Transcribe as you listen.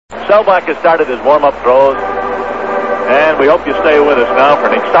Selbach has started his warm-up throws, and we hope you stay with us now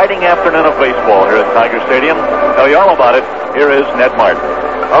for an exciting afternoon of baseball here at Tiger Stadium. Tell you all about it. Here is Ned Martin.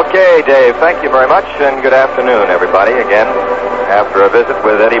 Okay, Dave, thank you very much, and good afternoon, everybody, again, after a visit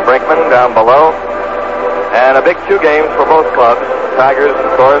with Eddie Brinkman down below, and a big 2 games for both clubs. Tigers,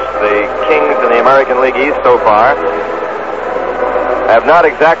 of course, the kings in the American League East so far, have not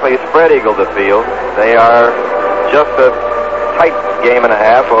exactly spread eagle the field. They are just a tight game and a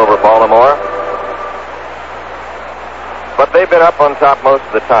half over Baltimore. But they've been up on top most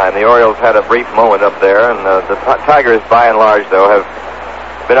of the time. The Orioles had a brief moment up there, and the Tigers, by and large, though, have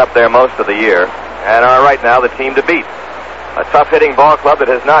been up there most of the year and are right now the team to beat. A tough-hitting ball club that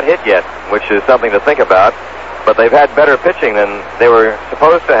has not hit yet, which is something to think about, but they've had better pitching than they were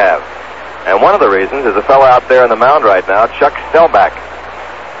supposed to have. And one of the reasons is a fellow out there on the mound right now, Chuck Selbach,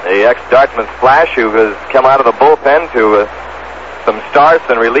 the ex-Dartmouth Flash, who has come out of the bullpen to some starts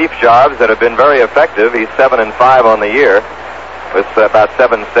and relief jobs that have been very effective. He's 7-5 on the year with about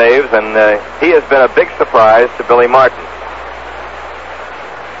 7 saves, and he has been a big surprise to Billy Martin.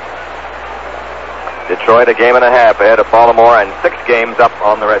 Detroit a game and a half ahead of Baltimore and 6 games up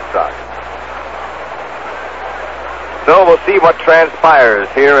on the Red Sox. So we'll see what transpires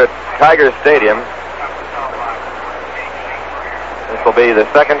here at Tiger Stadium. This will be the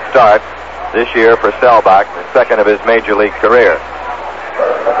second start this year for Selbach, the second of his major league career.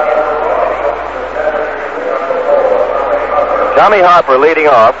 Tommy Harper leading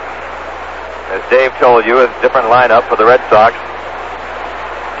off. As Dave told you, a different lineup for the Red Sox.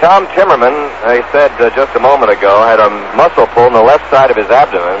 Tom Timmerman, they said just a moment ago, had a muscle pull in the left side of his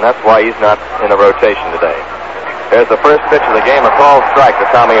abdomen, and that's why he's not in the rotation today. There's the first pitch of the game, a called strike to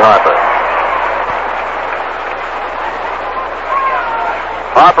Tommy Harper.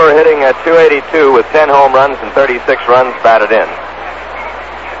 Harper hitting at .282 with 10 home runs and 36 runs batted in.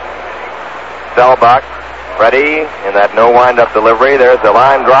 Selbach ready in that no windup delivery. There's a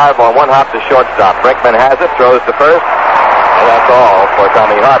line drive on one hop to shortstop. Brinkman has it, throws to first, and that's all for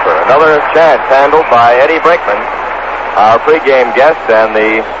Tommy Harper. Another chance handled by Eddie Brinkman, our pregame guest and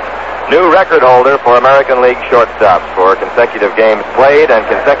the new record holder for American League shortstops for consecutive games played and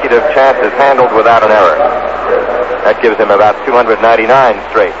consecutive chances handled without an error. That gives him about 299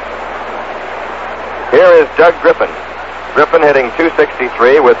 straight. Here is Doug Griffin. Griffin hitting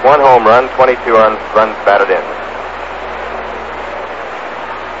 .263 with 1 home run, 22 runs batted in.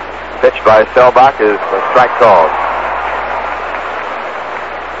 Pitch by Selbach is a strike called.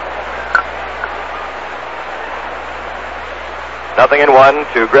 Nothing in 1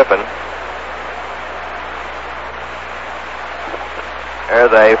 to Griffin.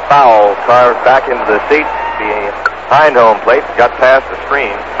 There's a foul carved back into the seat behind home plate. Got past the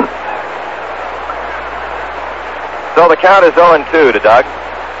screen. So the count is 0-2 to Doug.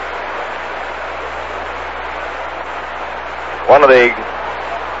 One of the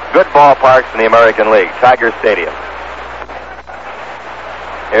good ballparks in the American League, Tiger Stadium.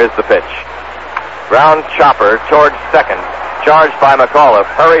 Here's the pitch. Ground chopper towards second. Charged by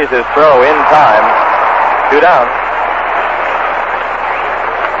McAuliffe. Hurries his throw in time. 2 down.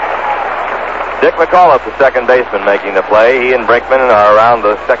 Dick McAuliffe, the second baseman, making the play. He and Brinkman are around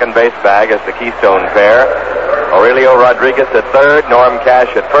the second base bag as the Keystone pair. Aurelio Rodriguez at third. Norm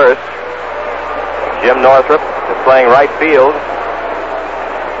Cash at first. Jim Northrup is playing right field.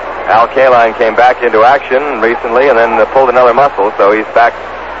 Al Kaline came back into action recently and then pulled another muscle, so he's back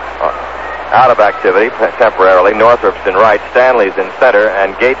out of activity temporarily. Northrup's in right, Stanley's in center,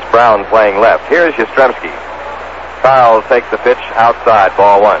 and Gates Brown playing left. Here's Yastrzemski. Fowles takes the pitch outside,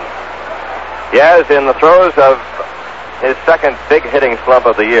 ball 1. Yaz in the throes of his second big hitting slump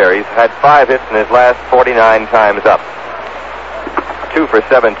of the year. He's had 5 hits in his last 49 times up. 2 for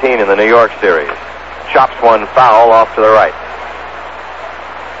 17 in the New York series. Chops one foul off to the right.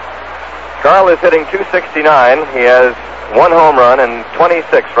 Carl is hitting .269. He has 1 home run and 26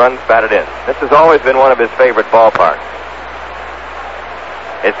 runs batted in. This has always been one of his favorite ballparks.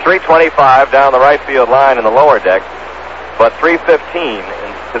 It's 325 down the right field line in the lower deck, but 315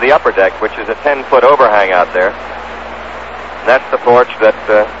 to the upper deck, which is a 10-foot overhang out there. And that's the porch that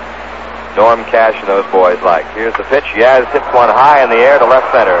Norm Cash and those boys like. Here's the pitch. Yaz hits one high in the air to left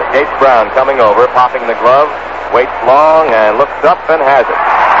center. Gates Brown coming over, popping the glove, waits long and looks up and has it.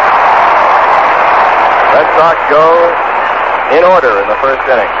 Red Sox go in order in the first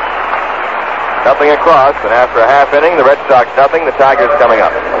inning. Nothing across, and after a half inning, the Red Sox nothing, the Tigers coming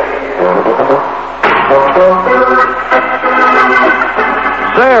up.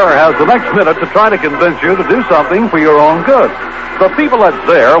 Zare has the next minute to try to convince you to do something for your own good. The people at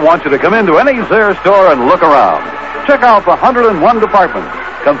Zare want you to come into any Zare store and look around. Check out the 101 departments.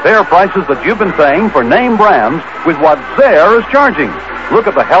 Compare prices that you've been paying for name brands with what Zayre is charging. Look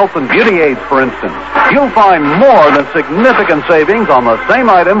at the health and beauty aids, for instance. You'll find more than significant savings on the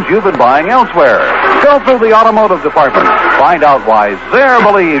same items you've been buying elsewhere. Go through the automotive department. Find out why Zayre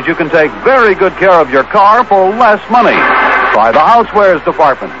believes you can take very good care of your car for less money. Try the housewares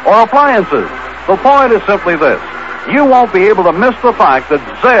department or appliances. The point is simply this. You won't be able to miss the fact that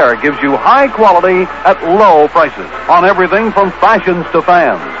Zayre gives you high quality at low prices on everything from fashions to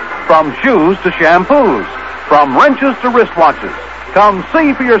fans, from shoes to shampoos, from wrenches to wristwatches. Come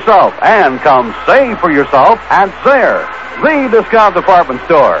see for yourself and come save for yourself at Zayre, the discount department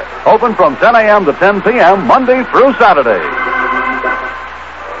store. Open from 10 a.m. to 10 p.m. Monday through Saturday.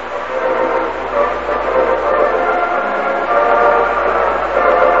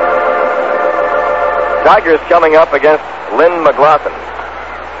 Tigers coming up against Lynn McLaughlin,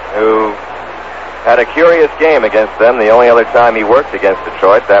 who had a curious game against them. The only other time he worked against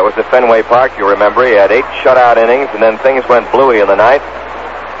Detroit, that was at Fenway Park, you remember. He had 8 shutout innings, and then things went bluey in the ninth.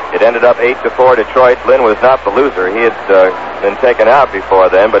 It ended up 8-4 Detroit. Lynn was not the loser. He had been taken out before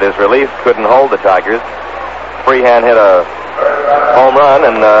then, but his relief couldn't hold the Tigers. Freehan hit a home run,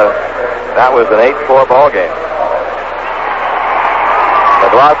 and that was an 8-4 ball game.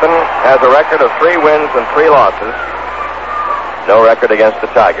 McLaughlin has a record of 3 wins and 3 losses. No record against the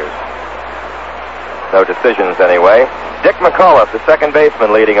Tigers. No decisions anyway. Dick McAuliffe, the second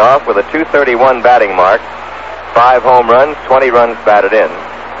baseman, leading off with a .231 batting mark. 5 home runs, 20 runs batted in.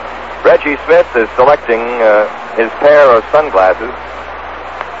 Reggie Smith is selecting his pair of sunglasses.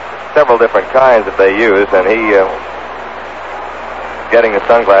 Several different kinds that they use, and he getting the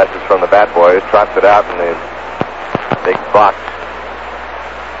sunglasses from the bat boys, trots it out in the big box.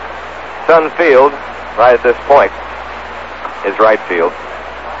 Sun Field, right at this point, is right field.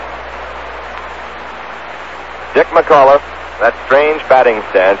 Dick McAuliffe, that strange batting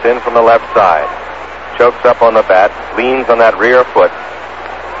stance, in from the left side. Chokes up on the bat, leans on that rear foot,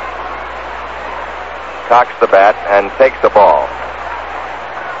 cocks the bat, and takes the ball.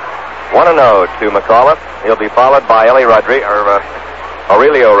 1-0 to McAuliffe. He'll be followed by Aurelio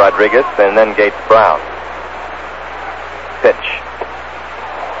Rodriguez, and then Gates Brown. Pitch.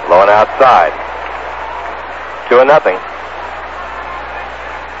 Low and outside. 2-0.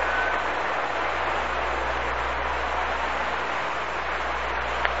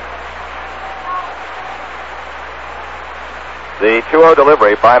 The 2-0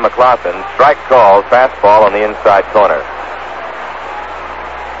 delivery by McLaughlin. Strike called, fastball on the inside corner.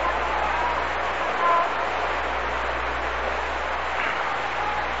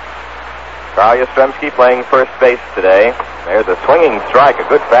 Carl Yastrzemski playing first base today. There's a swinging strike, a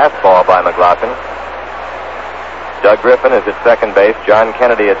good fastball by McLaughlin. Doug Griffin is at second base, John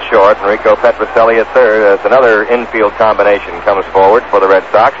Kennedy at short, Enrico Petrocelli at third as another infield combination comes forward for the Red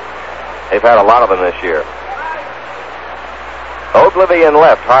Sox. They've had a lot of them this year. Ogilvie in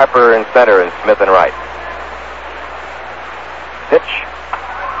left, Harper in center, and Smith in right. Pitch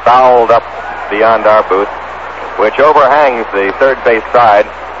fouled up beyond our booth, which overhangs the third base side.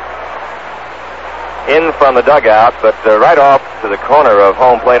 In from the dugout, but right off to the corner of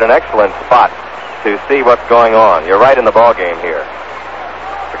home plate, an excellent spot to see what's going on. You're right in the ball game here.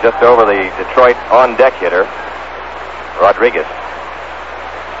 We're just over the Detroit on-deck hitter, Rodriguez.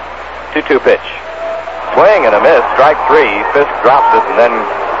 2-2 pitch. Swing and a miss, strike 3. Fisk drops it and then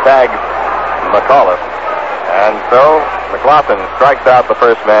tags McAuliffe. And so McLaughlin strikes out the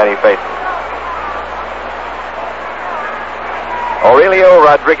first man he faces. Aurelio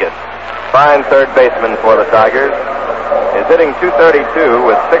Rodriguez, fine third baseman for the Tigers, is hitting .232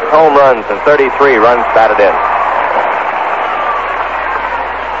 with 6 home runs and 33 runs batted in.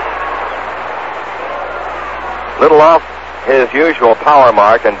 Little off his usual power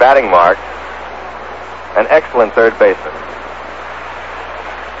mark and batting mark. An excellent third baseman.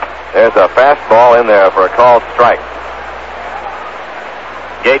 There's a fastball in there for a called strike.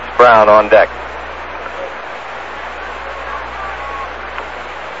 Gates Brown on deck.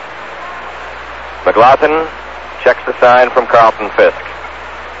 McLaughlin checks the sign from Carlton Fisk.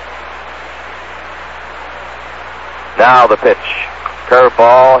 Now the pitch.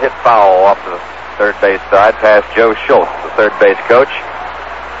 Curveball hit foul off the third base side past Joe Schultz, the third base coach.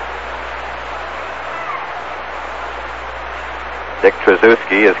 Dick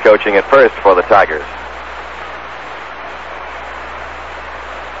Tracewski is coaching at first for the Tigers.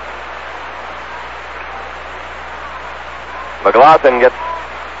 McLaughlin gets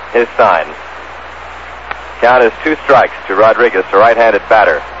his sign. Count is 2 strikes to Rodriguez, the right-handed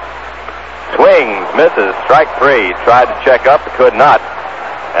batter. Swings, misses, strike 3. Tried to check up, could not.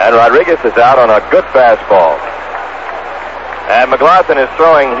 And Rodriguez is out on a good fastball. And McLaughlin is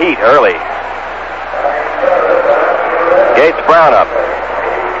throwing heat early. Gates Brown up.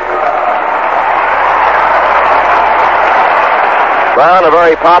 Brown, a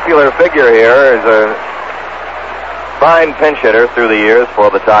very popular figure here, is a fine pinch hitter through the years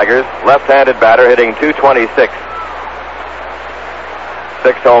for the Tigers. Left-handed batter hitting .226.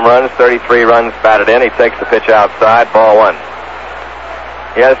 6 home runs, 33 runs batted in. He takes the pitch outside, ball 1.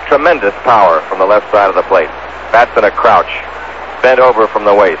 He has tremendous power from the left side of the plate. Bats in a crouch, bent over from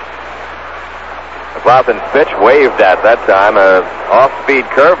the waist. McLaughlin's pitch waved at that time, a off-speed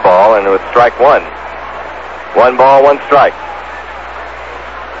curveball, and it was strike 1. 1 ball, 1 strike.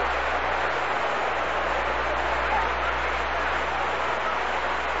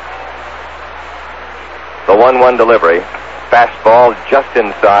 The 1-1 delivery. Fastball just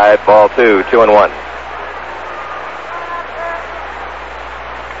inside, ball 2, 2-1.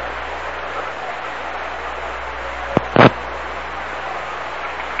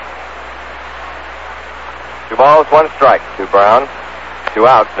 Two balls, 1 strike to Brown. 2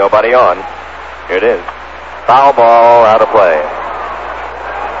 outs, nobody on. Here it is. Foul ball, out of play.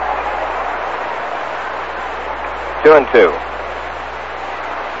 2-2.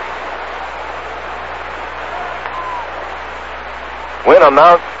 Win a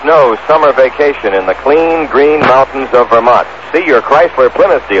Mount Snow summer vacation in the clean, green mountains of Vermont. See your Chrysler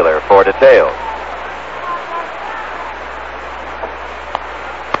Plymouth dealer for details.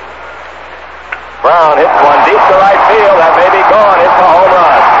 Brown hits one deep to right field. That may be gone. It's a home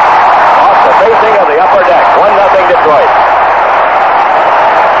run. Off the facing of the upper deck. 1-0 Detroit.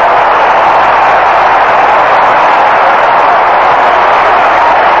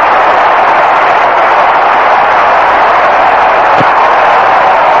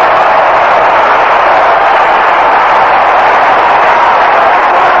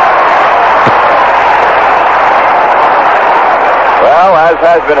 As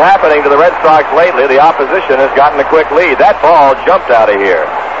has been happening to the Red Sox lately, the opposition has gotten a quick lead. That ball jumped out of here.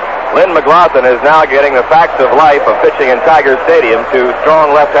 Lynn McLaughlin is now getting the facts of life of pitching in Tiger Stadium to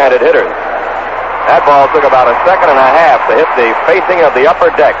strong left-handed hitters. That ball took about a second and a half to hit the facing of the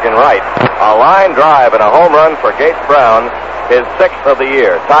upper deck in right. A line drive and a home run for Gates Brown, his 6th of the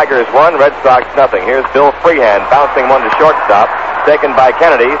year. Tigers 1, Red Sox nothing. Here's Bill Freehand bouncing one to shortstop, taken by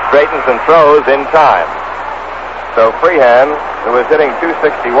Kennedy, straightens and throws in time. So Freehand, who was hitting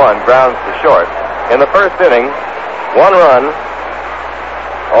 .261, grounds to short. In the first inning, 1 run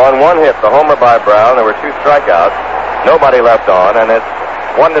on 1 hit, the homer by Brown. There were 2 strikeouts, nobody left on, and it's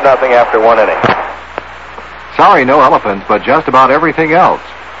 1-0 after 1 inning. Sorry, no elephants, but just about everything else.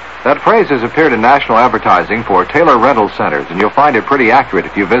 That phrase has appeared in national advertising for Taylor Rental Centers, and you'll find it pretty accurate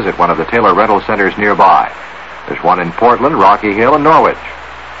if you visit one of the Taylor Rental Centers nearby. There's one in Portland, Rocky Hill, and Norwich.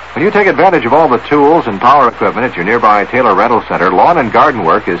 When you take advantage of all the tools and power equipment at your nearby Taylor Rental Center, lawn and garden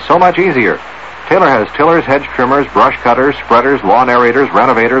work is so much easier. Taylor has tillers, hedge trimmers, brush cutters, spreaders, lawn aerators,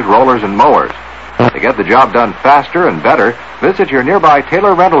 renovators, rollers, and mowers. To get the job done faster and better, visit your nearby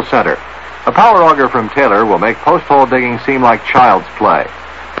Taylor Rental Center. A power auger from Taylor will make post-hole digging seem like child's play.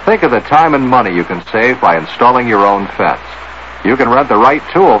 Think of the time and money you can save by installing your own fence. You can rent the right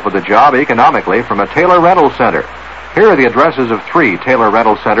tool for the job economically from a Taylor Rental Center. Here are the addresses of 3 Taylor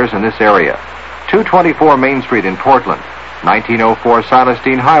Rental Centers in this area. 224 Main Street in Portland, 1904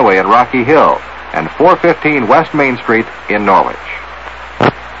 Silestine Highway in Rocky Hill, and 415 West Main Street in Norwich.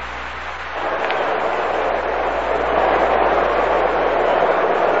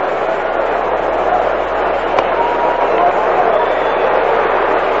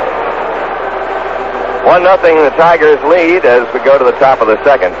 One nothing, the Tigers lead as we go to the top of the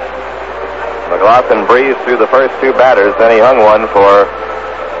second. McLaughlin breezed through the first 2 batters, then he hung one for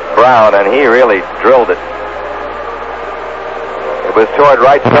Brown, and he really drilled it. It was toward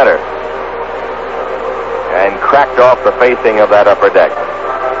right center and cracked off the facing of that upper deck.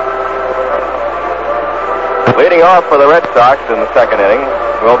 Leading off for the Red Sox in the second inning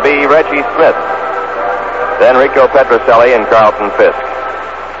will be Reggie Smith, then Rico Petrocelli and Carlton Fisk.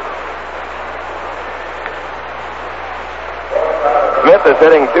 Smith is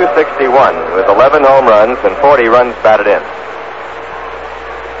hitting .261 with 11 home runs and 40 runs batted in.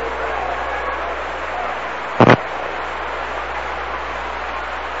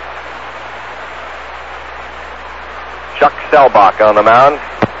 Chuck Selbach on the mound.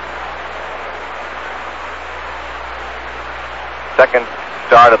 Second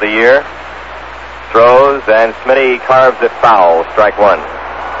start of the year. Throws, and Smitty carves it foul, strike 1.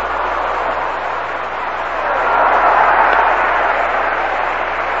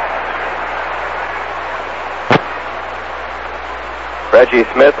 Reggie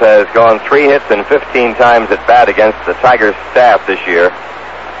Smith has gone 3 hits and 15 times at bat against the Tigers staff this year.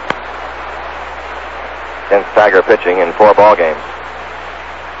 Against Tiger pitching in 4 ball games.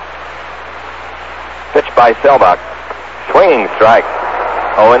 Pitch by Selbach. Swinging strike.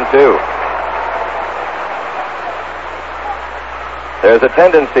 0-2. There's a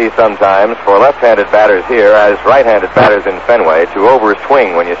tendency sometimes for left-handed batters here, as right-handed batters in Fenway, to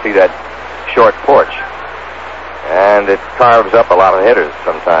overswing when you see that short porch. And it carves up a lot of hitters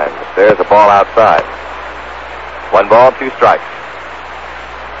sometimes. There's a ball outside. 1 ball, 2 strikes.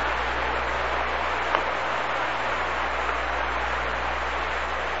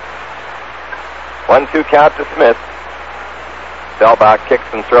 One-two count to Smith. Selbach kicks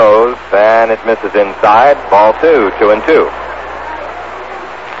and throws, and it misses inside. Ball 2, 2-2.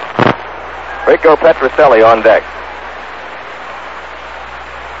 Rico Petrocelli on deck.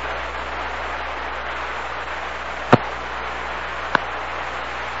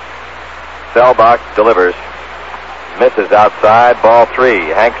 Selbach delivers. Misses outside. Ball 3.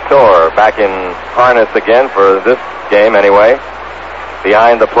 Hank Storr back in harness again for this game anyway.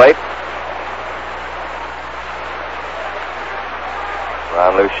 Behind the plate.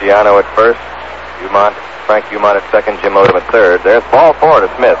 Ron Luciano at first. Frank Umont at second. Jim Odom at third. There's ball 4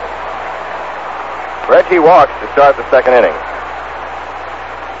 to Smith. Reggie walks to start the second inning.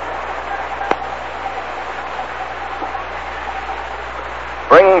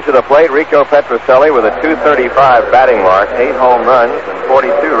 Bringing to the plate Rico Petrocelli with a .235 batting mark, 8 home runs and 42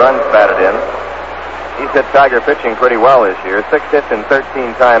 runs batted in. He's hit Tiger pitching pretty well this year, 6 hits and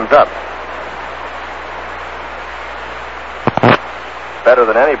 13 times up. Better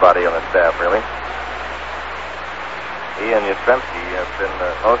than anybody on the staff, really. He and Yastrzemski have been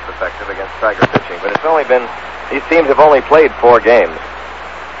the most effective against Tiger pitching, but it's only been, these teams have only played 4 games.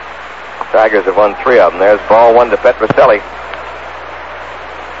 Tigers have won 3 of them. There's ball 1 to Petrocelli.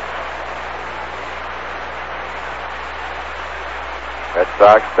 Red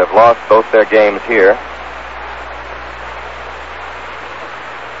Sox have lost both their games here.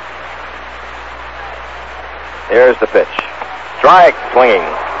 Here's the pitch. Strike, swinging.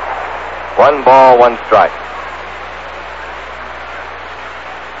 1 ball, 1 strike.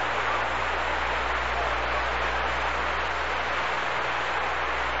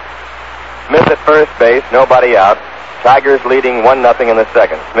 Smith at first base, nobody out. Tigers leading 1-0 in the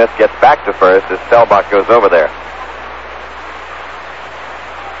second. Smith gets back to first as Selbach goes over there.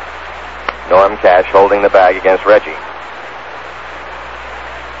 Norm Cash holding the bag against Reggie.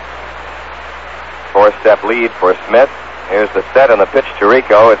 4-step lead for Smith. Here's the set on the pitch to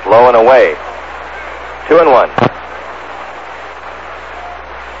Rico. It's low and away. 2-1.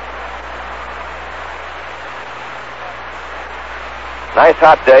 Nice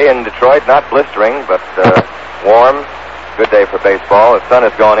hot day in Detroit. Not blistering, but warm. Good day for baseball. The sun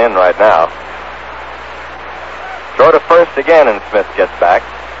has gone in right now. Throw to first again, and Smith gets back.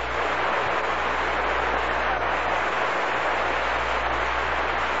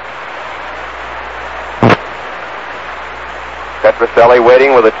 Petrocelli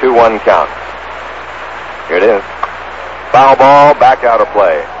waiting with a 2-1 count. Here it is. Foul ball, back out of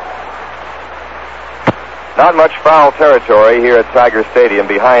play. Not much foul territory here at Tiger Stadium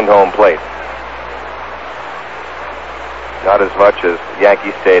behind home plate. Not as much as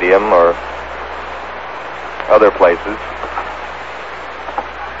Yankee Stadium or other places.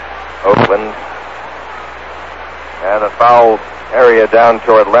 Oakland. And the foul area down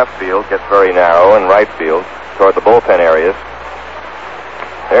toward left field gets very narrow, and right field toward the bullpen areas.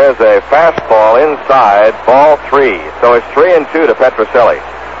 There's a fastball inside, ball 3. So it's 3-2 to Petrocelli.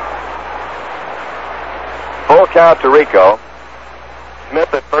 Full count to Rico.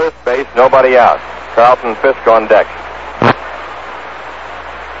 Smith at first base, nobody out. Carlton Fisk on deck.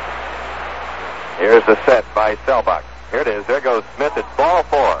 Here's the set by Selbach. Here it is. There goes Smith. It's ball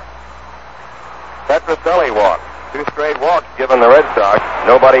 4. Petrocelli walks. 2 straight walks given the Red Sox.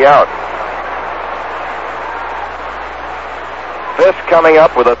 Nobody out. Fisk coming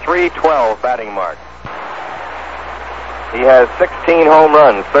up with a .312 batting mark. He has 16 home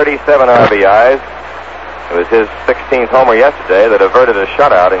runs, 37 RBIs. It was his 16th homer yesterday that averted a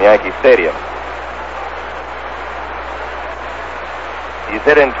shutout in Yankee Stadium. He's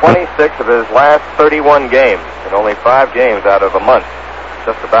hit in 26 of his last 31 games, in only 5 games out of a month,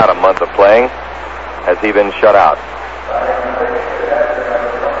 just about a month of playing, has he been shut out.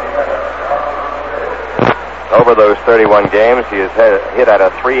 Over those 31 games, he has hit at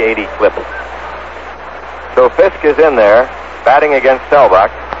a .380 clip. So Fisk is in there, batting against Selbach.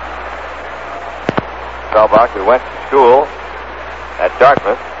 Selbach, who went to school at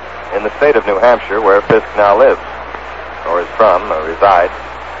Dartmouth in the state of New Hampshire, where Fisk now lives. or is from, or resides.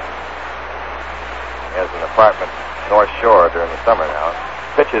 He has an apartment North Shore during the summer now.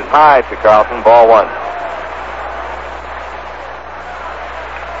 Pitch is high to Carlton, ball one.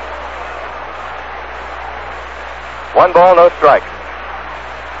 One ball, no strikes.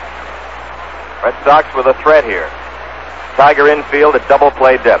 Red Sox with a threat here. Tiger infield at double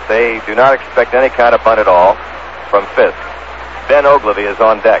play depth. They do not expect any kind of bunt at all from Fisk. Ben Ogilvy is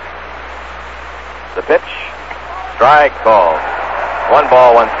on deck. The pitch, strike call. 1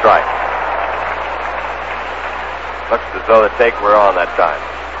 ball, 1 strike. Looks as though the take were on that time.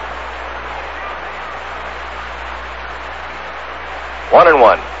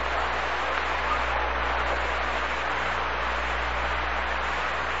 1-1.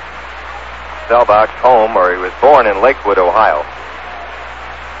 Selbach's home, or he was born in Lakewood, Ohio.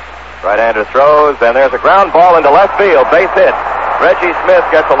 Right-hander throws, and there's a ground ball into left field. Base hit. Reggie Smith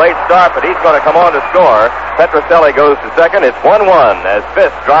gets a late start, but he's going to come on to score. Petrocelli goes to second. It's 1-1 as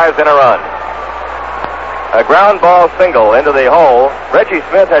Fisk drives in a run. A ground ball single into the hole. Reggie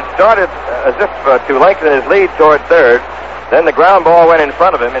Smith had started as if to lengthen his lead toward third. Then the ground ball went in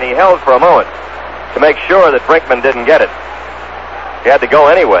front of him, and he held for a moment to make sure that Brinkman didn't get it. He had to go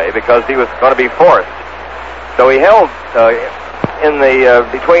anyway because he was going to be forced. So he held in the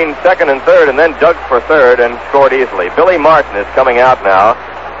between second and third, and then dug for third and scored easily. Billy Martin is coming out now.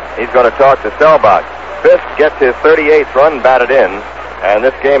 He's going to talk to Selbach. Fisk gets his 38th run batted in, and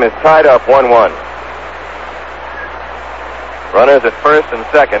this game is tied up 1-1. Runners at first and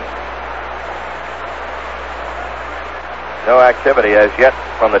second. No activity as yet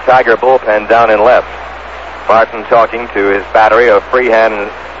from the Tiger bullpen down in left. Martin talking to his battery of Freehan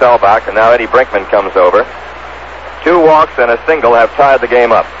and Selbach, and now Eddie Brinkman comes over. 2 walks and a single have tied the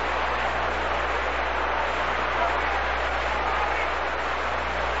game up.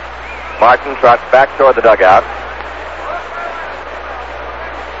 Martin trots back toward the dugout.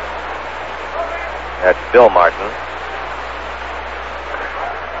 That's Bill Martin.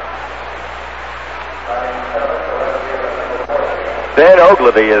 Ben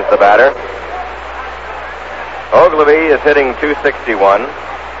Ogilvy is the batter. Ogilvy is hitting .261.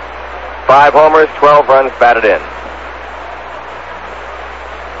 5 homers, 12 runs batted in.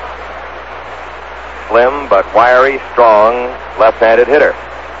 Slim but wiry, strong, left-handed hitter.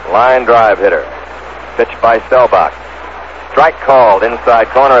 Line drive hitter. Pitched by Selbach. Strike called inside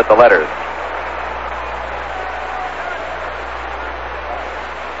corner at the letters.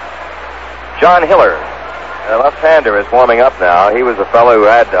 John Hiller, a left-hander, is warming up now. He was a fellow who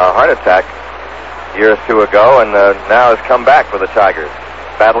had a heart attack a year or 2 ago, and now has come back with the Tigers,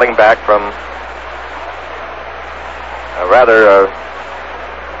 battling back from a rather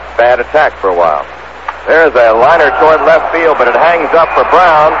bad attack for a while. There's a liner toward left field, but it hangs up for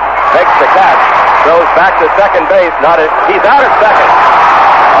Brown. Makes the catch. Goes back to second base. He's out at second.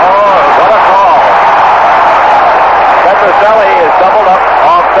 Oh, what a call. Petrocelli is doubled up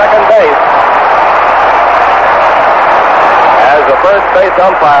off second base. As the first base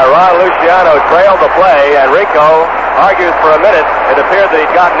umpire, Ron Luciano, trailed the play, and Rico argues for a minute. It appeared that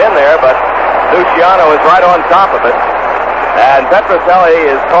he'd gotten in there, but Luciano is right on top of it. And Petrocelli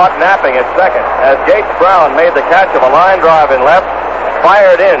is caught napping at second as Gates Brown made the catch of a line drive in left,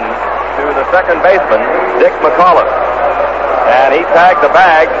 fired in to the second baseman, Dick McAuliffe. And he tagged the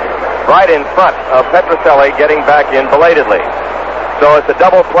bag right in front of Petrocelli, getting back in belatedly. So it's a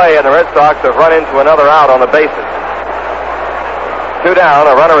double play, and the Red Sox have run into another out on the bases. 2 down,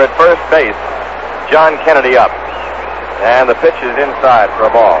 a runner at first base. John Kennedy up. And the pitch is inside for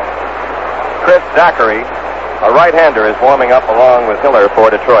a ball. Chris Zachary, a right-hander, is warming up along with Hiller for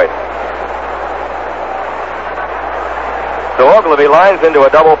Detroit. So Ogilvy lines into a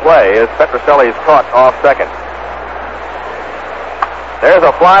double play as Petrocelli is caught off second. There's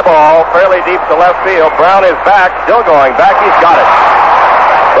a fly ball fairly deep to left field. Brown is back, still going back. He's got it.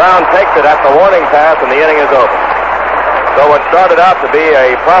 Brown takes it at the warning pass, and the inning is over. So what started out to be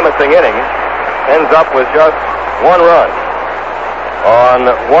a promising inning ends up with just 1 run on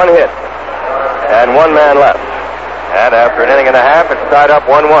 1 hit and 1 man left. And after an inning and a half, it's tied up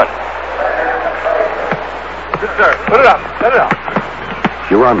 1-1. Good, sir. Put it up. Set it up.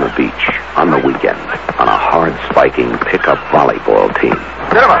 You're on the beach on the weekend on a hard-spiking pickup volleyball team.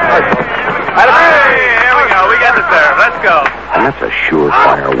 Get him up. Hey, here we go. We got the serve. Let's go. And that's a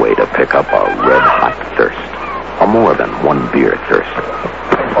surefire way to pick up a red-hot thirst. A more than 1 beer thirst.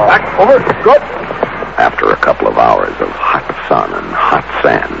 Back, over. Good. After a couple of hours of hot sun and hot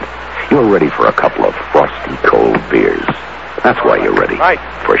sand, you're ready for a couple of frosty cold beers. That's why you're ready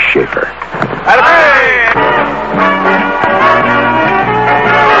for Schaefer.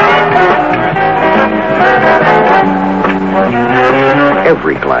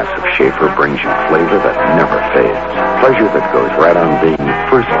 Every glass of Schaefer brings you flavor that never fades. Pleasure that goes right on being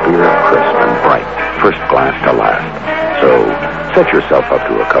first beer, crisp and bright. First glass to last. So, set yourself up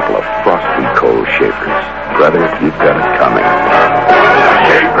to a couple of frosty cold Schaefers. Brother, you've got it coming.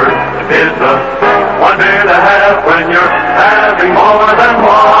 Schaefer is the one beer to have when you're having more than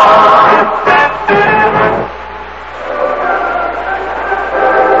one.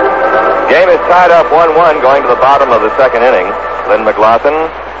 Game is tied up 1-1 going to the bottom of the second inning. Lynn McLaughlin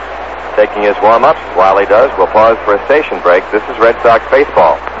taking his warm-ups. While he does, we'll pause for a station break. This is Red Sox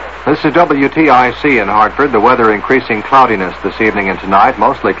baseball. This is WTIC in Hartford. The weather increasing cloudiness this evening and tonight.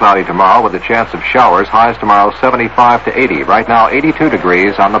 Mostly cloudy tomorrow with a chance of showers. Highs tomorrow 75 to 80. Right now 82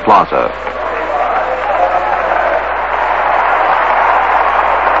 degrees on the plaza.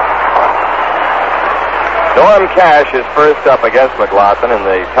 Norm Cash is first up against McLaughlin in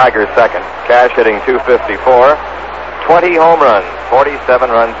the Tigers' second. Cash hitting .254. 20 home runs, 47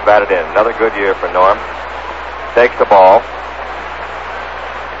 runs batted in. Another good year for Norm. Takes the ball.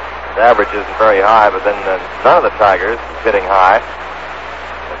 The average isn't very high, but then none of the Tigers is hitting high,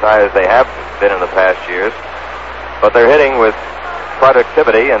 as high as they have been in the past years. But they're hitting with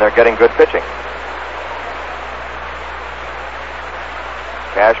productivity, and they're getting good pitching.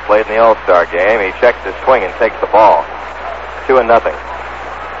 Cash played in the All-Star game. He checks his swing and takes the ball. 2-0.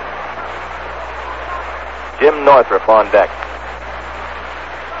 Jim Northrup on deck.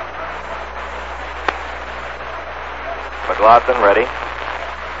 McLaughlin ready.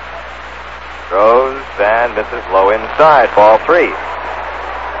 Throws and misses low inside. Ball 3.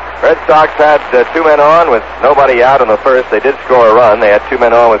 Red Sox had 2 men on with nobody out in the first. They did score a run. They had 2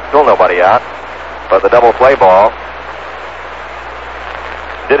 men on with still nobody out. But the double play ball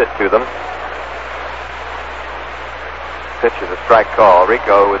did it to them. Pitch is a strike call.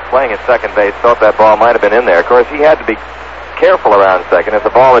 Rico, who was playing at second base, thought that ball might have been in there. Of course, he had to be careful around second. If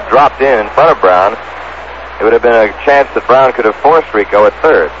the ball had dropped in front of Brown, it would have been a chance that Brown could have forced Rico at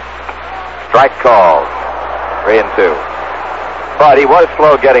third. Strike call. 3-2. But he was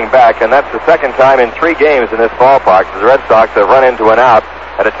slow getting back, and that's the second time in 3 games in this ballpark that the Red Sox have run into an out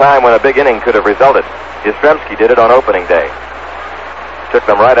at a time when a big inning could have resulted. Yastrzemski did it on opening day. Took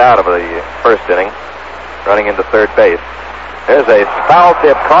them right out of the first inning, running into third base. There's a foul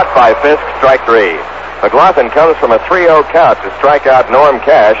tip caught by Fisk, strike 3. McLaughlin comes from a 3-0 count to strike out Norm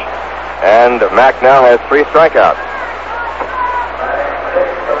Cash, and Mack now has 3 strikeouts.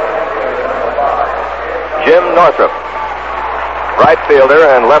 Jim Northrup, right fielder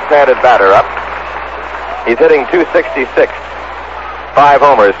and left-handed batter up. He's hitting .266. 5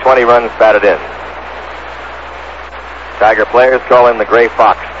 homers, 20 runs batted in. Tiger players call him the Gray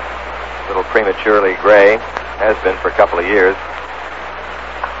Fox. A little prematurely gray. Has been for a couple of years.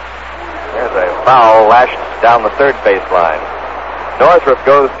 There's a foul lashed down the third baseline. Northrup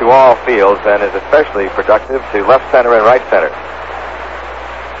goes to all fields and is especially productive to left center and right center.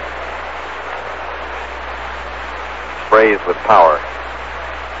 Sprays with power.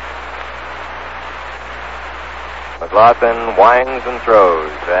 McLaughlin winds and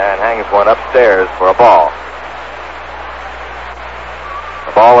throws and hangs one upstairs for a ball.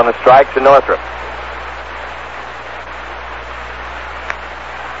 A ball and a strike to Northrup.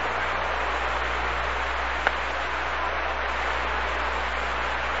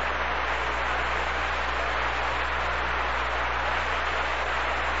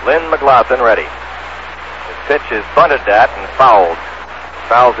 Lynn McLaughlin ready. His pitch is bunted at and fouled.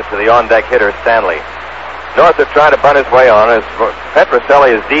 Fouls it to the on-deck hitter, Stanley. Northrup trying to bunt his way on as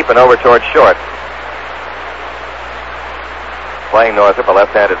Petroselli is deep and over towards short. Playing Northrup, a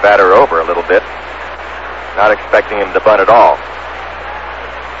left-handed batter, over a little bit. Not expecting him to bunt at all.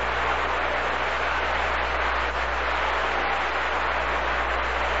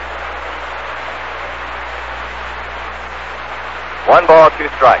 One ball, 2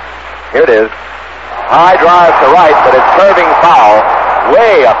 strikes. Here it is. High drive to right, but it's curving foul.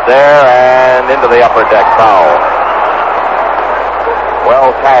 Way up there and into the upper deck foul.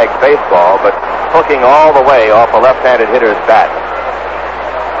 Well tagged baseball, but hooking all the way off a left-handed hitter's bat.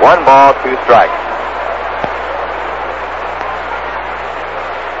 1 ball, 2 strikes.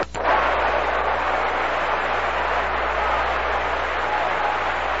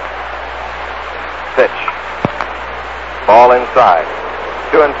 Pitch. Ball inside.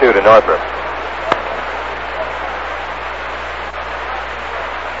 2-2 to Northrup.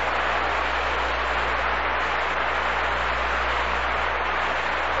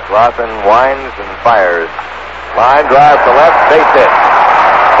 McLaughlin winds and fires. Line drive to left, base hit.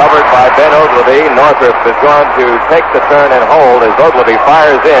 Covered by Ben Oglivie. Northrup is going to take the turn and hold as Oglivie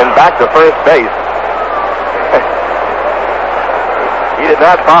fires in back to first base. He did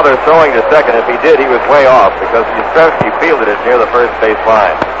not bother throwing to second. If he did, he was way off because Yastrzemski fielded it near the first base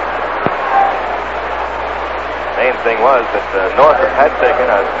line. Main thing was that Northrop had taken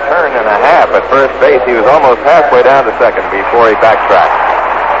a turn and a half at first base. He was almost halfway down to second before he backtracked.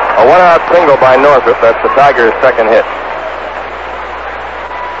 A one-out single by Northrop. That's the Tigers' second hit.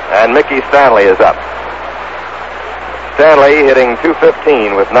 And Mickey Stanley is up. Stanley hitting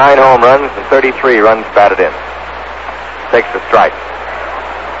 .215 with 9 home runs and 33 runs batted in. Takes the strike.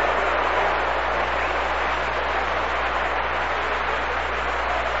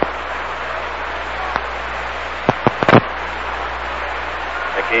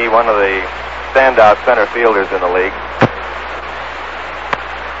 Mickey, one of the standout center fielders in the league.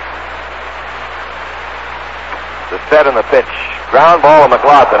 The set and the pitch. Ground ball to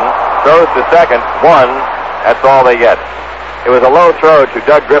McLaughlin. Throws to second. 1. That's all they get. It was a low throw to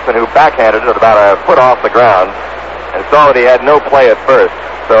Doug Griffin, who backhanded it about a foot off the ground and saw that he had no play at first.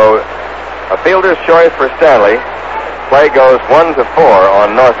 So a fielder's choice for Stanley. Play goes 1-4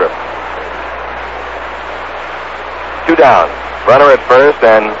 on Northrop. 2 down. Runner at first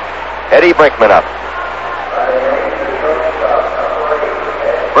and Eddie Brinkman up.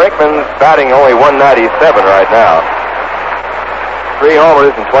 Brinkman's batting only .197 right now. 3 homers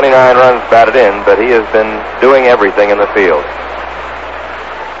and 29 runs batted in, but he has been doing everything in the field.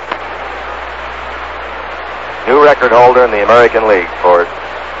 New record holder in the American League for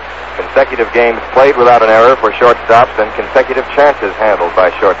consecutive games played without an error for shortstops and consecutive chances handled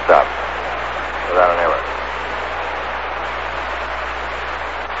by shortstops without an error.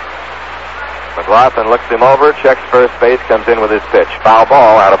 McLaughlin looks him over, checks first base, comes in with his pitch. Foul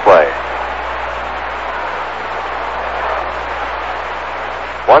ball, out of play.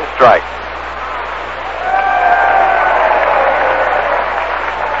 1 strike.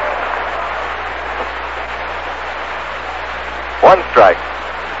 One strike.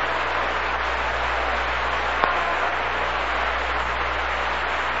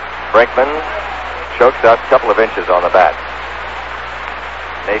 Brinkman chokes out a couple of inches on the bat.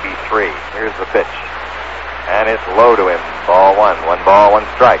 Maybe 3. Here's the pitch. And it's low to him. Ball 1. 1 ball, 1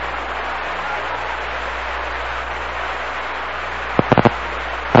 strike.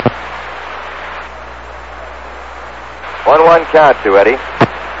 One count to Eddie.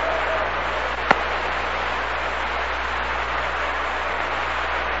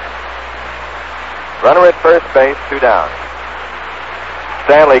 Runner at first base, 2 down.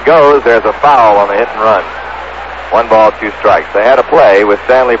 Stanley goes. There's a foul on the hit and run. 1 ball, 2 strikes. They had a play with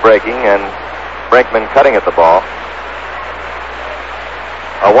Stanley breaking and Brinkman cutting at the ball.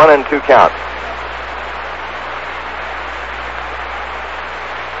 A 1-2 count.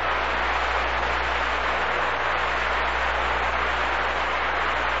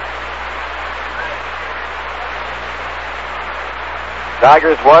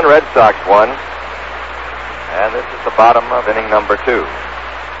 Tigers 1, Red Sox 1. And this is the bottom of inning number 2.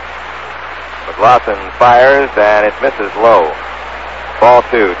 McLaughlin fires, and it misses low. Ball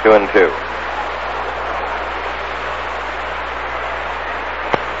 2, 2-2.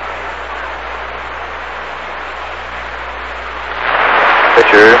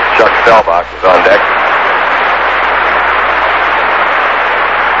 Pitcher Chuck Stellbach is on deck.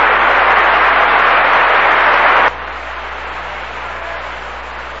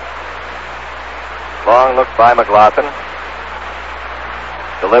 Long look by McLaughlin.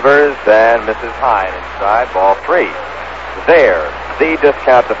 Delivers and misses high and inside. Ball 3. There, the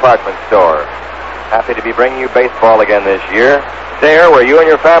discount department store. Happy to be bringing you baseball again this year. There, where you and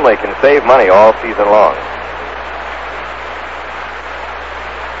your family can save money all season long.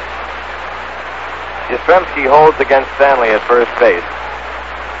 Yastrzemski holds against Stanley at first base.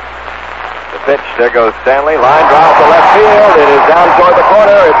 The pitch, there goes Stanley. Line drive to left field. It is down toward the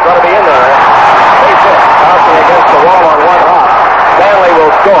corner. It's going to be in there. Base hit, bouncing against the wall on 1 hop. Stanley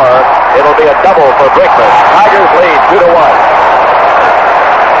will score. It'll be a double for Brinkman. Tigers lead 2-1.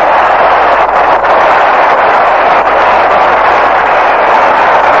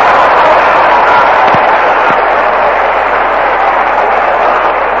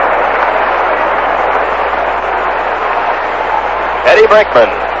 Eddie Brinkman,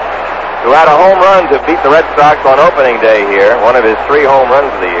 who had a home run to beat the Red Sox on opening day here, one of his 3 home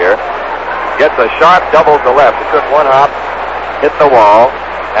runs of the year, gets a sharp double to left. It took 1 hop, hit the wall,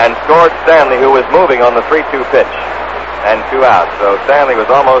 and scored Stanley, who was moving on the 3-2 pitch, and 2 outs. So Stanley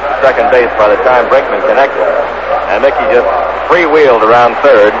was almost at second base by the time Brinkman connected, and Mickey just freewheeled around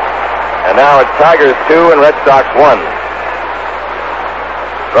third, and now it's Tigers 2 and Red Sox 1.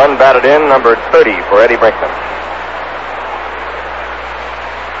 Run batted in, number 30 for Eddie Brinkman.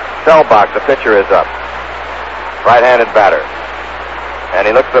 Stellbach, the pitcher, is up. Right-handed batter. And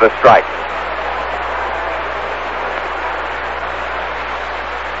he looks at a strike.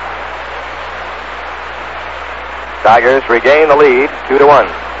 Tigers regain the lead, 2-1.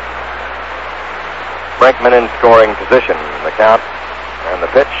 Brinkman in scoring position. The count and the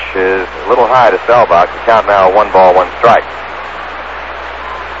pitch is a little high to Selbach. The count now 1 ball, 1 strike.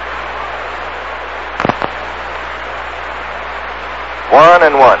 One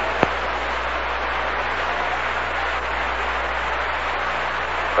and one.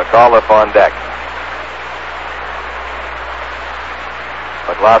 McAuliffe on deck.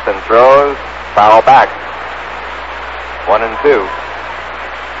 McLaughlin throws, foul back. 1-2.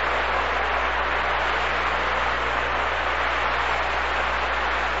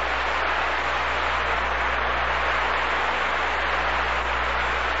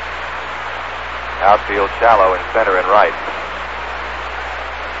 Outfield shallow in center and right.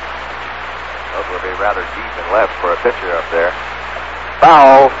 Those will be rather deep and left for a pitcher up there.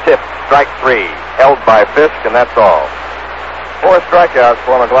 Foul, tipped, strike 3. Held by Fisk, and that's all. 4 strikeouts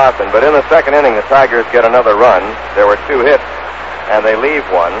for McLaughlin, but in the second inning, the Tigers get another run. There were 2 hits, and they leave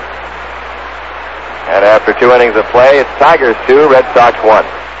 1. And after 2 innings of play, it's Tigers 2, Red Sox 1.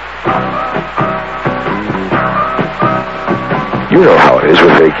 You know how it is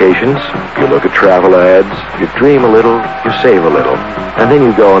with vacations. You look at travel ads, you dream a little, you save a little, and then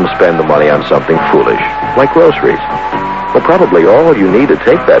you go and spend the money on something foolish, like groceries. But probably all you need to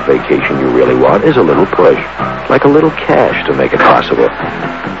take that vacation you really want is a little push, like a little cash to make it possible.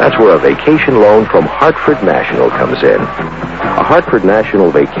 That's where a vacation loan from Hartford National comes in. A Hartford National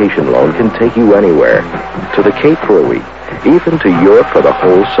vacation loan can take you anywhere, to the Cape for a week, even to Europe for the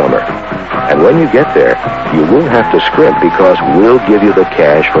whole summer. And when you get there, you won't have to scrimp because we'll give you the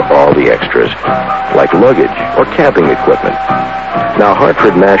cash for all the extras, like luggage or camping equipment. Now,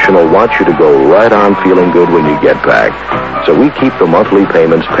 Hartford National wants you to go right on feeling good when you get back, so we keep the monthly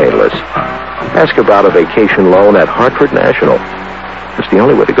payments painless. Ask about a vacation loan at Hartford National. It's the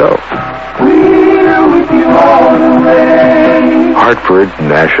only way to go. We're with you all the way. Hartford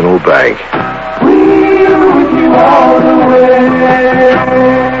National Bank. We're with you all the way.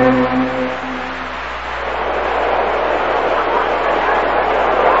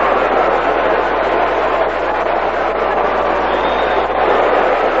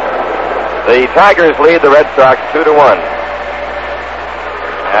 The Tigers lead the Red Sox 2-1.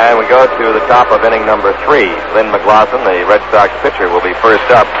 And we go to the top of inning number 3. Lynn McLaughlin, the Red Sox pitcher, will be first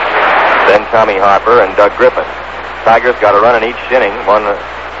up. Then Tommy Harper and Doug Griffin. Tigers got a run in each inning. One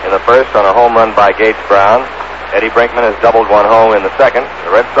in the first on a home run by Gates Brown. Eddie Brinkman has doubled one home in the second.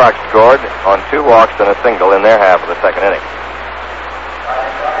 The Red Sox scored on 2 walks and a single in their half of the second inning.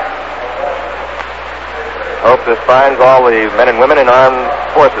 Hope this finds all the men and women in Armed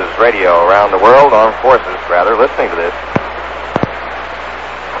Forces Radio around the world, Armed Forces, rather, listening to this.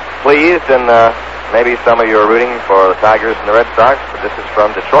 Pleased, and maybe some of you are rooting for the Tigers and the Red Sox, but this is from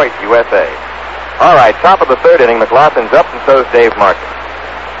Detroit, USA. All right, top of the third inning, McLaughlin's up, and so is Dave Martin.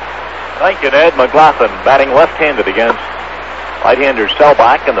 Thank you, Ned. McLaughlin batting left-handed against right-hander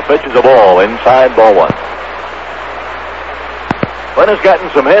Selbach, and the pitch is a ball, inside, ball 1. Lynn has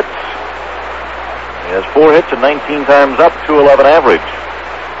gotten some hits. He has 4 hits and 19 times up, 211 average.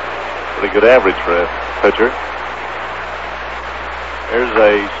 Pretty good average for a pitcher. There's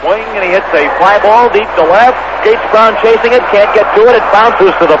a swing, and he hits a fly ball deep to left. Gates Brown chasing it, can't get to it. It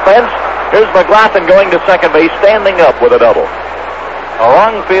bounces to the fence. Here's McLaughlin going to second base, standing up with a double. A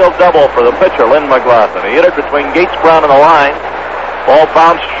long field double for the pitcher, Lynn McLaughlin. He hit it between Gates Brown and the line. Ball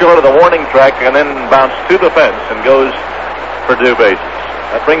bounced short of the warning track and then bounced to the fence and goes for 2 bases.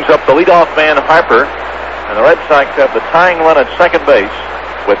 That brings up the leadoff man, Harper, and the Red Sox have the tying run at second base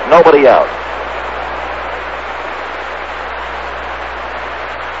with nobody out.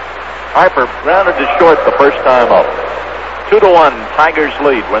 Harper grounded to short the first time up. 2-1, Tigers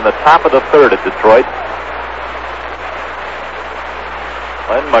lead. We're in the top of the third at Detroit.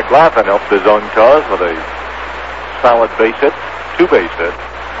 Len McLaughlin helped his own cause with a solid base hit, 2 base hits.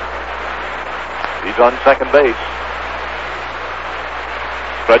 He's on second base.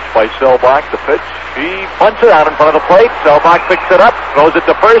 Stretched by Selbach, the pitch. He punts it out in front of the plate. Selbach picks it up, throws it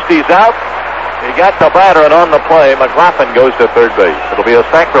to first. He's out. He got the batter, and on the play, McLaughlin goes to third base. It'll be a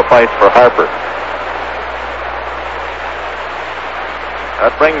sacrifice for Harper.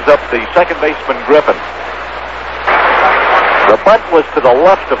 That brings up the second baseman, Griffin. The bunt was to the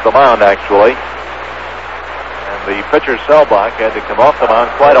left of the mound, actually. And the pitcher, Selbach, had to come off the mound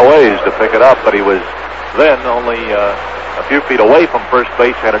quite a ways to pick it up, but he was then only a few feet away from first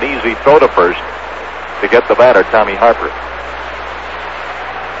base, had an easy throw to first to get the batter, Tommy Harper.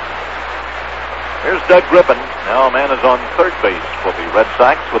 Here's Doug Griffin. Now a man is on third base for the Red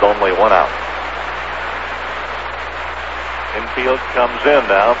Sox with only one out. Infield comes in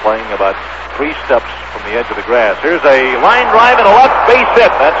now, playing about 3 steps from the edge of the grass. Here's a line drive and a left base hit.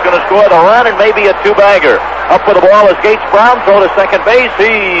 That's going to score the run and maybe a 2-bagger. Up with the ball is Gates Brown. Throw to second base.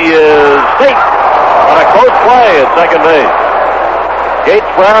 He is safe on a close play at second base. Gates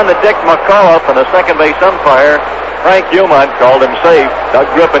Brown to Dick McAuliffe, and the second base umpire, Frank Humont, called him safe.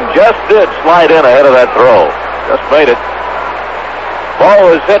 Doug Griffin just did slide in ahead of that throw. Just made it.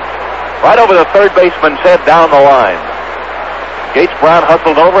 Ball was hit right over the third baseman's head down the line. Gates Brown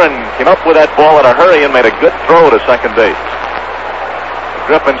hustled over and came up with that ball in a hurry and made a good throw to second base.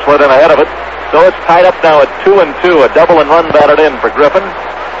 Griffin slid in ahead of it. So it's tied up now at 2-2. A double and run batted in for Griffin.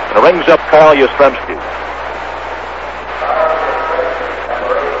 And it rings up Carl Yastrzemski.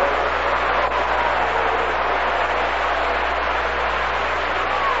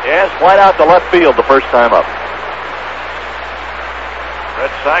 Yes, flight out to left field the first time up.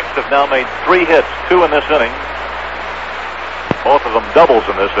 Red Sox have now made 3 hits, 2 in this inning. Both of them doubles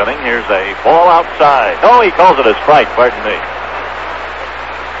in this inning. Here's a ball outside. No, he calls it a strike, pardon me.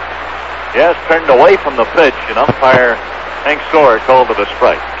 Yes, turned away from the pitch, and umpire Hank Soar called it a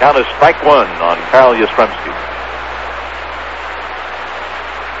strike. Count is strike 1 on Carl Yastrzemski.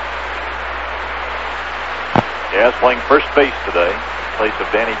 Yes, playing first base today in place of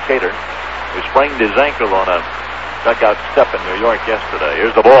Danny Cater, who sprained his ankle on a dugout step in New York yesterday.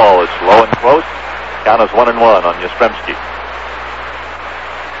 Here's the ball. It's low and close. Count is 1-1 on Yastrzemski.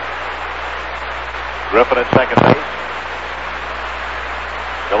 Griffin at second base.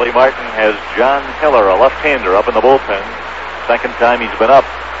 Billy Martin has John Hiller, a left-hander, up in the bullpen. Second time he's been up.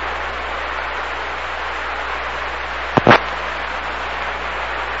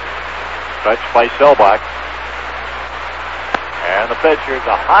 Stretch by Selbach. And the pitch, here's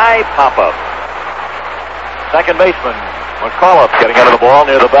a high pop-up. Second baseman McAuliffe getting out of the ball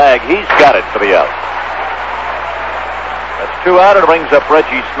near the bag. He's got it for the out. That's 2 out, and it brings up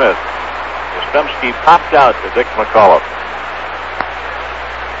Reggie Smith. Yastrzemski popped out to Dick McAuliffe.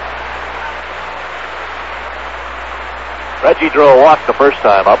 Reggie drew a walk the first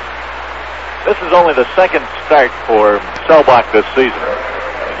time up. This is only the second start for Selbach this season.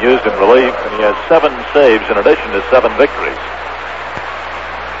 Used in relief, and he has 7 saves in addition to 7 victories.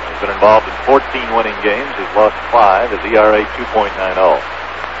 He's been involved in 14 winning games. He's lost 5. His ERA 2.90.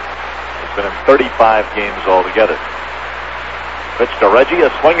 He's been in 35 games altogether. Pitch to Reggie, a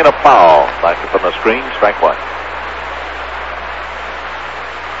swing and a foul. Back up on the screen, strike 1.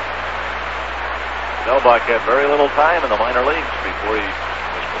 Selbach had very little time in the minor leagues before he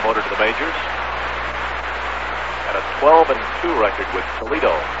was promoted to the majors. Had a 12-2 record with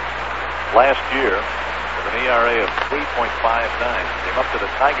Toledo last year with an ERA of 3.59. Came up to the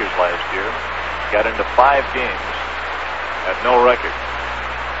Tigers last year, got into 5 games, had no record.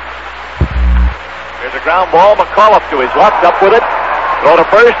 Here's a ground ball. McAuliffe to his left, up with it. Throw to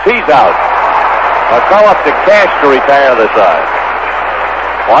first, he's out. McAuliffe to Cash to retire the side.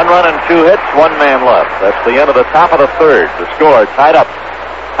 1 run and 2 hits, 1 man left. That's the end of the top of the third. The score tied up.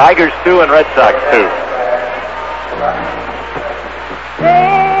 Tigers 2 and Red Sox 2.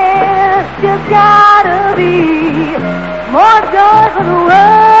 There's just gotta be more joy for the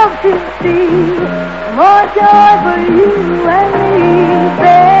world to see, more joy for you and me.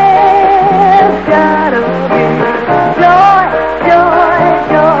 There's gotta be joy, joy,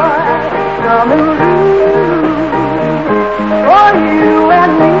 joy coming through for you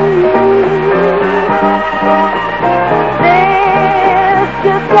and me. There's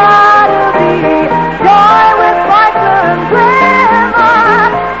just gotta be joy with Chrysler and Glamour.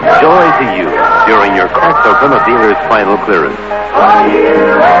 Joy to you during your Chrysler Plymouth dealer's final clearance. For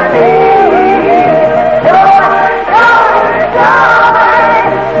you and me, joy, joy, joy,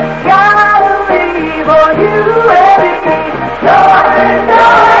 gotta be for you and me, joy,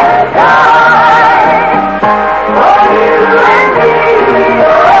 joy, joy, for you and me, joy,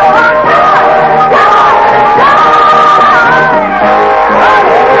 joy, joy, for you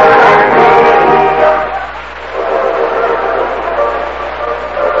and me.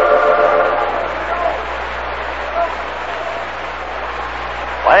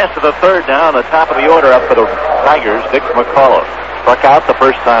 Last of the third now, on the top of the order up for the Tigers, Dick McAuliffe. Struck out the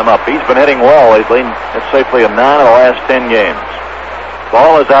first time up. He's been hitting well lately. It's safely a 9 of the last 10 games.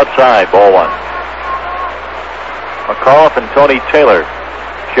 Ball is outside, ball 1. McAuliffe and Tony Taylor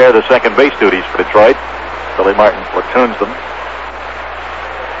share the second base duties for Detroit. Billy Martin platoons them.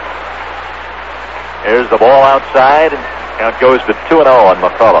 Here's the ball outside. Count goes to 2-0 on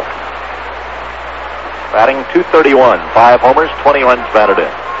McAuliffe. Batting .231, 5 homers, 20 runs batted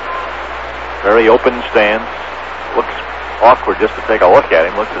in. Very open stance. Looks awkward just to take a look at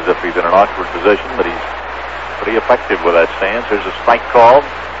him. Looks as if he's in an awkward position, but he's pretty effective with that stance. Here's a strike called.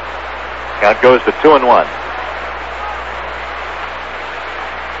 Count goes to 2-1.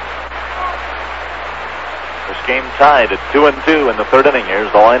 This game tied at 2-2 in the third inning.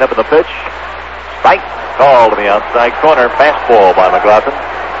 Here's the lineup of the pitch. Strike called to the outside corner. Fastball by McLaughlin.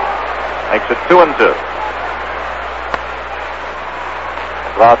 Makes it 2-2.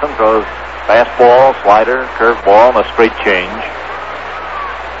 McLaughlin throws fastball, slider, curveball, and a straight change.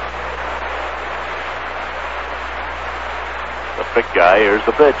 The big guy, here's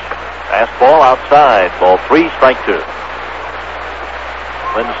the pitch. Fastball outside. Ball 3, strike 2.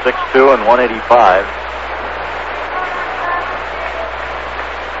 Wins 6-2 and 185.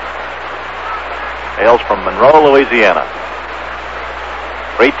 Hails from Monroe, Louisiana.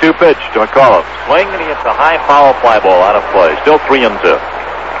 3-2 pitch to McAuliffe. Swing, and he hits a high foul fly ball out of play. Still 3-2.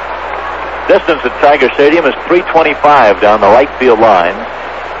 Distance at Tiger Stadium is 325 down the right field line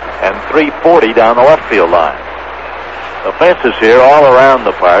and 340 down the left field line. The fences here all around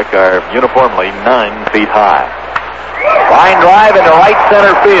the park are uniformly 9 feet high. Line drive into right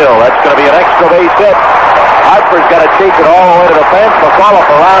center field. That's going to be an extra base hit. Harper's got to chase it all the way to the fence.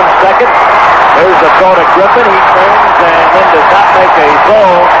 McAuliffe around second. There's the throw to Griffin. He turns and then does not make a throw.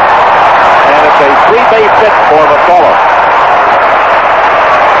 And it's a 3-base hit for McAuliffe.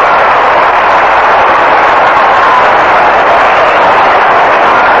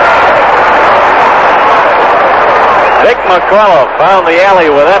 Dick McAuliffe found the alley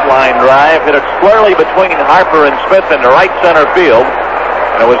with that line drive. Hit it squarely between Harper and Smith into right center field.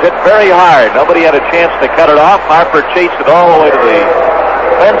 And it was hit very hard. Nobody had a chance to cut it off. Harper chased it all the way to the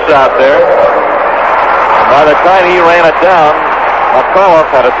fence out there. And by the time he ran it down,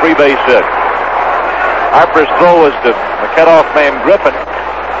 McAuliffe had a 3-base hit. Harper's throw was to the cutoff man Griffin,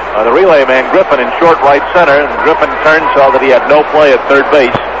 the relay man Griffin in short right center. And Griffin turned, saw that he had no play at third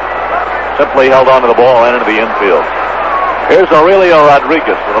base. Simply held onto the ball and into the infield. Here's Aurelio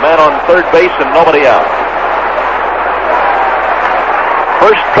Rodriguez with a man on third base and nobody out.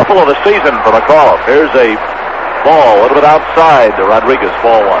 First triple of the season for McAuliffe. Here's a ball a little bit outside to Rodriguez,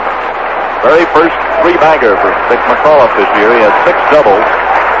 ball 1. Very first 3-bagger for Dick McAuliffe this year. He had 6 doubles,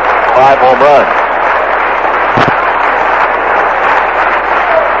 5 home runs.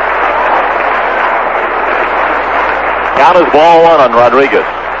 Count is ball 1 on Rodriguez.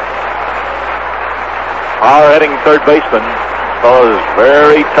 Power-hitting third baseman. Fellow is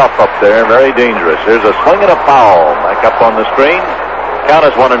very tough up there, very dangerous. Here's a swing and a foul. Back up on the screen. Count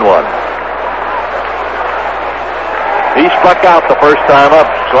is 1-1. He struck out the first time up,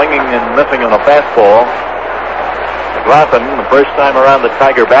 swinging and missing on a fastball. McLaughlin, the first time around the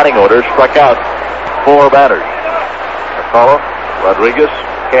Tiger batting order, struck out 4 batters. McAuliffe, Rodriguez,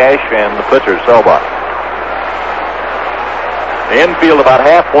 Cash, and the pitcher, Selbach. The infield about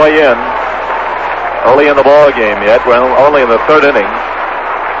halfway in. Early in the ball game yet. Well, only in the third inning.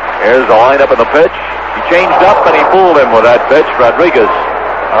 Here's the lineup of the pitch. He changed up and he fooled him with that pitch. Rodriguez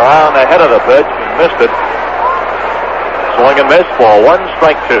around ahead of the pitch and missed it. Swing and miss, ball 1,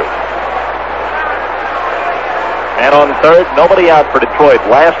 strike 2. And on third, nobody out for Detroit.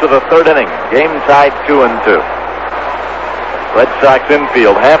 Last of the third inning. Game tied 2-2. Red Sox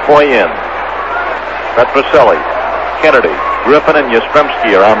infield halfway in. Petrocelli, Kennedy, Griffin, and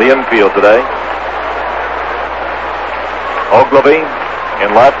Yastrzemski around the infield today. Ogilvie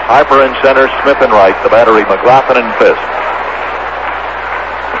in left, Harper in center, Smith in right, the battery McLaughlin and Fisk.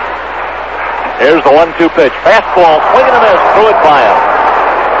 Here's the 1-2 pitch. Fastball, swing and a miss, threw it by him.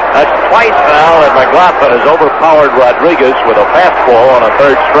 That's twice now that McLaughlin has overpowered Rodriguez with a fastball on a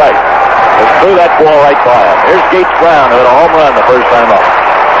third strike. Just threw that ball right by him. Here's Gates Brown, who hit a home run the first time up.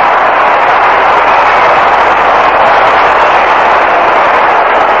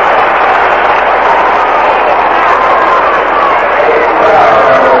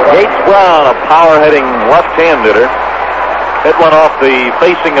 Gates Brown, a power-hitting left-hand hitter, hit one off the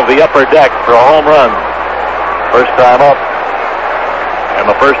facing of the upper deck for a home run. First time up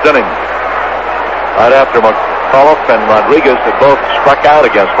in the first inning. Right after McAuliffe and Rodriguez had both struck out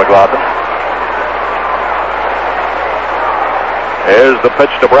against McLaughlin. Here's the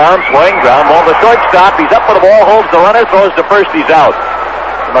pitch to Brown, swing, ground ball to shortstop. He's up for the ball, holds the runner, throws to first, he's out.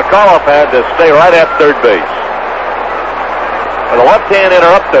 McAuliffe had to stay right at third base. With a left-hand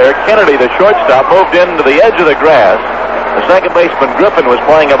hitter up there, Kennedy, the shortstop, moved into the edge of the grass. The second baseman, Griffin, was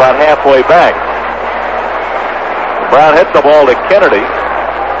playing about halfway back. Brown hit the ball to Kennedy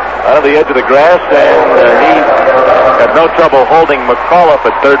out of the edge of the grass, and he had no trouble holding McAuliffe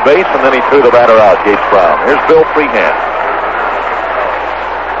at third base, and then he threw the batter out, Gates Brown. Here's Bill Freehan.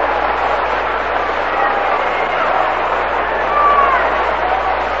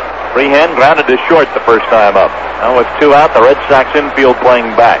 Freehan grounded to short the first time up. Now with 2 out, the Red Sox infield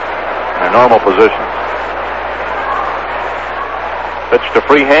playing back in their normal positions. Pitch to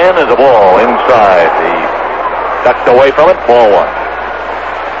Freehan is a ball inside. He ducked away from it. Ball 1.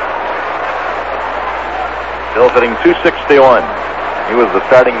 Still hitting .261. He was the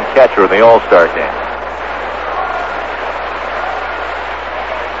starting catcher in the All-Star game.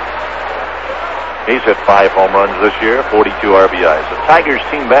 He's hit 5 home runs this year, 42 RBIs. The Tigers'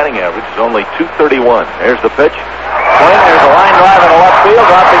 team batting average is only .231. There's the pitch. Swing. There's a line drive in the left field,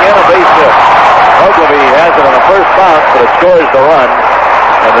 dropping in a base hit. Oglivie has it on the first bounce, but it scores the run,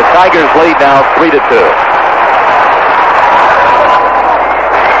 and the Tigers lead now 3-2.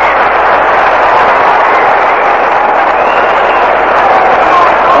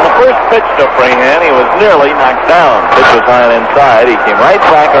 First pitch to Freehan, he was nearly knocked down. Pitch was high and inside. He came right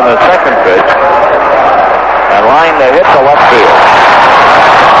back on the second pitch and lined the hit to left field.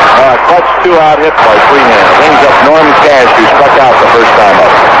 A clutch 2-out hit by Freehan. Brings up Norm Cash, who struck out the first time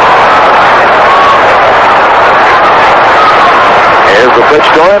up. Here's the pitch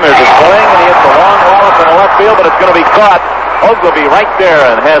to him. There's a swing, and he hits a long wallop in the left field, but it's going to be caught. Oglivie right there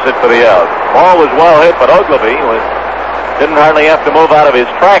and has it for the out. Ball was well hit, but Oglivie didn't hardly have to move out of his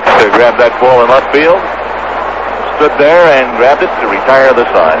tracks to grab that ball in left field. Stood there and grabbed it to retire the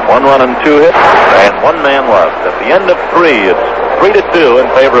side. 1 run and 2 hits, and 1 man left. At the end of 3, it's 3-2 in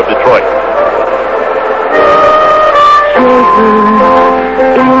favor of Detroit.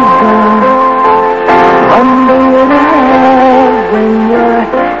 When you're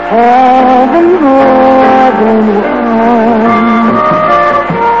having more than one.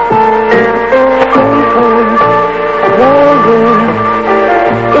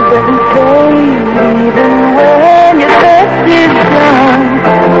 It doesn't fade even when your best is done.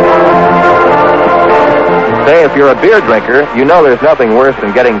 Say, if you're a beer drinker, you know there's nothing worse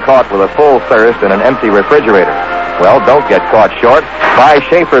than getting caught with a full thirst in an empty refrigerator. Well, don't get caught short. Buy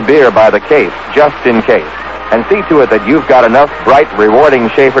Schaefer beer by the case, just in case. And see to it that you've got enough bright, rewarding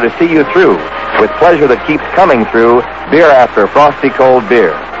Schaefer to see you through. With pleasure that keeps coming through, beer after frosty cold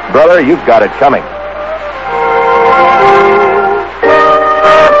beer. Brother, you've got it coming.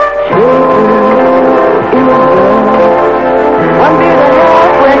 One beer to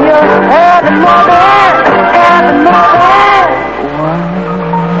have when you're having more than one.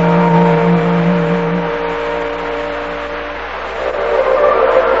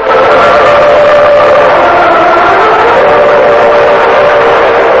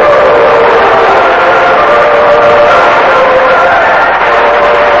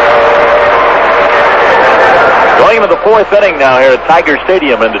 Going into the 4th inning now here at Tiger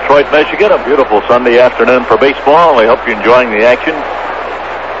Stadium in Detroit, Michigan. A beautiful Sunday afternoon for baseball. We hope you're enjoying the action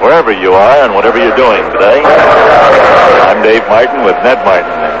wherever you are and whatever you're doing today. I'm Dave Martin with Ned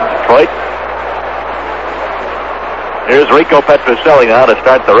Martin in Detroit. Here's Rico Petrocelli now to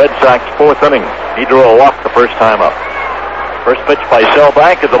start the Red Sox 4th inning. He drew a walk the first time up. First pitch by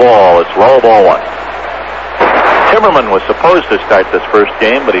Selbach is the ball. It's low, ball 1. Timmerman was supposed to start this first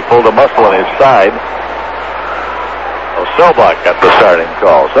game, but he pulled a muscle in his side. Selbach got the starting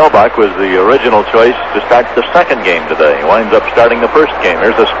call. Selbach was the original choice to start the second game today. He winds up starting the first game.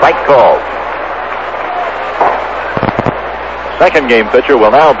 Here's a strike call. Second game pitcher will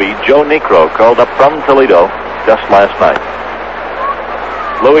now be Joe Niekro, called up from Toledo just last night.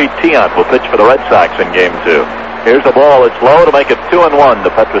 Louis Tiant will pitch for the Red Sox in game 2. Here's the ball. It's low to make it 2-1 to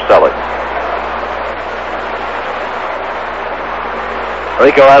Petrocelli.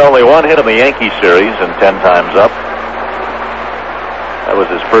 Rico had only 1 hit in the Yankee series in 10 times up. That was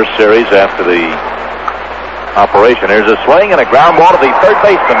his first series after the operation. Here's a swing and a ground ball to the third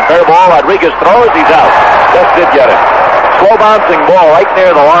baseman. Fair ball. Rodriguez throws. He's out. Just did get it. Slow bouncing ball right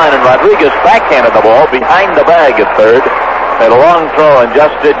near the line, and Rodriguez backhanded the ball behind the bag at third. Made a long throw and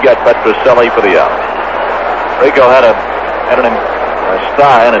just did get Petrocelli for the out. Rico had an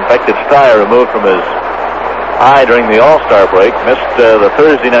infected sty removed from his eye during the All-Star break. Missed the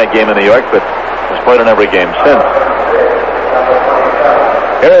Thursday night game in New York, but has played in every game since.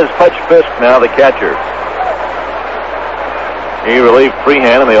 Here is Pudge Fisk now, the catcher. He relieved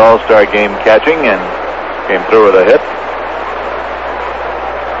Freehan in the All-Star game catching and came through with a hit.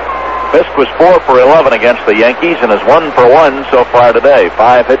 Fisk was 4 for 11 against the Yankees and is 1 for 1 so far today.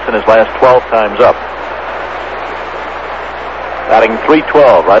 5 hits in his last 12 times up. Batting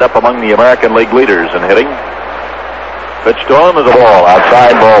 .312, right up among the American League leaders in hitting. Pitch to him is a ball,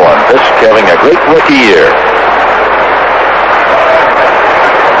 outside ball 1. Fisk having a great rookie year.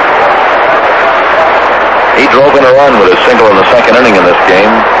 He drove in a run with a single in the second inning in this game.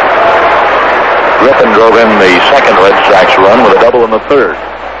 Griffin drove in the second Red Sox run with a double in the third.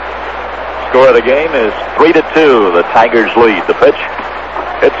 Score of the game is 3-2. The Tigers lead. The pitch.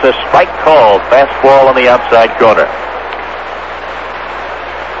 It's a strike called. Fastball on the outside corner.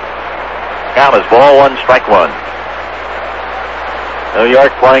 Count is ball one, strike one. New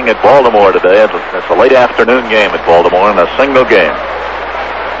York playing at Baltimore today. It's a late afternoon game at Baltimore in a single game.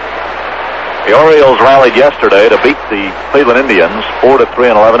 The Orioles rallied yesterday to beat the Cleveland Indians 4-3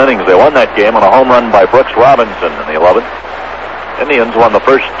 in 11 innings. They won that game on a home run by Brooks Robinson in the 11th. Indians won the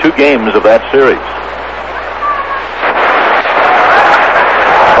first 2 games of that series.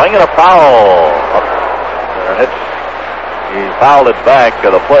 Swinging a foul. He fouled it back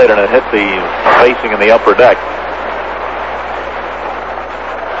to the plate, and it hit the facing in the upper deck.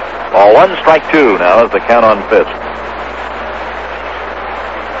 Ball one, strike two now is the count on Fisk.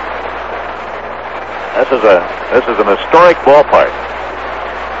 This is an historic ballpark.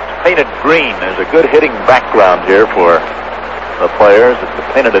 It's painted green. There's a good hitting background here for the players.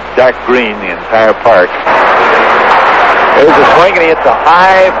 It's painted a dark green, the entire park. There's a swing, and he hits a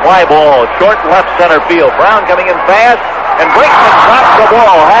high fly ball, short left center field. Brown coming in fast, and Brinkman drops the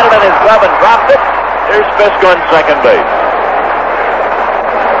ball. Had it in his glove and dropped it. Here's Fisk on second base.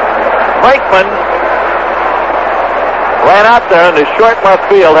 Brinkman ran out there in the short left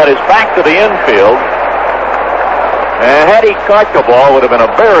field, had his back to the infield. And had he caught the ball, it would have been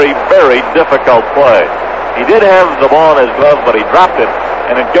a very, very difficult play. He did have the ball in his glove, but he dropped it,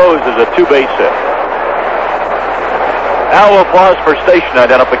 and it goes as a 2-base hit. Now we'll pause for station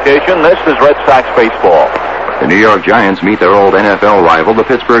identification. This is Red Sox baseball. The New York Giants meet their old NFL rival, the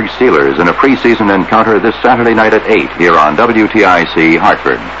Pittsburgh Steelers, in a preseason encounter this Saturday night at 8 here on WTIC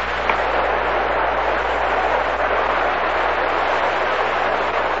Hartford.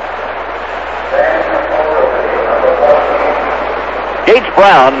 Gage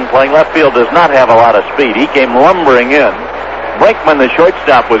Brown, playing left field, does not have a lot of speed. He came lumbering in. Brinkman, the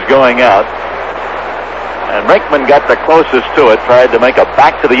shortstop, was going out. And Brinkman got the closest to it, tried to make a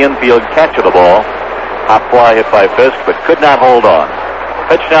back-to-the-infield catch of the ball. Hop fly hit by Fisk, but could not hold on.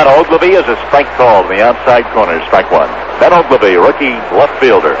 Pitch now to Oglivie is a strike call in the outside corner, strike one. Ben Oglivie, rookie left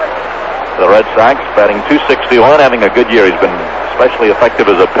fielder. The Red Sox batting .261, having a good year. He's been especially effective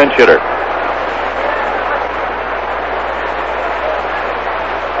as a pinch hitter.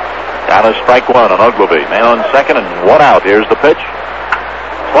 Down to strike one on Oglivie. Man on second and one out. Here's the pitch.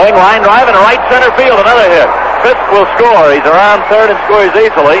 Swing, line drive, and right center field. Another hit. Fisk will score. He's around third and scores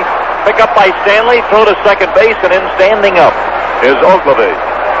easily. Pick up by Stanley. Throw to second base, and in standing up is Oglivie.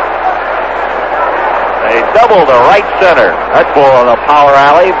 They double to right center. That ball on a power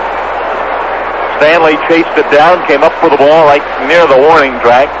alley. Stanley chased it down, came up with the ball right near the warning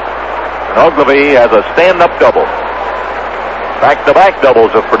track. And Oglivie has a stand-up double. Back-to-back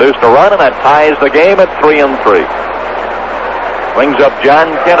doubles have produced a run, and that ties the game at 3-3. Brings up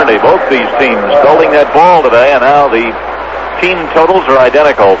John Kennedy. Both these teams holding that ball today, and now the team totals are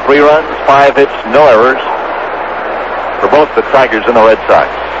identical. 3 runs, 5 hits, no errors for both the Tigers and the Red Sox.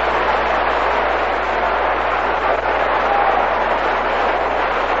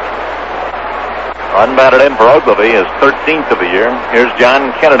 Unbatted in for Oglivie, his 13th of the year. Here's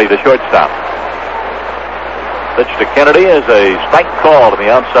John Kennedy, the shortstop. Pitch to Kennedy is a strike call to the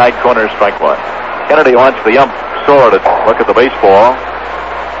outside corner, strike one. Kennedy wants the ump Sore to look at the baseball.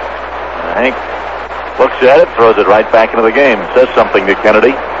 Hank looks at it, throws it right back into the game. Says something to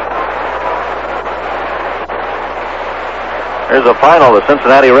Kennedy. Here's the final. The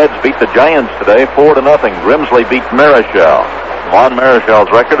Cincinnati Reds beat the Giants today 4-0. Grimsley beat Marichal. Juan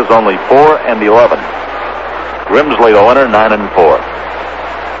Marichal's record is only 4-11. Grimsley the winner, 9-4.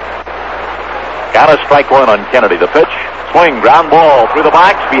 Got a strike one on Kennedy. The pitch, swing, ground ball through the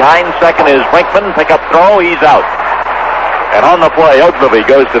box. Behind second is Brinkman. Pick up throw. He's out. And on the play, Oglivie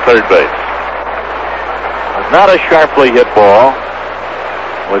goes to third base. It's not a sharply hit ball.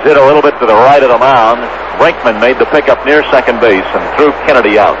 Was hit a little bit to the right of the mound. Brinkman made the pickup near second base and threw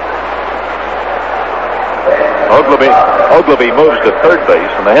Kennedy out. Oglivie moves to third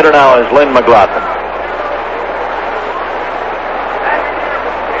base, and the hitter now is Lynn McLaughlin.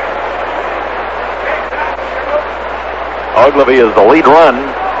 Oglivie is the lead run.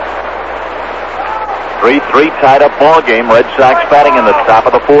 3-3 tied up ball game. Red Sox batting in the top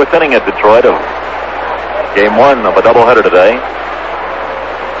of the fourth inning at Detroit of game one of a doubleheader today.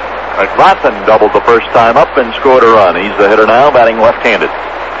 McLaughlin doubled the first time up and scored a run. He's the hitter now, batting left-handed.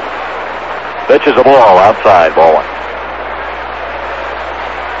 Pitch is a ball outside, ball one.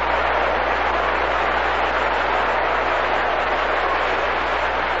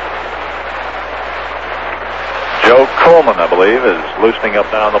 Joe Coleman, I believe, is loosening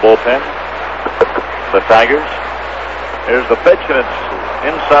up now in the bullpen. The Tigers. Here's the pitch, and it's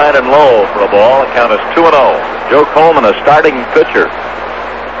Inside and low for a ball. The count is 2-0. Joe Coleman, a starting pitcher,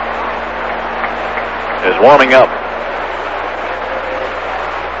 is warming up.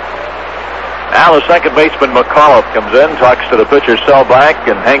 Now the second baseman McAuliffe comes in, talks to the pitcher Selbach,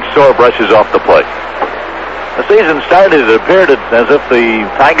 and Hank Soar brushes off the plate. The season started, it appeared as if the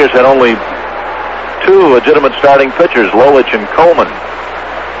Tigers had only two legitimate starting pitchers, Lolich and Coleman.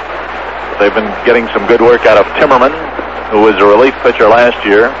 They've been getting some good work out of Timmerman, who was a relief pitcher last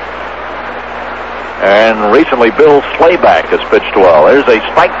year. And recently Bill Slayback has pitched well. There's a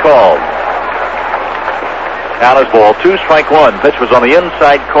strike call. Count is ball 2, strike 1. Pitch was on the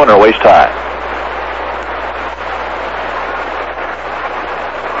inside corner, waist high.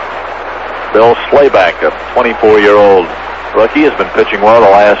 Bill Slayback, a 24-year-old rookie, has been pitching well the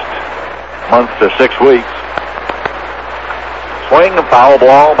last month to 6 weeks. Swing, a foul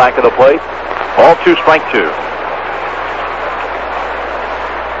ball, back of the plate. Ball 2, strike 2.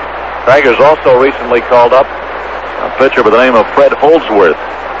 Tigers also recently called up a pitcher by the name of Fred Holdsworth.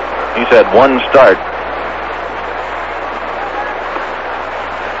 He's had one start.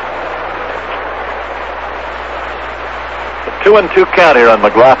 A 2-2 count here on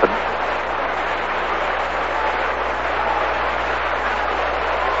McLaughlin.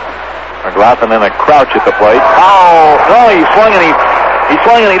 McLaughlin in a crouch at the plate. Oh, no, he swung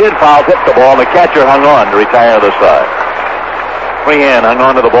and he did foul, hit the ball, and the catcher hung on to retire the side. Freehan hung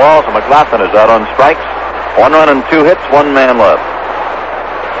on to the ball, so McLaughlin is out on strikes. 1 run and 2 hits, 1 man left.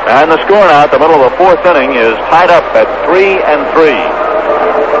 And the score now at the middle of the 4th inning is tied up at 3-3.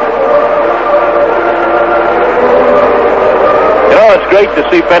 You know, it's great to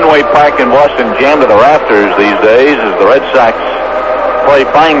see Fenway Park in Boston jammed to the rafters these days as the Red Sox play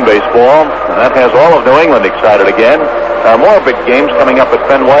fine baseball, and that has all of New England excited again. There are more big games coming up at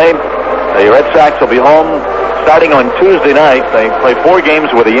Fenway. The Red Sox will be home starting on Tuesday night. They play 4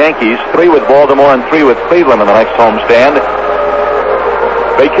 games with the Yankees, 3 with Baltimore, and 3 with Cleveland in the next homestand.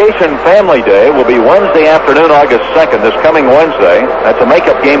 Vacation Family Day will be Wednesday afternoon, August 2nd, this coming Wednesday. That's a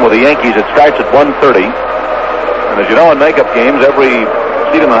makeup game with the Yankees. It starts at 1:30. And as you know, in makeup games, every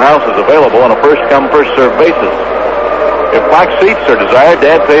seat in the house is available on a first-come, first-served basis. If box seats are desired,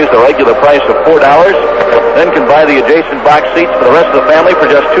 Dad pays the regular price of $4, then can buy the adjacent box seats for the rest of the family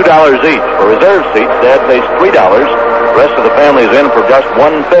for just $2 each. For reserved seats, Dad pays $3. The rest of the family is in for just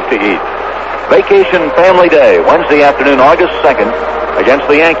 $1.50 each. Vacation Family Day, Wednesday afternoon, August 2nd, against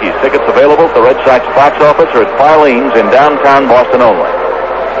the Yankees. Tickets available at the Red Sox box office or at Farlene's in downtown Boston only.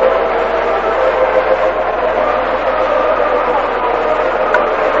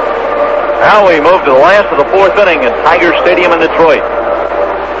 Now we move to the last of the 4th inning at Tiger Stadium in Detroit.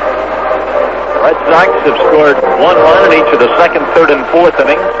 The Red Sox have scored 1 run in each of the 2nd, 3rd, and 4th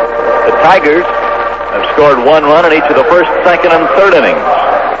innings. The Tigers have scored 1 run in each of the 1st, 2nd, and 3rd innings.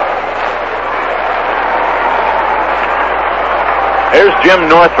 Here's Jim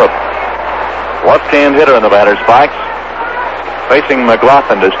Northrup, left-hand hitter in the batter's box, facing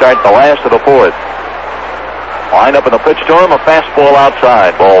McLaughlin to start the last of the 4th. Lined up in the pitch to him, a fastball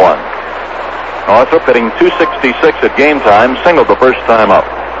outside, ball 1. Northrup hitting .266 at game time, singled the first time up.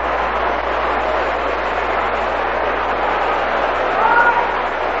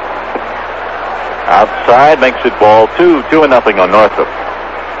 Outside makes it ball 2, 2-0 on Northrup.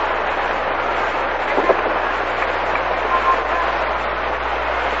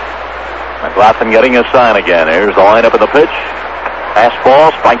 McLaughlin getting a sign again. Here's the lineup of the pitch.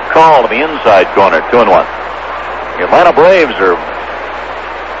 Fastball, strike call to the inside corner, 2-1. The Atlanta Braves are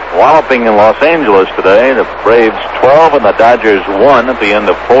walloping in Los Angeles today. The Braves 12 and the Dodgers 1 at the end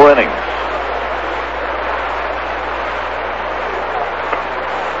of 4 innings.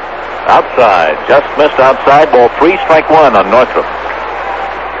 Outside, just missed outside, ball 3, strike 1 on Northrup.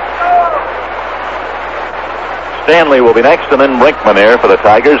 Stanley will be next, and then Brinkman here for the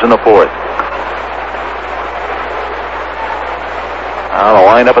Tigers in the 4th. Now the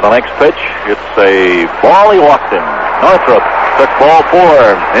lineup of the next pitch. It's a ball he walked in. Northrup took ball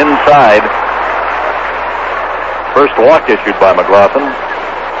 4 inside. First walk issued by McLaughlin.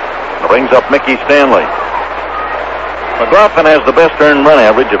 Brings up Mickey Stanley. McLaughlin has the best earned run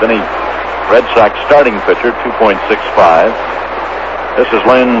average of any Red Sox starting pitcher, 2.65. This is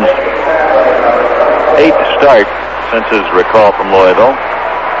Lynn's 8th start since his recall from Louisville.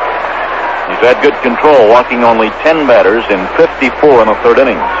 He's had good control, walking only 10 batters in 54 in the 3rd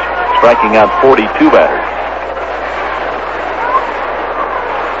innings, striking out 42 batters.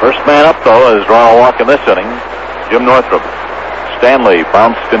 First man up, though, is drawn a walk in this inning, Jim Northrup. Stanley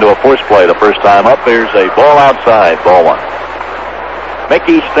bounced into a force play the first time up. There's a ball outside, ball 1.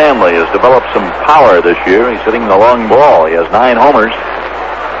 Mickey Stanley has developed some power this year. He's hitting the long ball. He has 9 homers,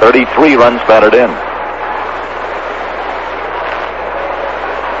 33 runs batted in.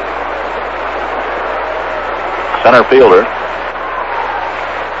 Center fielder.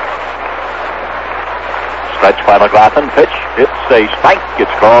 Stretch by McLaughlin. Pitch. It's a spike.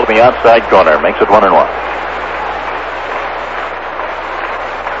 It's called in the outside corner. Makes it 1-1.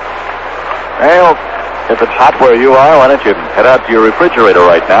 Well, if it's hot where you are, why don't you head out to your refrigerator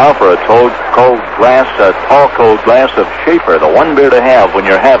right now for a tall cold glass of Schaefer, the one beer to have when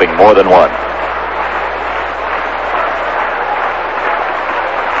you're having more than one.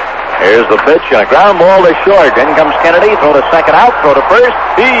 Here's the pitch and a ground ball to short. In comes Kennedy. Throw to second out. Throw to first.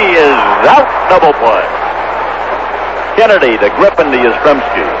 He is out. Double play. Kennedy to Griffin to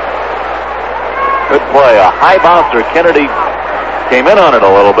Yastrzemski. Good play. A high bouncer. Kennedy came in on it a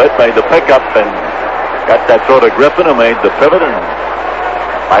little bit, made the pickup, and got that throw to Griffin, who made the pivot and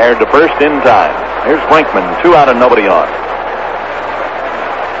fired to first in time. Here's Brinkman. 2 out and nobody on.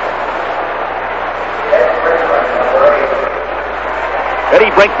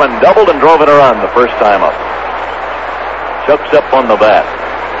 Eddie Brinkman doubled and drove it around the first time up. Chokes up on the bat.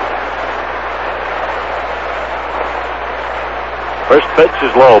 First pitch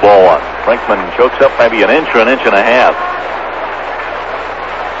is low, ball 1. Brinkman chokes up maybe an inch or an inch and a half.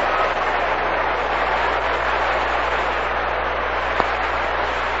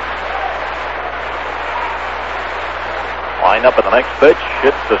 Line up at the next pitch.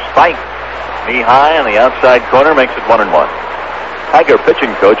 Hits the spike. Knee high on the outside corner. Makes it 1-1. Tiger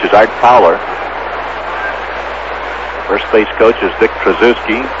pitching coach is Art Fowler. First base coach is Dick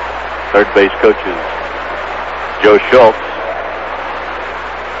Tracewski. Third base coach is Joe Schultz.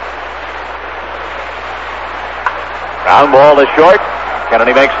 Ground ball to short.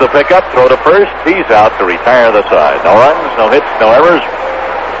 Kennedy makes the pickup. Throw to first. He's out to retire the side. No runs, no hits, no errors.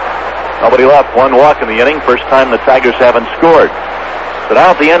 Nobody left. 1 walk in the inning. First time the Tigers haven't scored. So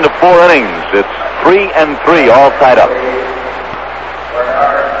now at the end of 4 innings, it's 3-3, all tied up.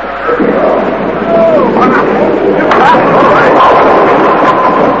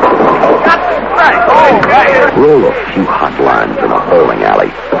 Roll a few hot lines in a bowling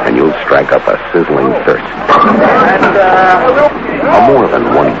alley, and you'll strike up a sizzling thirst. A more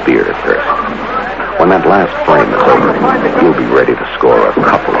than one beer thirst. When that last frame is over, you'll be ready to score a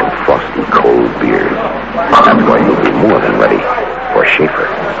couple of frosty cold beers. That's why you'll be more than ready for Schaefer.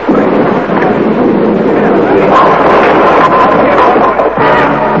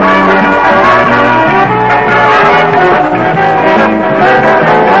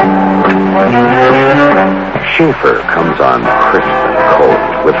 Schaefer comes on crisp and cold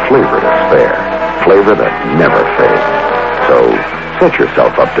with flavor to spare. Flavor that never fades. So set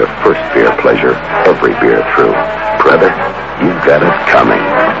yourself up to first beer pleasure every beer through. Brother, you've got it coming.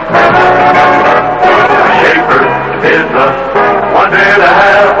 Schaefer is the one beer to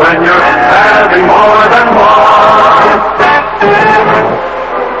have when you're having more than one.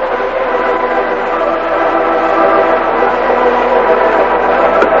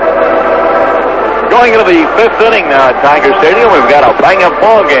 Going into the 5th inning now at Tiger Stadium. We've got a bang-up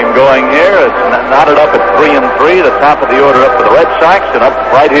ball game going here. It's knotted up at 3-3. The top of the order up for the Red Sox, and up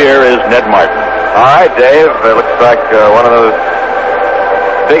right here is Ned Martin. All right, Dave. It looks like one of those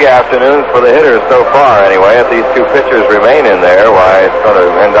big afternoons for the hitters so far, anyway. If these two pitchers remain in there, why, it's going to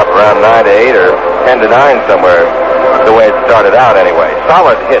end up around 9-8 or 10-9 somewhere, the way it started out, anyway.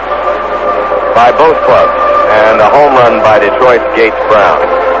 Solid hits by both clubs, and a home run by Detroit's Gates Brown.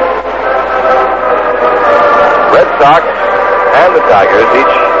 Red Sox and the Tigers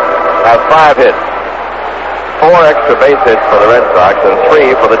each have 5 hits. 4 extra base hits for the Red Sox and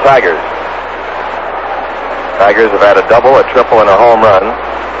 3 for the Tigers. Tigers have had a double, a triple, and a home run.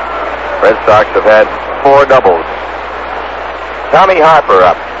 Red Sox have had 4 doubles. Tommy Harper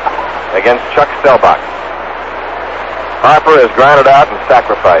up against Chuck Stelbach. Harper is grounded out and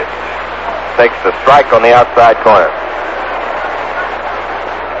sacrificed. Takes the strike on the outside corner.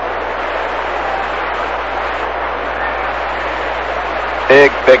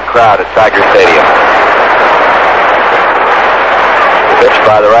 Big crowd at Tiger Stadium. The pitch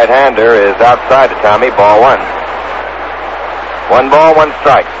by the right-hander is outside to Tommy. Ball 1. 1 ball, 1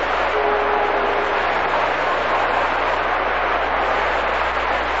 strike.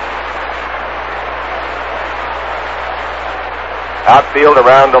 Outfield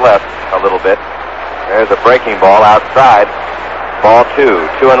around the left a little bit. There's a breaking ball outside. Ball 2,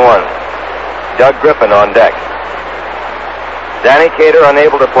 2-1. Doug Griffin on deck. Danny Cater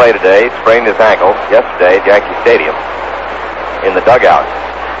unable to play today. Sprained his ankle yesterday at Yankee Stadium. In the dugout.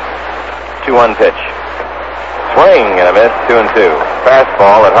 2-1 pitch. Swing and a miss, 2-2.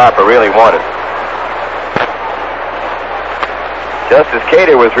 Fastball that Harper really wanted. Justice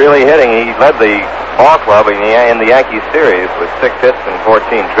Cater was really hitting. He led the ball club in the Yankee series with 6 hits and 14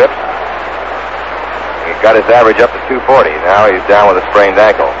 trips. He got his average up to 240. Now he's down with a sprained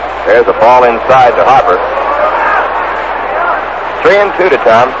ankle. There's a ball inside to Harper. 3-2 to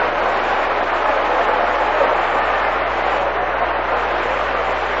Tom.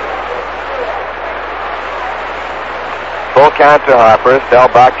 Full count to Harper.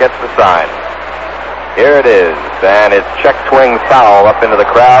 Selbach gets the sign. Here it is, and it's check swing foul up into the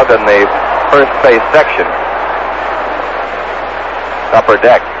crowd in the first base section. Upper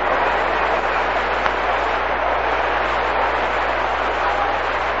deck.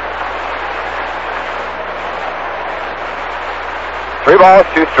 Three balls,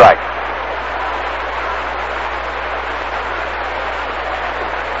 2 strikes.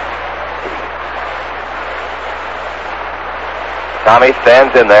 Tommy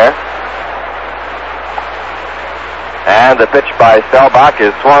stands in there. And the pitch by Selbach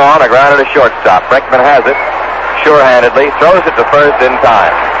is swung on, a grounder to shortstop. Brinkman has it, sure-handedly, throws it to first in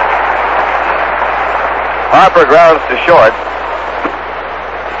time. Harper grounds to short.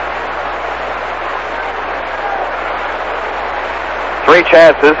 Three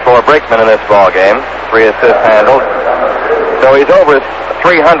chances for Brinkman in this ball game. 3 assists handled. So he's over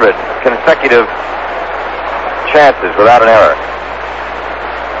 300 consecutive chances without an error.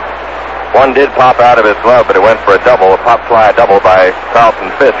 One did pop out of his glove, but it went for a double, a pop fly double by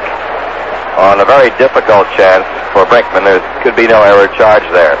Carlton Fisk. On a very difficult chance for Brinkman, there could be no error charge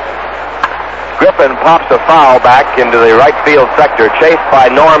there. Griffin pops a foul back into the right field sector, chased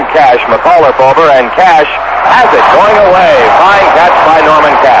by Norm Cash. McAuliffe over, and Cash has it, going away. Fine catch by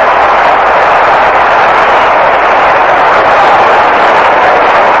Norman Cash.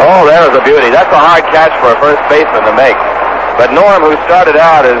 Oh, there was a beauty. That's a hard catch for a first baseman to make. But Norm, who started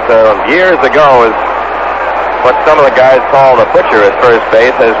out as years ago as what some of the guys call the butcher at first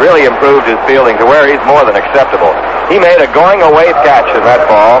base, has really improved his fielding to where he's more than acceptable. He made a going-away catch in that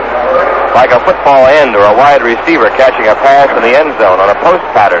ball, like a football end or a wide receiver catching a pass in the end zone on a post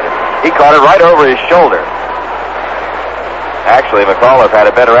pattern. He caught it right over his shoulder. Actually, McAuliffe had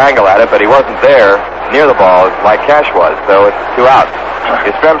a better angle at it, but he wasn't there near the ball like Cash was, so it's 2 outs.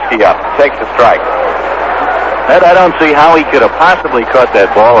 Yastrzemski up, takes the strike. Ed, I don't see how he could have possibly caught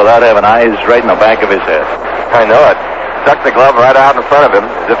that ball without having eyes right in the back of his head. I know it. Stuck the glove right out in front of him,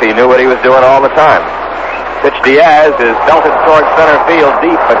 as if he knew what he was doing all the time. Pitch Diaz is belted towards center field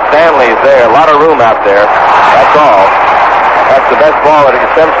deep, but Stanley's there. A lot of room out there. That's all. That's the best ball that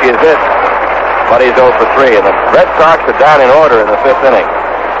Yastrzemski has hit. But he's 0 for 3, and the Red Sox are down in order in the 5th inning.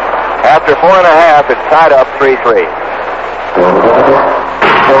 After 4.5, it's tied up 3-3.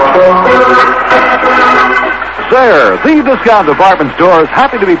 Zare, the discount department store, is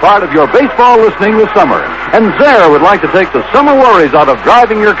happy to be part of your baseball listening this summer. And Zare would like to take the summer worries out of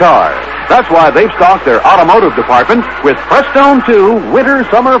driving your car. That's why they've stocked their automotive department with Prestone 2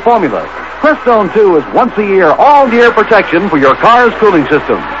 Winter-Summer Formula. Prestone 2 is once-a-year, all-year protection for your car's cooling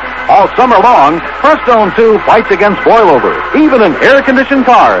system. All summer long, Prestone 2 fights against boilover, even in air-conditioned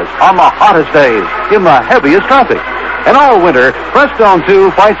cars on the hottest days, in the heaviest traffic. And all winter, Prestone 2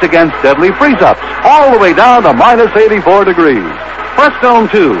 fights against deadly freeze-ups, all the way down to minus 84 degrees. Prestone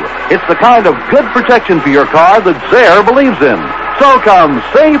 2, it's the kind of good protection for your car that Zare believes in. So come,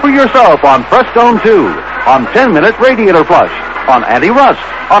 save for yourself on Prestone 2, on 10-minute radiator flush, on anti-rust,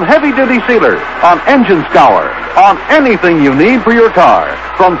 on heavy-duty sealer, on engine scour, on anything you need for your car.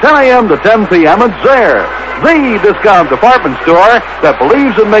 From 10 a.m. to 10 p.m. at Zare, the discount department store that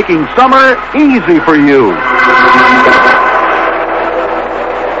believes in making summer easy for you.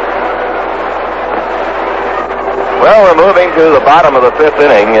 Well, we're moving to the bottom of the 5th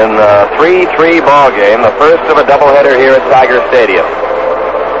inning in a 3-3 ball game, the first of a doubleheader here at Tiger Stadium.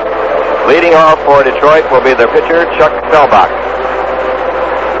 Leading off for Detroit will be their pitcher, Chuck Selbach.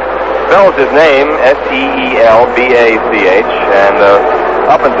 Spells his name Seelbach, and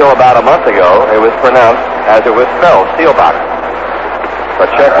up until about a month ago, it was pronounced as it was spelled, Seelbach.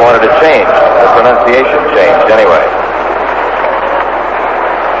 But Chuck wanted to change, the pronunciation changed anyway.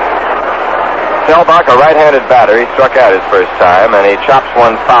 Selbach, a right-handed batter, he struck out his first time, and he chops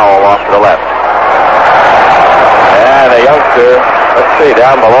one foul off to the left. And a youngster, let's see,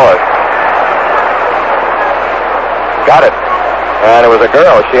 down below us, got it. And it was a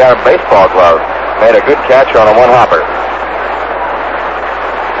girl. She had a baseball glove. Made a good catch on a one-hopper.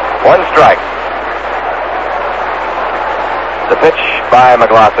 1 strike. The pitch by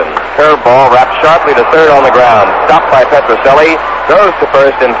McLaughlin. Curveball wrapped sharply to third on the ground. Stopped by Petrocelli. Throws to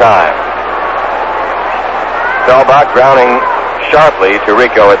first in time. Selbach grounding sharply to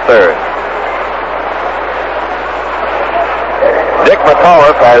Rico at third. Dick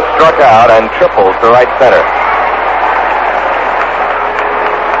McAuliffe has struck out and tripled to right center.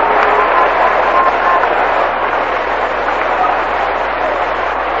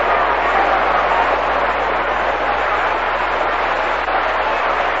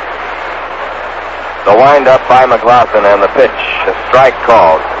 The wind-up by McLaughlin and the pitch, a strike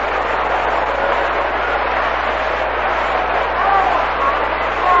called.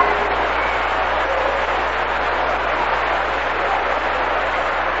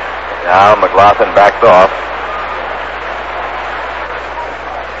 Now McLaughlin backs off.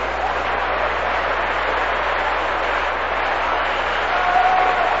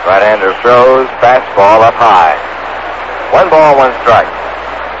 Right-hander throws, fastball up high. 1 ball, 1 strike.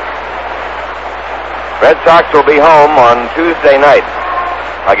 Red Sox will be home on Tuesday night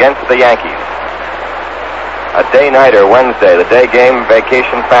against the Yankees. A day-nighter Wednesday, the day game,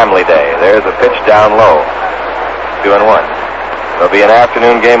 vacation family day. There's a pitch down low. 2-1. There'll be an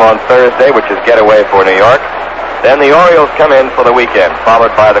afternoon game on Thursday, which is getaway for New York. Then the Orioles come in for the weekend,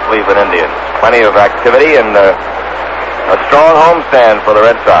 followed by the Cleveland Indians. Plenty of activity and a strong homestand for the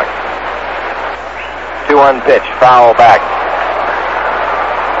Red Sox. 2-1 pitch, foul back.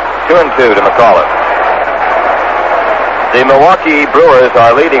 2-2 to McAuliffe. The Milwaukee Brewers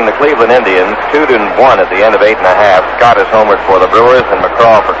are leading the Cleveland Indians 2-1 at the end of 8 1/2. Scott is homered for the Brewers and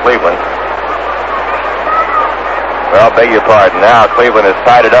McCraw for Cleveland. Well, beg your pardon. Now Cleveland has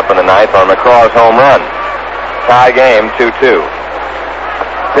tied it up in the 9th on McCraw's home run. Tie game 2-2.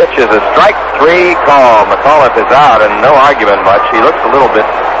 Pitch is a strike 3 call. McAuliffe is out and no argument much. He looks a little bit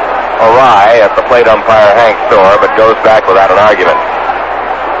awry at the plate umpire Hank Storr, but goes back without an argument.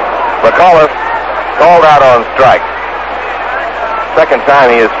 McAuliffe called out on strike. Second time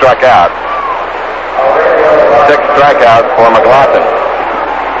he has struck out. 6 strikeouts for McLaughlin.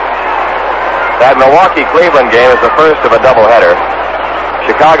 That Milwaukee-Cleveland game is the first of a doubleheader.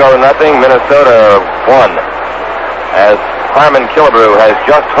 Chicago 0, Minnesota 1. As Harmon Killebrew has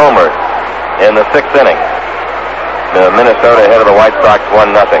just homered in the 6th inning. Minnesota ahead of the White Sox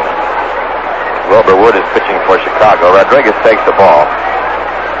 1-0. Wilbur Wood is pitching for Chicago. Rodriguez takes the ball.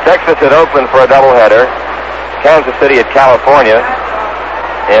 Texas at Oakland for a doubleheader. Kansas City at California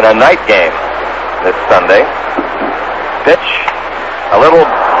in a night game this Sunday. Pitch, a little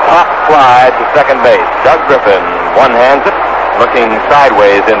pop fly to second base. Doug Griffin one-hands it, looking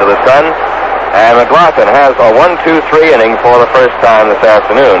sideways into the sun. And McLaughlin has a 1-2-3 inning for the first time this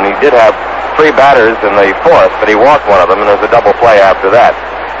afternoon. He did have 3 batters in the 4th, but he walked one of them, and there's a double play after that.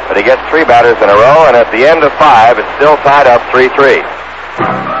 But he gets 3 batters in a row, and at the end of 5, it's still tied up 3-3.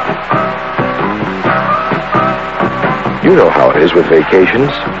 You know how it is with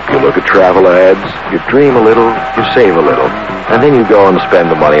vacations. You look at travel ads, you dream a little, you save a little, and then you go and spend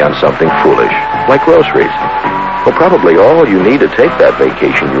the money on something foolish, like groceries. Well, probably all you need to take that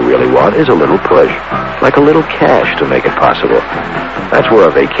vacation you really want is a little push, like a little cash to make it possible. That's where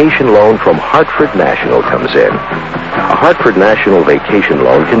a vacation loan from Hartford National comes in. A Hartford National vacation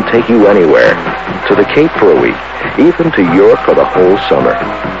loan can take you anywhere, to the Cape for a week, even to Europe for the whole summer.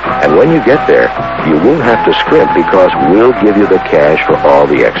 And when you get there, you won't have to scrimp because we'll give you the cash for all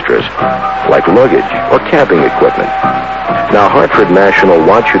the extras, like luggage or camping equipment. Now, Hartford National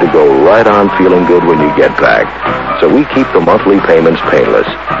wants you to go right on feeling good when you get back, so we keep the monthly payments painless.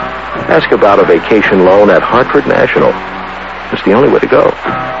 Ask about a vacation loan at Hartford National. It's the only way to go.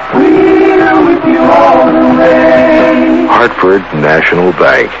 We're with you all the way. Hartford National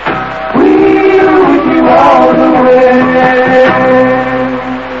Bank. We're with you all the way.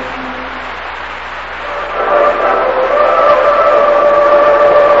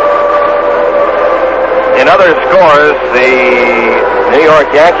 In other scores, the New York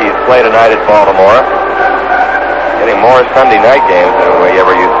Yankees play tonight at Baltimore. Getting more Sunday night games than we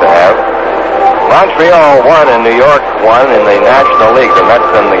ever used to have. Montreal won and New York won in the National League. The Mets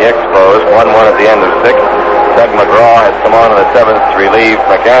and the Expos 1-1 at the end of 6. Doug McGraw has come on in the 7th to relieve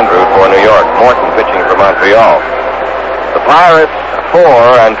McAndrew for New York. Morton pitching for Montreal. The Pirates 4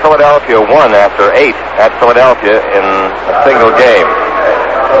 and Philadelphia 1 after 8 at Philadelphia in a single game.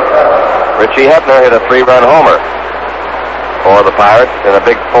 Richie Hepner hit a 3-run homer for the Pirates in a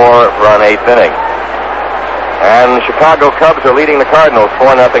big 4-run 8th inning. And the Chicago Cubs are leading the Cardinals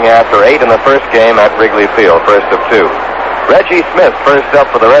 4-0 after 8 in the first game at Wrigley Field, first of 2. Reggie Smith first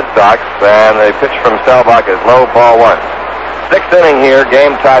up for the Red Sox, and the pitch from Selbach is low, ball 1. 6th inning here,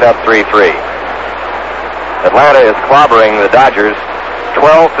 game tied up 3-3. Atlanta is clobbering the Dodgers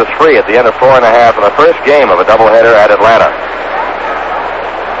 12-3 at the end of 4 1/2 in the first game of a doubleheader at Atlanta.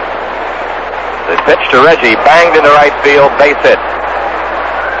 The pitch to Reggie, banged into right field, base hit.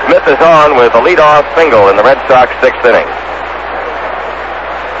 Smith is on with a leadoff single in the Red Sox 6th inning.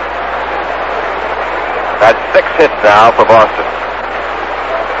 That's 6 hits now for Boston.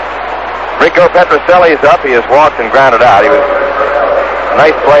 Rico Petrocelli's up. He has walked and grounded out. He was a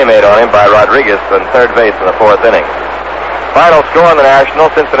nice play made on him by Rodriguez on third base in the 4th inning. Final score in the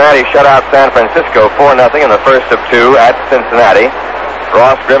National, Cincinnati shut out San Francisco 4-0 in the first of 2 at Cincinnati.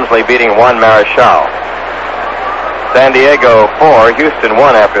 Ross Grimsley beating Juan Marichal. San Diego 4, Houston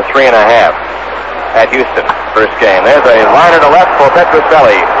 1 after 3.5 at Houston. First game. There's a liner to left for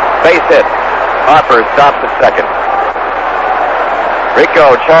Petrocelli. Base hit. Harper stops at second.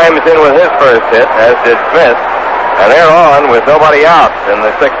 Rico chimes in with his first hit, as did Smith, and they're on with nobody out in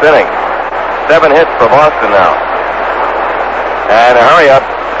the 6th inning. 7 hits for Boston now. And a hurry-up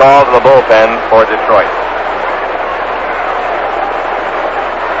call to the bullpen for Detroit.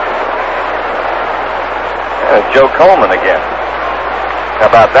 There's Joe Coleman again.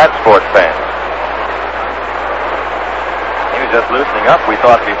 How about that, sports fans? He was just loosening up, we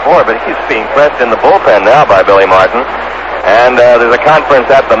thought before, but he's being pressed in the bullpen now by Billy Martin. And there's a conference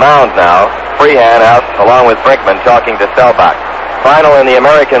at the mound now. Freehan out along with Brinkman talking to Selbach. Final in the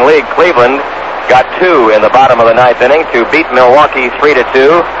American League, Cleveland got 2 in the bottom of the 9th inning to beat Milwaukee 3-2.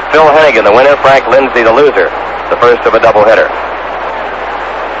 Phil Hennigan the winner, Frank Lindsay the loser. The first of a doubleheader.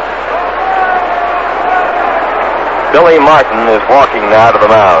 Billy Martin is walking now to the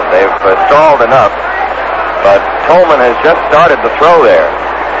mound. They've stalled enough, but Tolman has just started the throw there.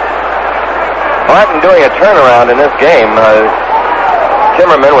 Martin doing a turnaround in this game.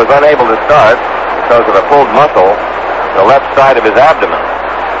 Timmerman was unable to start because of a pulled muscle, the left side of his abdomen.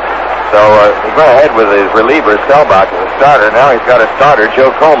 So he went ahead with his reliever, Selbach, as a starter. Now he's got a starter,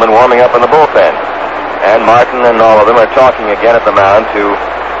 Joe Coleman, warming up in the bullpen. And Martin and all of them are talking again at the mound to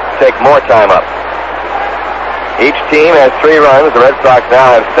take more time up. Each team has 3 runs. The Red Sox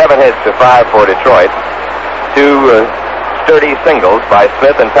now have 7 hits to 5 for Detroit. 2 sturdy singles by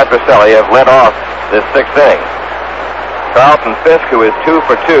Smith and Petrocelli have led off this 6th inning. Carlton Fisk, who is 2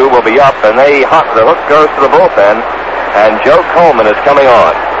 for 2, will be up, and the hook goes to the bullpen, and Joe Coleman is coming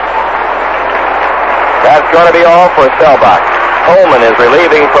on. That's going to be all for Selbach. Coleman is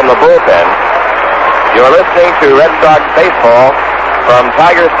relieving from the bullpen. You're listening to Red Sox baseball from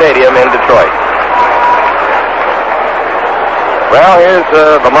Tiger Stadium in Detroit. Well, here's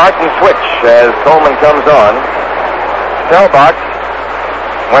the Martin switch as Coleman comes on. Selbach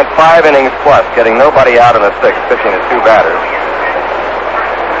went 5 innings plus, getting nobody out in the 6th, pitching to 2 batters.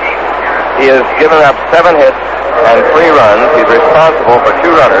 He has given up 7 hits and 3 runs. He's responsible for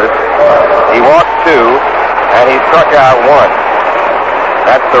 2 runners. He walked 2, and he struck out 1.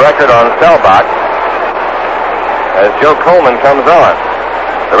 That's the record on Selbach as Joe Coleman comes on.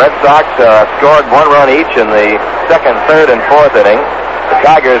 The Red Sox scored 1 run each in the 2nd, 3rd, and 4th inning. The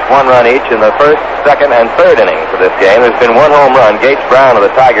Tigers 1 run each in the 1st, 2nd, and 3rd innings of this game. There's been 1 home run. Gates Brown of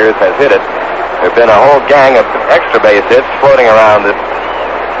the Tigers has hit it. There have been a whole gang of extra base hits floating around this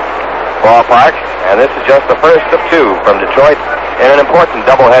ballpark, and this is just the first of 2 from Detroit in an important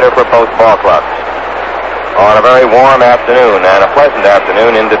doubleheader for both ball clubs on a very warm afternoon and a pleasant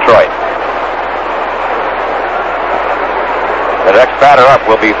afternoon in Detroit. The next batter up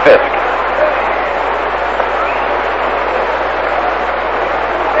will be Fisk.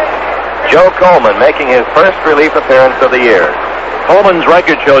 Joe Coleman making his first relief appearance of the year. Coleman's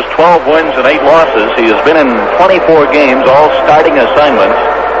record shows 12 wins and 8 losses. He has been in 24 games, all starting assignments.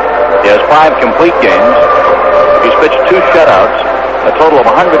 He has 5 complete games. He's pitched 2 shutouts, a total of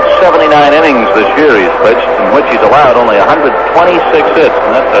 179 innings this year he's pitched, in which he's allowed only 126 hits,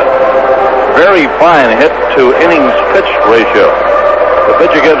 and that's a very fine hit-to-innings pitch ratio. The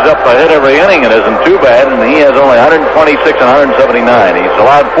pitcher gives up a hit every inning and isn't too bad, and he has only 126 and 179. He's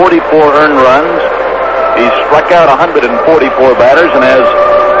allowed 44 earned runs. He's struck out 144 batters and has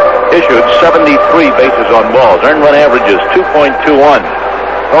issued 73 bases on balls. Earned run average is 2.21.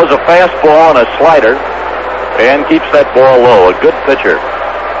 Throws a fastball and a slider and keeps that ball low. A good pitcher.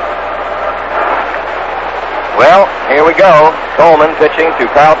 Well, here we go. Coleman pitching to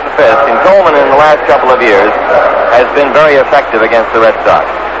Carlton Fisk. And Coleman in the last couple of years has been very effective against the Red Sox.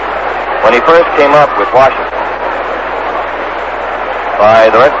 When he first came up with Washington,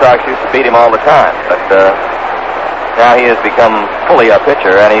 the Red Sox used to beat him all the time. But now he has become fully a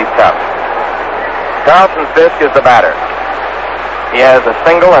pitcher, and he's tough. Carlton Fisk is the batter. He has a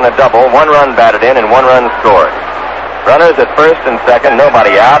single and a double, 1 run batted in and 1 run scored. Runners at first and second,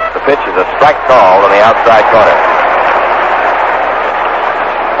 nobody out. The pitch is a strike call on the outside corner.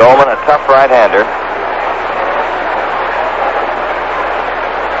 Coleman, a tough right-hander.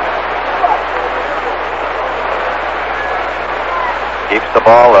 Keeps the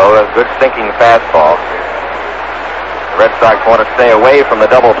ball low, a good sinking fastball. The Red Sox want to stay away from the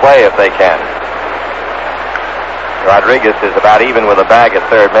double play if they can. Rodriguez is about even with a bag at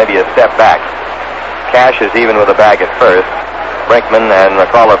third, maybe a step back. Cash is even with a bag at first. Brinkman and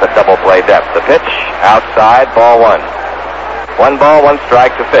McAuliffe at double play depth. The pitch, outside, ball one. 1 ball, 1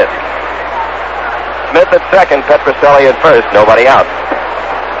 strike to Fisk. Smith at second, Petroselli at first, nobody out.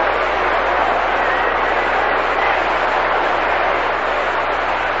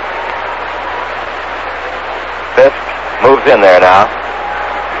 Fisk moves in there now.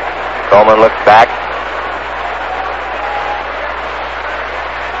 Coleman looks back.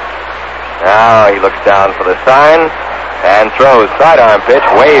 Now he looks down for the sign and throws. Sidearm pitch,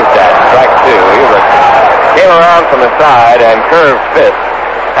 waves that. Strike two. He came around from the side and curved Fisk.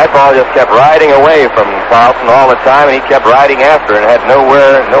 That ball just kept riding away from Carlson all the time, and he kept riding after and had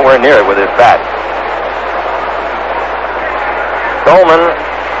nowhere near it with his bat. Coleman,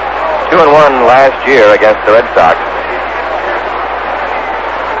 2-1 last year against the Red Sox.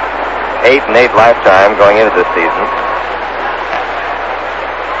 8-8 lifetime going into this season.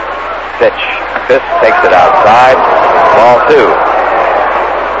 Pitch. Fisk takes it outside. Ball 2.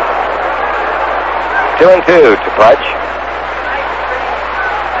 2-2 to Pudge.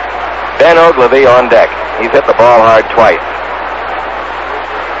 Ben Ogilvie on deck. He's hit the ball hard twice.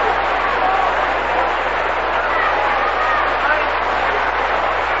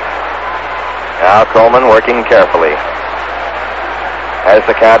 Now Coleman working carefully. Has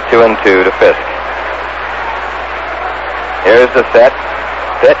the count 2-2 to Fisk. Here's the set.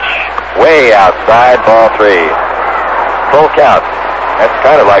 Pitch. Way outside, ball 3. Full count. That's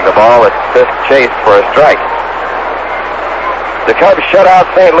kind of like the ball that Fisk chased for a strike. The Cubs shut out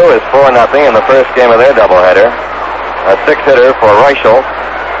St. Louis 4-0 in the first game of their doubleheader. A 6-hitter for Reichel.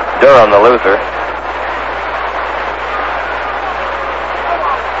 Durham the loser.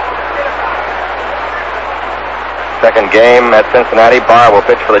 Second game at Cincinnati. Barr will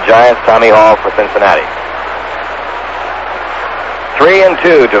pitch for the Giants. Tommy Hall for Cincinnati.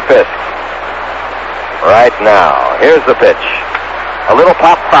 3-2 to Fisk. Right now. Here's the pitch. A little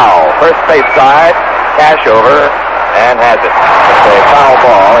pop foul. First base side. Cash over. And has it. It's a foul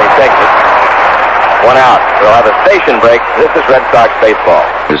ball. He takes it. 1 out. We'll have a station break. This is Red Sox baseball.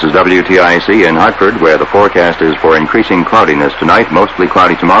 This is WTIC in Hartford, where the forecast is for increasing cloudiness tonight, mostly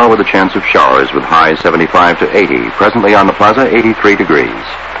cloudy tomorrow with a chance of showers with highs 75 to 80. Presently on the plaza, 83 degrees.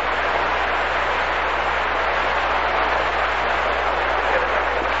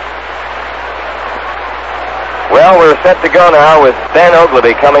 Well, we're set to go now with Ben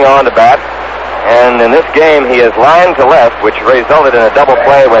Ogilvie coming on to bat. And in this game, he is lined to left, which resulted in a double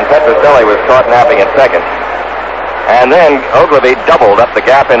play when Petroselli was caught napping at second. And then Ogilvie doubled up the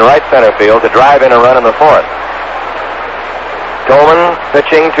gap in right center field to drive in a run in the fourth. Coleman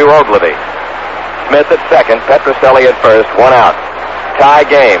pitching to Ogilvie. Smith at second, Petroselli at first, 1 out. Tie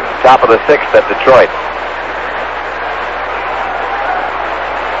game, top of the 6th at Detroit.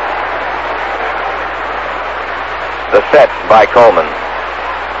 The set by Coleman.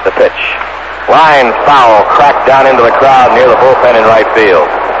 The pitch. Line foul, cracked down into the crowd near the bullpen in right field.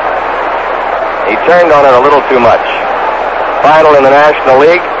 He turned on it a little too much. Final in the National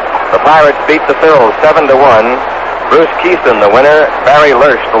League, the Pirates beat the Phils 7-1. Bruce Keeson, the winner. Barry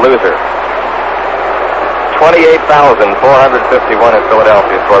Lurch, the loser. 28,451 in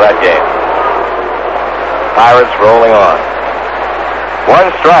Philadelphia for that game. Pirates rolling on.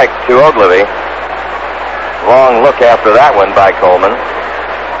 1 strike to Ogilvie. Long look after that one by Coleman.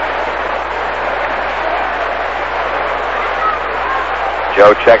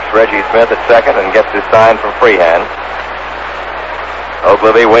 Joe checks Reggie Smith at second and gets his sign from Freehand.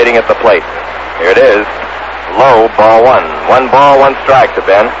 Ogilvie waiting at the plate. Here it is. Low, ball 1. 1 ball, 1 strike to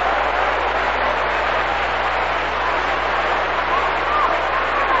Ben.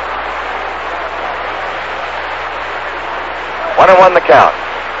 One and 1 the count.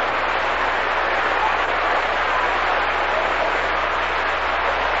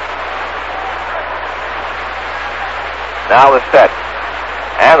 Now the set.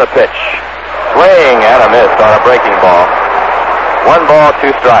 And the pitch. Swing and a miss on a breaking ball. 1 ball, 2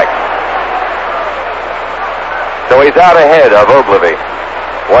 strikes. So he's out ahead of Ogilvie.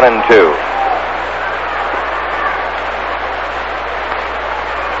 1-2.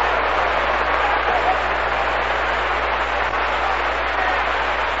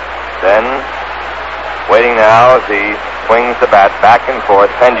 Then, waiting now as he swings the bat back and forth,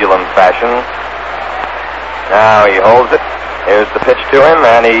 pendulum fashion. Now he holds it. Here's the pitch to him,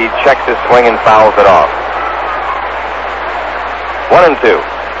 and he checks his swing and fouls it off. 1-2.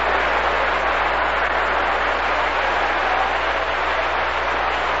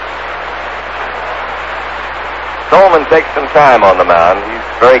 Coleman takes some time on the mound. He's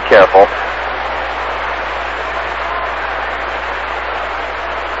very careful.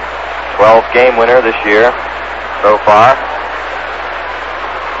 12th game winner this year so far.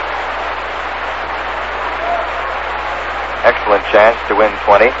 Excellent chance to win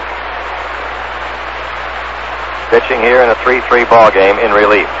 20. Pitching here in a 3-3 ball game in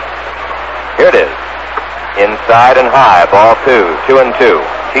relief. Here it is. Inside and high, ball 2, 2-2.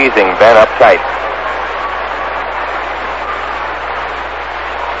 Teasing Ben up tight.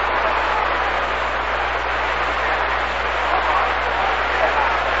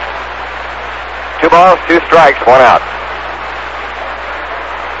 Two balls, 2 strikes, 1 out.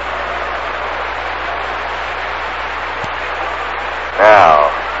 Now,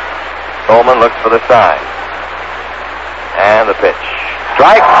 Coleman looks for the sign. And the pitch.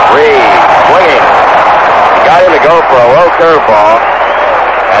 Strike 3, swinging. Got him to go for a low curveball.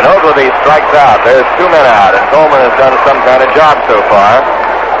 And Ogilvie strikes out. There's 2 men out, and Coleman has done some kind of job so far,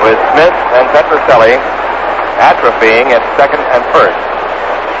 with Smith and Petrocelli atrophying at second and first.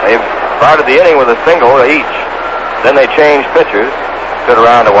 They've started the inning with a single each. Then they changed pitchers, stood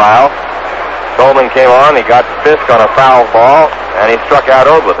around a while. Coleman came on, he got Fisk on a foul ball, and he struck out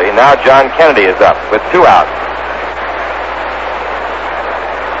Ogilvie. Now John Kennedy is up with 2 outs.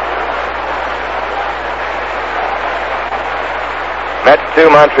 Mets 2,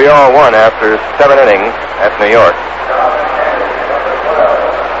 Montreal 1 after 7 innings at New York.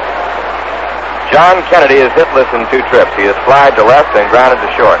 John Kennedy is hitless in 2 trips. He has flied to left and grounded to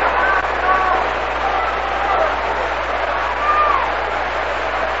short.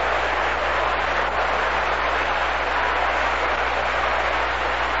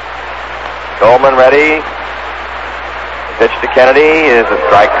 Coleman ready. Pitch to Kennedy is a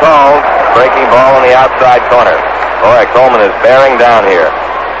strike called. Breaking ball on the outside corner. Boy, Coleman is bearing down here.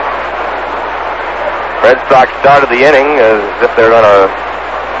 Red Sox started the inning as if they're going to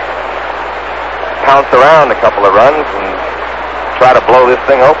pounce around a couple of runs and try to blow this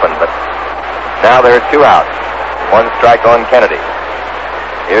thing open, but now there are 2 outs. 1 strike on Kennedy.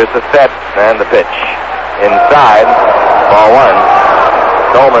 Here's the set and the pitch. Inside, ball 1.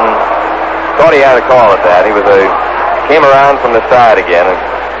 Coleman thought he had a call at that. He came around from the side again.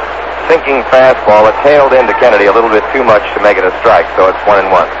 Sinking fastball that tailed into Kennedy a little bit too much to make it a strike, so it's 1-1.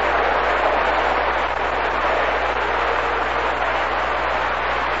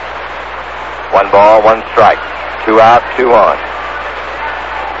 1 ball, 1 strike. 2 out, 2 on.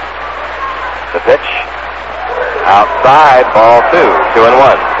 The pitch. Outside, ball 2,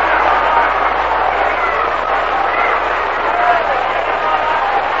 2-1.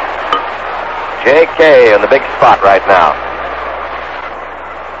 J.K. in the big spot right now.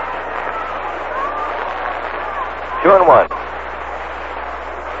 2-1.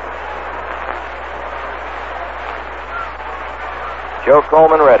 Joe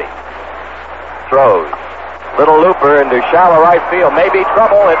Coleman ready. Throws. Little looper into shallow right field. Maybe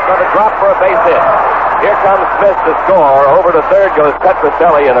trouble. It's going to drop for a base hit. Here comes Smith to score. Over to third goes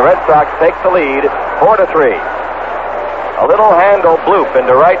Petrocelli, and the Red Sox take the lead 4-3. A little handle bloop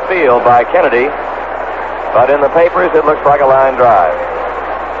into right field by Kennedy, but in the papers it looks like a line drive.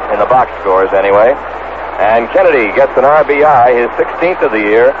 In the box scores anyway. And Kennedy gets an RBI, his 16th of the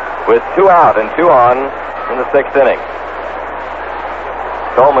year, with 2 out and 2 on in the 6th inning.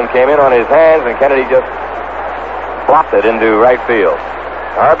 Coleman came in on his hands, and Kennedy just flopped it into right field.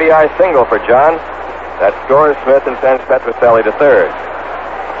 RBI single for John. That scores Smith and sends Petrocelli to third.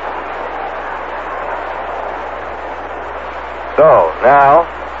 So, now,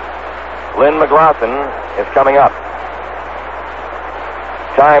 Lynn McLaughlin is coming up.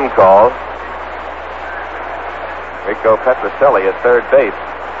 Time call. Rico Petrocelli at third base.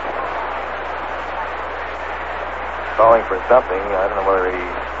 Calling for something. I don't know whether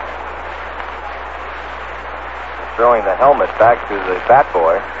he's throwing the helmet back to the bat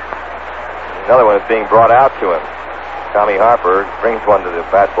boy. Another one is being brought out to him. Tommy Harper brings one to the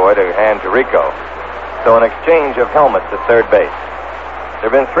bat boy to hand to Rico. So an exchange of helmets at third base. There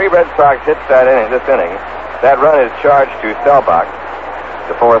have been 3 Red Sox hits this inning. That run is charged to Selbach.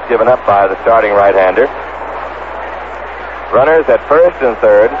 The 4th given up by the starting right-hander. Runners at first and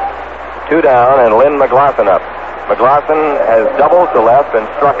third. 2 down, and Lynn McLaughlin up. McLaughlin has doubled to left and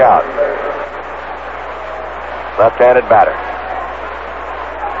struck out. Left-handed batter.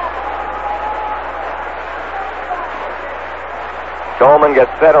 Coleman gets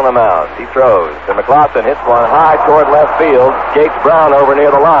set on the mound. He throws. And McLaughlin hits one high toward left field. Gates Brown over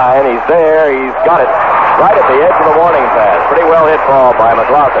near the line. He's there. He's got it right at the edge of the warning pad. Pretty well hit ball by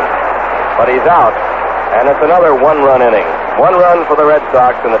McLaughlin. But he's out. And it's another 1-run inning. 1 run for the Red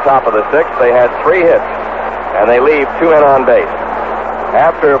Sox in the top of the 6th. They had 3 hits. And they leave 2 men on base.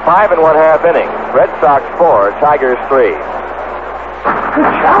 After 5 1/2 innings, Red Sox 4, Tigers 3.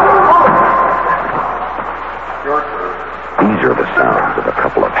 hear the sounds of a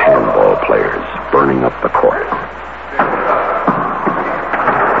couple of handball players burning up the court.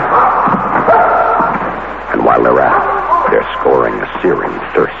 And while they're at it, they're scoring a searing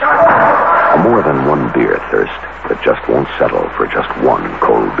thirst. A more than one beer thirst that just won't settle for just one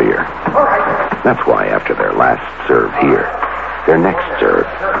cold beer. That's why after their last serve here, their next serve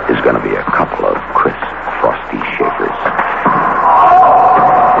is going to be a couple of crisp, frosty Schaefers.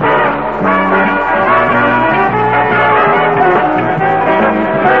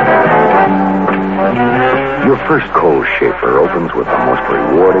 Your first cold Schaefer opens with the most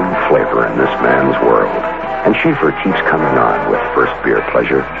rewarding flavor in this man's world. And Schaefer keeps coming on with first beer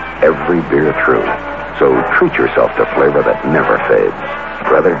pleasure every beer through. So treat yourself to flavor that never fades.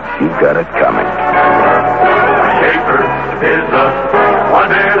 Brother, you've got it coming. Schaefer is the one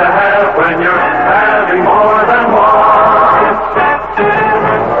beer to have when you're having more than one.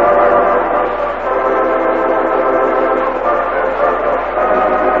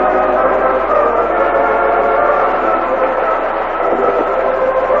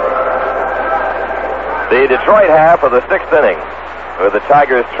 The Detroit half of the sixth inning, with the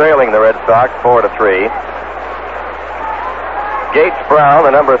Tigers trailing the Red Sox 4-3. Gates Brown,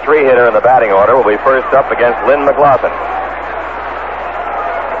 the number 3 hitter in the batting order, will be first up against Lynn McLaughlin.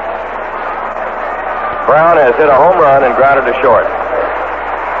 Brown has hit a home run and grounded to short.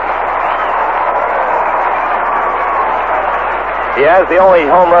 He has the only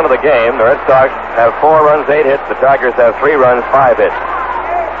home run of the game. The Red Sox have 4 runs, 8 hits. The Tigers have 3 runs, 5 hits.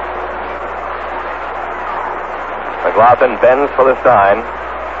 McLaughlin bends for the sign,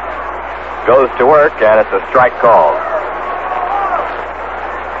 goes to work, and it's a strike call.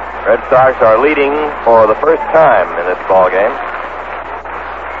 Red Sox are leading for the first time in this ball game.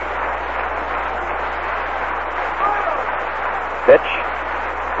 Pitch,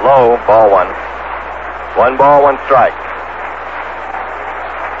 low, ball 1. 1 ball, 1 strike.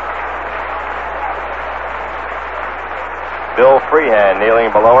 Bill Freehan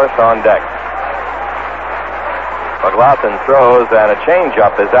kneeling below us on deck. McLaughlin throws, and a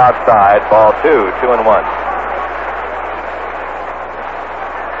changeup is outside. Ball 2, 2-1.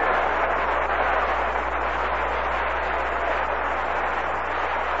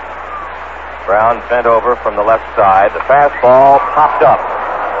 Brown bent over from the left side. The fastball popped up.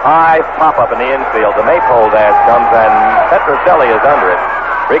 High pop-up in the infield. The maypole dance comes, and Petrocelli is under it.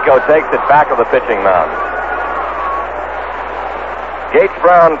 Rico takes it back of the pitching mound. Gates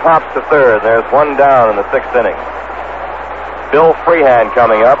Brown pops to third. There's 1 down in the 6th inning. Bill Freehan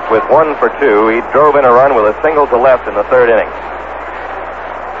coming up with 1 for 2. He drove in a run with a single to left in the 3rd inning.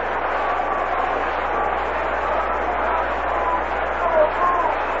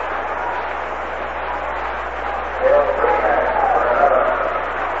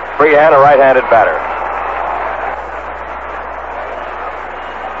 Freehan, a right-handed batter.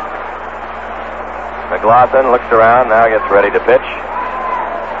 McLaughlin looks around, now gets ready to pitch.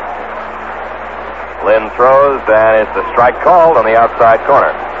 Lynn throws, and it's a strike called on the outside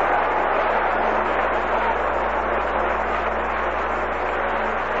corner.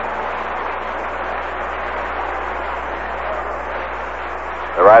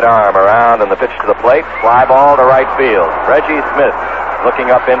 The right arm around and the pitch to the plate. Fly ball to right field. Reggie Smith looking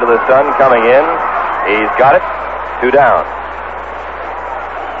up into the sun, coming in. He's got it. 2 down.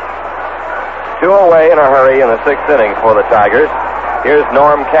 2 away in a hurry in the 6th inning for the Tigers. Here's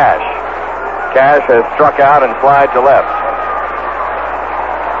Norm Cash. Cash has struck out and flied to left.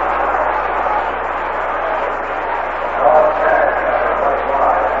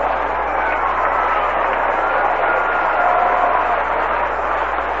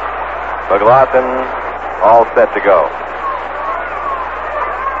 McLaughlin all set to go.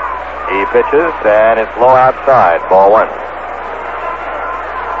 He pitches, and it's low outside. Ball 1.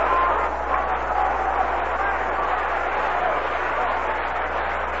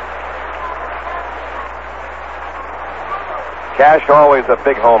 Cash always a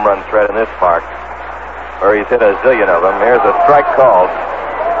big home run threat in this park, where he's hit a zillion of them. Here's a strike called.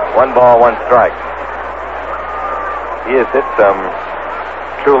 1 ball, 1 strike. He has hit some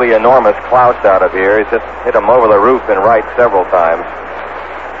truly enormous clouts out of here. He's just hit them over the roof and right several times.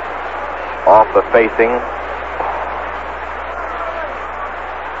 Off the facing.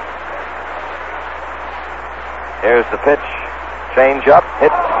 Here's the pitch. Change up.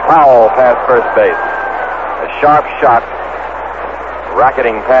 Hit foul past first base. A sharp shot.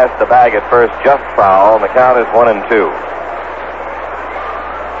 Racketing past the bag at first, just foul, and the count is 1-2.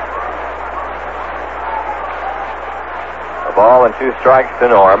 A ball and 2 strikes to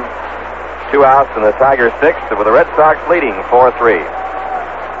Norm. 2 outs in the Tigers' 6th, with the Red Sox leading 4-3.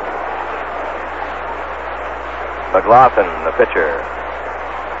 McLaughlin, the pitcher,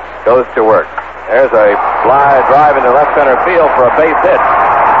 goes to work. There's a fly drive into left center field for a base hit.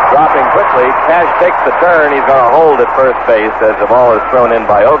 Dropping quickly, Cash takes the turn. He's going to hold at first base as the ball is thrown in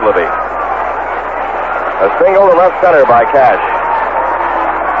by Ogilvy. A single to left center by Cash.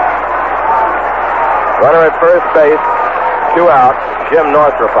 Runner at first base, 2 out, Jim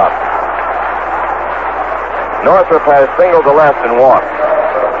Northrup up. Northrup has singled to left and walked.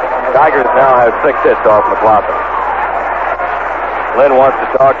 Tigers now have 6 hits off McLaughlin. Lynn wants to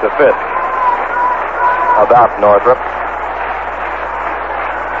talk to Fisk about Northrup.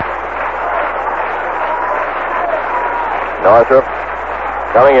 Northrup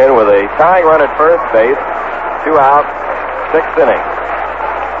coming in with a tying run at first base, 2 out, 6th inning.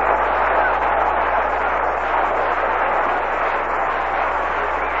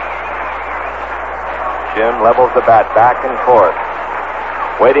 Jim levels the bat back and forth,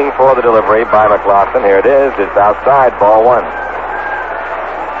 waiting for the delivery by McLaughlin. Here it is. It's outside, ball 1.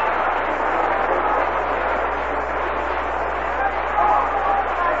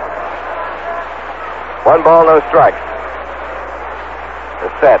 One ball, no strikes. The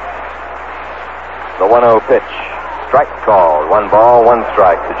set. The 1-0 pitch. Strike called. 1 ball, 1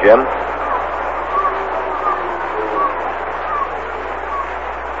 strike to Jim.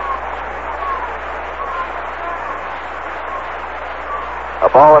 A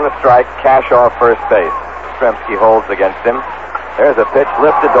ball and a strike. Cash off first base. Stremski holds against him. There's a pitch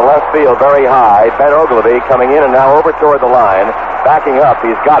lifted to left field very high. Ben Ogilvy coming in and now over toward the line. Backing up.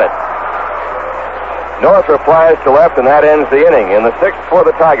 He's got it. Northrup flies to left, and that ends the inning. In the 6th for the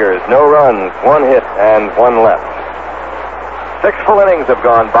Tigers, no runs, 1 hit, and 1 left. 6 full innings have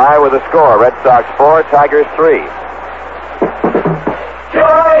gone by with a score. Red Sox 4, Tigers 3.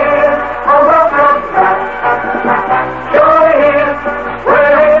 Joy is a welcome back. Joy is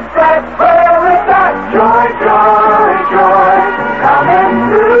where it's at, where it's at. Joy, joy, joy, coming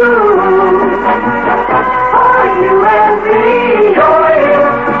through. For you and me, joy is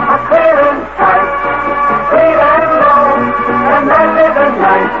a clearance tight.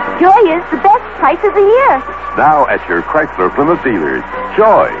 Joy is the best price of the year. Now at your Chrysler Plymouth dealers.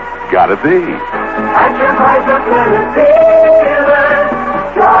 Joy. Gotta be. At your Chrysler Plymouth dealers.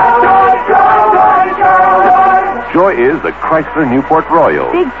 Joy, joy, joy, joy. Joy is the Chrysler Newport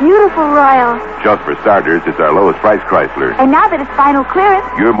Royal. Big, beautiful Royal. Just for starters, it's our lowest price Chrysler. And now that it's final clearance,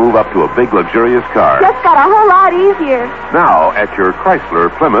 Your move up to a big, luxurious car. just got a whole lot easier. Now at your Chrysler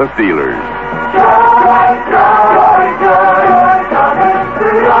Plymouth dealers. Joy, joy, joy, coming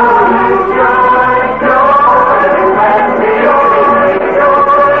through. Joy, joy, when the only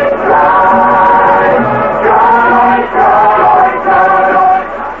joy flies. Joy, joy, joy.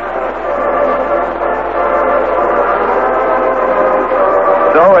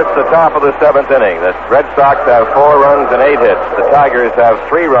 So it's the top of the 7th inning. The Red Sox have 4 runs and 8 hits. The Tigers have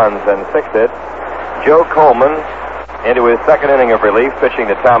 3 runs and 6 hits. Joe Coleman into his 2nd inning of relief, pitching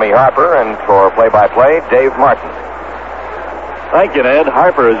to Tommy Harper, and for play-by-play, Dave Martin. Thank you, Ned.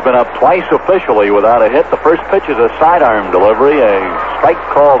 Harper has been up twice officially without a hit. The first pitch is a sidearm delivery, a strike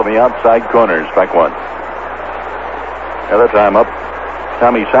call to the outside corner, strike 1. The other time up,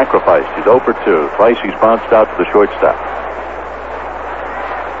 Tommy sacrificed. He's 0 for 2. Twice he's bounced out to the shortstop.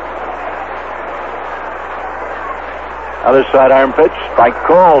 Other sidearm pitch, strike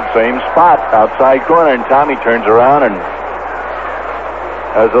called, same spot, outside corner, and Tommy turns around and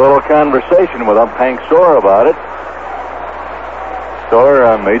has a little conversation with ump Hank Storr about it. Storr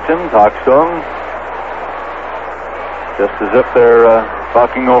meets him, talks to him, just as if they're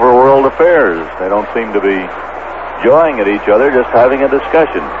talking over world affairs. They don't seem to be jawing at each other, just having a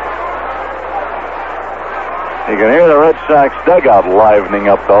discussion. You can hear the Red Sox dugout livening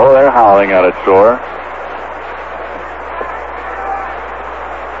up, though. They're howling out at Storr.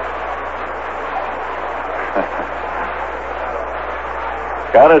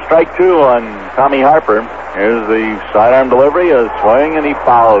 Got a strike 2 on Tommy Harper. Here's the sidearm delivery, a swing, and he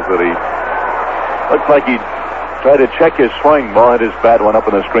fouls it. He looks like he tried to check his swing. Ball hit his bat, went up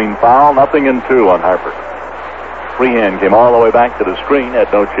in the screen, foul. 0-2 on Harper. Freehand came all the way back to the screen, had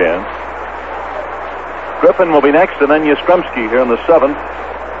no chance. Griffin will be next, and then Yastrzemski here in the 7th.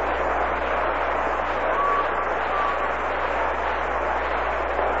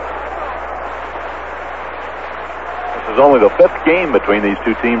 This is only the 5th game between these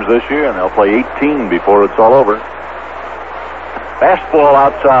two teams this year, and they'll play 18 before it's all over. Fastball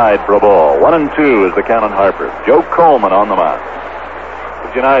outside for a ball. 1-2 is the count on Harper. Joe Coleman on the mound.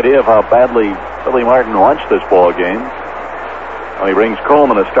 Gives you an idea of how badly Billy Martin wants this ball game. Well, he brings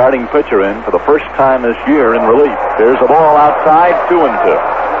Coleman, a starting pitcher, in for the first time this year in relief. There's a ball outside, 2-2.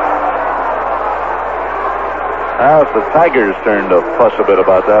 Now it's the Tigers' turn to fuss a bit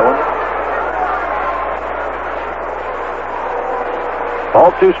about that one.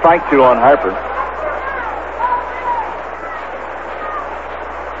 Ball 2, strike 2 on Harper.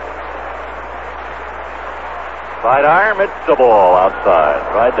 Sidearm, it's the ball outside.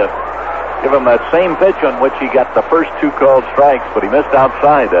 Tried to give him that same pitch on which he got the first 2 called strikes, but he missed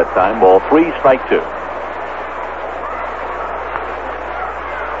outside that time. Ball 3, strike 2.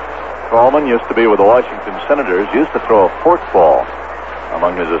 Coleman used to be with the Washington Senators, used to throw a forkball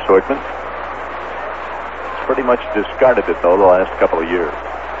among his assortment. He's pretty much discarded it, though, the last couple of years.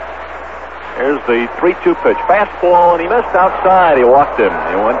 Here's the 3-2 pitch. Fastball, and he missed outside. He walked him.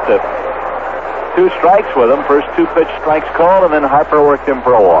 He went to 2 strikes with him. First 2 pitch strikes called, and then Harper worked him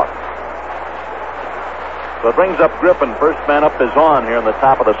for a walk. So it brings up Griffin. First man up is on here in the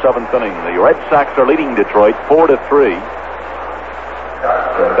top of the 7th inning. The Red Sox are leading Detroit 4-3.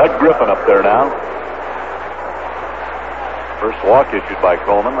 Doug Griffin up there now. First walk issued by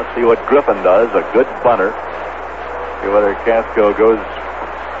Coleman. Let's see what Griffin does. A good bunter. See whether Casco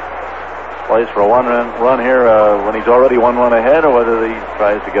plays for a run here when he's already 1 run ahead, or whether he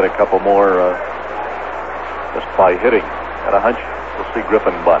tries to get a couple more just by hitting. At a hunch, we'll see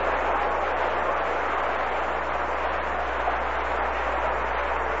Griffin bunt.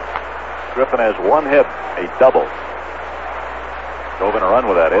 Griffin has 1 hit, a double. Drove in a run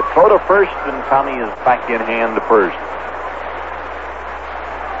with that hit. Throw to first, and Tommy is back in hand to first.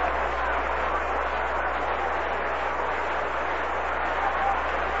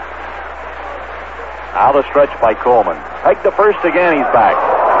 Now the stretch by Coleman. Peg to first again, he's back.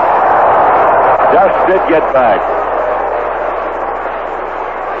 Just did get back.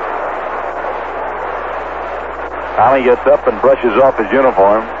 Tommy gets up and brushes off his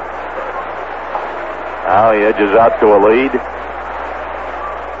uniform. Now he edges out to a lead.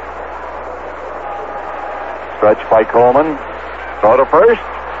 Stretch by Coleman. Throw to first.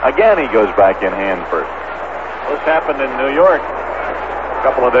 Again he goes back in hand first. This happened in New York a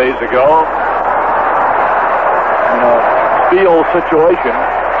couple of days ago. In a steal situation.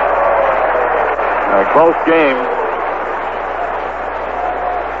 In a close game.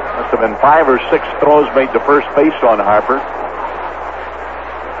 Must have been 5 or 6 throws made to first base on Harper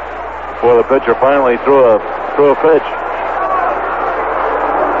before the pitcher finally threw a pitch.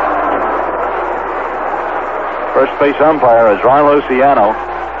 First base umpire is Ron Luciano.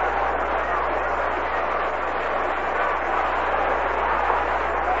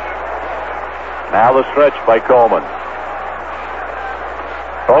 Now the stretch by Coleman.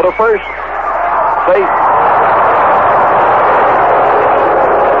 Throw to first. Safe.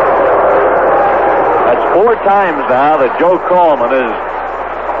 That's 4 times now that Joe Coleman has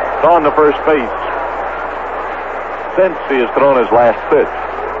gone to first base since he has thrown his last pitch.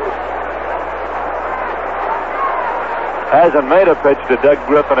 Hasn't made a pitch to Doug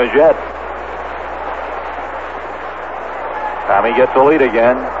Griffin as yet. Tommy gets a lead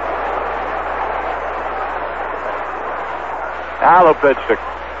again. Now the pitch to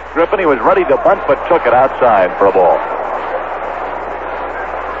Griffin. He was ready to bunt, but took it outside for a ball.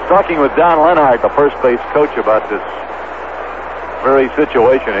 Talking with Don Lenhart, the first base coach, about this very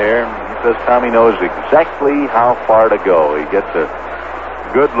situation here. He says Tommy knows exactly how far to go. He gets a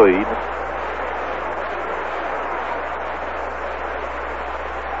good lead.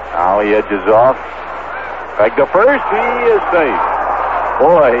 Now he edges off. Back to first. He is safe.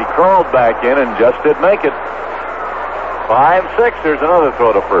 Boy, he crawled back in and just did make it. 5-6. There's another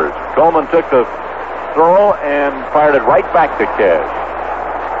throw to first. Coleman took the throw and fired it right back to Cash.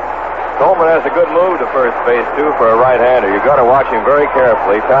 Coleman has a good move to first base, too, for a right-hander. You've got to watch him very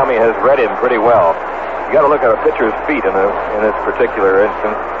carefully. Tommy has read him pretty well. You've got to look at a pitcher's feet in this particular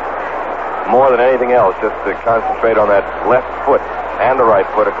instance more than anything else, just to concentrate on that left foot and the right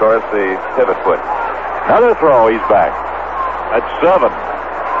foot, of course, the pivot foot. Another throw, he's back. That's 7.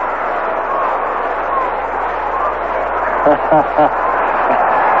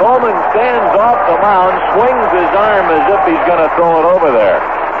 Coleman stands off the mound, swings his arm as if he's going to throw it over there.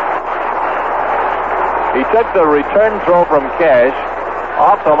 He took the return throw from Cash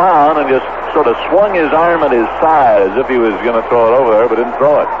off the mound and just sort of swung his arm at his side as if he was going to throw it over there, but didn't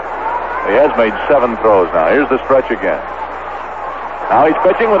throw it. He has made 7 throws now. Here's the stretch again. Now he's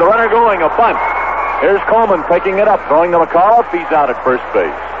pitching with a runner going, a bunt. Here's Coleman picking it up, throwing to McAuliffe. He's out at first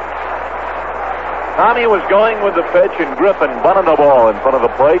base. Tommy was going with the pitch, and Griffin bunted the ball in front of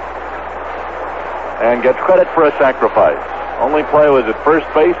the plate and gets credit for a sacrifice. Only play was at first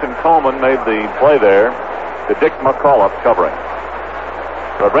base, and Coleman made the play there to Dick McAuliffe covering.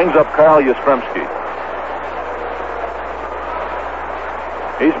 So it brings up Carl Yastrzemski.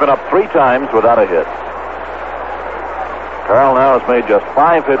 He's been up 3 times without a hit. Carl now has made just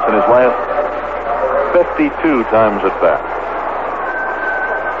 5 hits in his last 52 times at bat.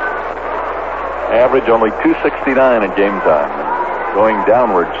 Average only 269 in game time, going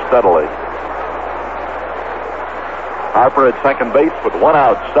downward steadily. Harper at second base with 1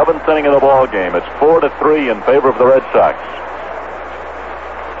 out, 7th inning of the ball game. It's 4-3 in favor of the Red Sox.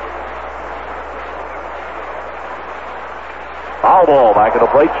 Foul ball back at the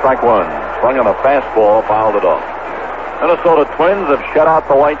plate, strike 1. Swung on a fastball, fouled it off. Minnesota Twins have shut out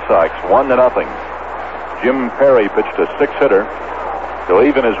the White Sox 1-0. Jim Perry pitched a 6-hitter to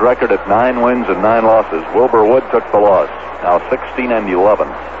even his record at 9 wins and 9 losses. Wilbur Wood took the loss, now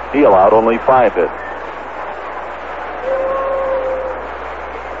 16-11. He allowed only 5 hits.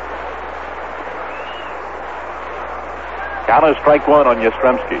 Count is strike 1 on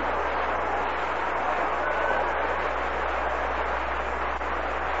Yastrzemski.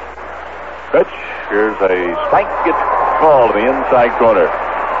 Pitch. Here's a strike. Gets called to the inside corner.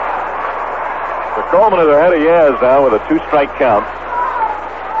 So Coleman is ahead of Yaz now with a 2-strike count.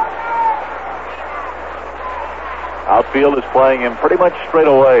 Outfield is playing him pretty much straight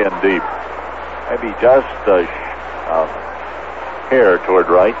away and deep. Maybe just a hair toward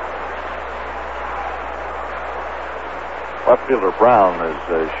right. Left fielder Brown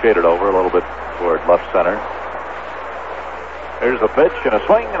is shaded over a little bit toward left center. There's the pitch and a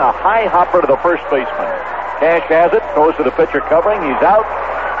swing and a high hopper to the first baseman. Cash has it, goes to the pitcher covering, he's out,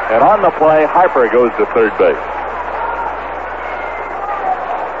 and on the play, Harper goes to third base.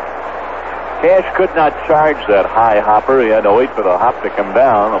 Cash could not charge that high hopper. He had to wait for the hop to come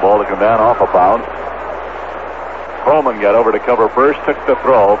down, the ball to come down off a bounce. Coleman got over to cover first, took the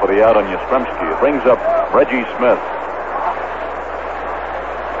throw for the out on Yastrzemski. It brings up Reggie Smith.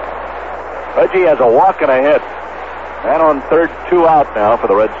 Reggie has a walk and a hit. Man on third, 2 out now for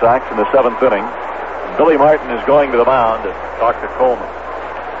the Red Sox in the 7th inning. Billy Martin is going to the mound to talk to Coleman.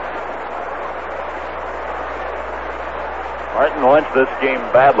 Martin wants this game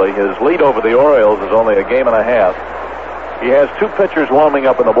badly. His lead over the Orioles is only a game and a half. He has 2 pitchers warming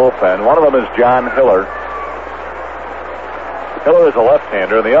up in the bullpen. One of them is John Hiller. Hiller is a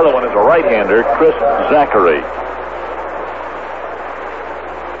left-hander, and the other one is a right-hander, Chris Zachary.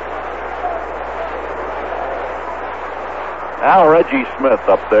 Now Reggie Smith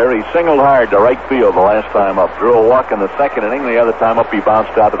up there. He singled hard to right field the last time up. Drew a walk in the 2nd inning. The other time up, he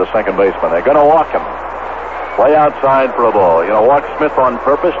bounced out to the second baseman. They're going to walk him. Play outside for a ball. Walk Smith on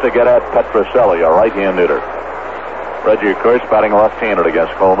purpose to get at Petrocelli, a right-hand hitter. Reggie, of course, batting left-handed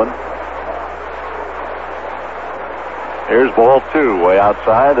against Coleman. Here's ball 2, way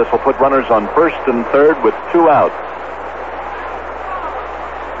outside. This will put runners on first and third with 2 out.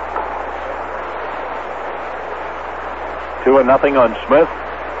 Two and nothing on Smith.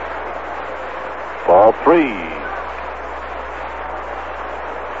 Ball 3.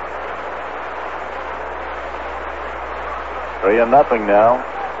 3-0 now.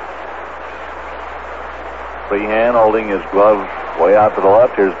 Freehan holding his glove way out to the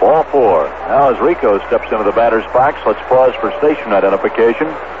left. Here's ball 4. Now as Rico steps into the batter's box, let's pause for station identification.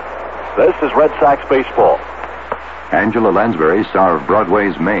 This is Red Sox baseball. Angela Lansbury, star of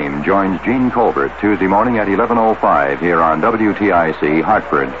Broadway's Mame, joins Gene Colbert Tuesday morning at 11:05 here on WTIC,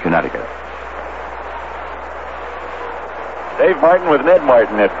 Hartford, Connecticut. Dave Martin with Ned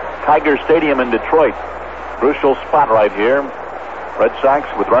Martin at Tiger Stadium in Detroit. Crucial spot right here. Red Sox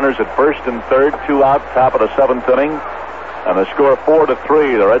with runners at first and third, 2 out, top of the 7th inning. And the score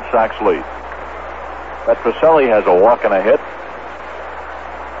 4-3, the Red Sox lead. Petrocelli has a walk and a hit.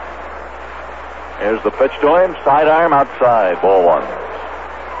 Here's the pitch to him. Sidearm outside. Ball 1.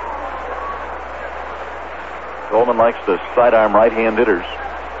 Coleman likes to sidearm right-hand hitters.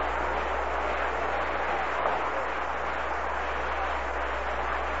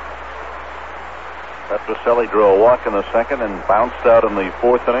 Petrocelli drew a walk in the 2nd and bounced out in the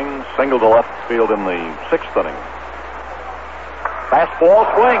 4th inning. Singled to left field in the 6th inning. Fastball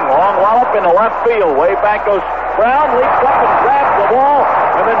swing. Long wallop into left field. Way back goes Brown. Leaps up and grabs the ball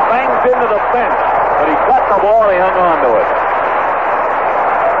and then bangs into the fence. But he caught the ball and he hung on to it.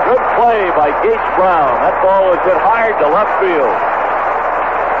 Good play by Gates Brown. That ball was hit hard to left field.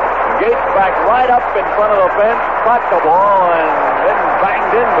 And Gates back right up in front of the fence, caught the ball and then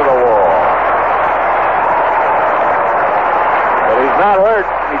banged into the wall. But he's not hurt.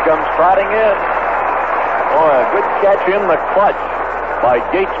 He comes trotting in. Boy, a good catch in the clutch by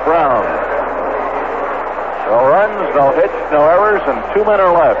Gates Brown. No runs, no hits, no errors, and 2 men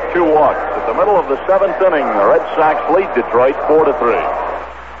are left. 2 walks. At the middle of the 7th inning, the Red Sox lead Detroit 4-3.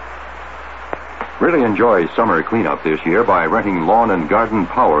 Really enjoy summer cleanup this year by renting lawn and garden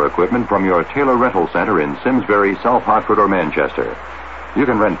power equipment from your Taylor Rental Center in Simsbury, South Hartford, or Manchester. You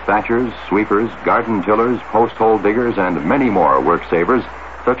can rent thatchers, sweepers, garden tillers, post hole diggers, and many more work savers,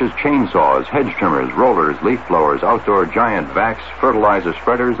 such as chainsaws, hedge trimmers, rollers, leaf blowers, outdoor giant vacs, fertilizer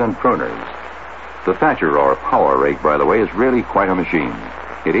spreaders, and pruners. The thatcher or power rake, by the way, is really quite a machine.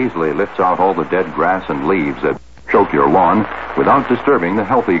 It easily lifts out all the dead grass and leaves that choke your lawn without disturbing the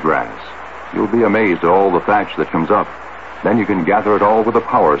healthy grass. You'll be amazed at all the thatch that comes up. Then you can gather it all with a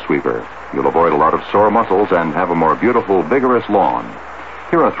power sweeper. You'll avoid a lot of sore muscles and have a more beautiful, vigorous lawn.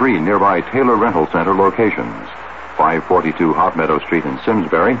 Here are 3 nearby Taylor Rental Center locations. 542 Hot Meadow Street in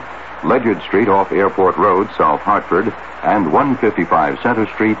Simsbury, Ledyard Street off Airport Road, South Hartford, and 155 Center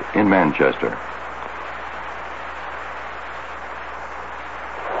Street in Manchester.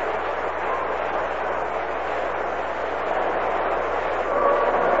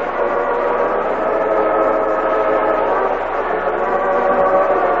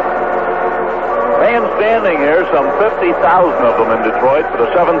 Some 50,000 of them in Detroit for the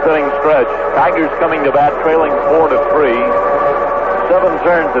 7th inning stretch. Tigers coming to bat, trailing 4-3. 7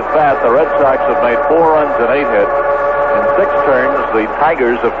 turns at bat, the Red Sox have made 4 runs and 8 hits. In 6 turns, the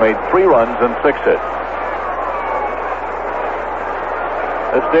Tigers have made 3 runs and 6 hits.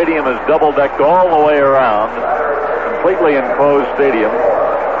 The stadium is double-decked all the way around, completely enclosed stadium.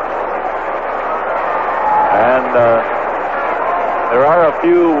 And there are a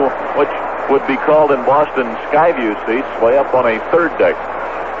few which would be called in Boston Skyview seats way up on a 3rd deck,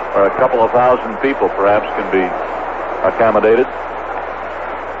 where a couple of thousand people perhaps can be accommodated.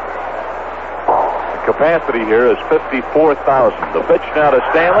 The capacity here is 54,000. The pitch now to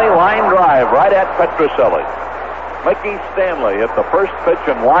Stanley, line drive right at Petrocelli. Mickey Stanley hit the first pitch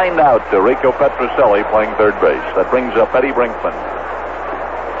and lined out to Rico Petrocelli playing 3rd base. That brings up Eddie Brinkman.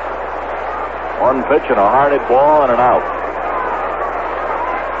 1 pitch and a hard hit ball and an out.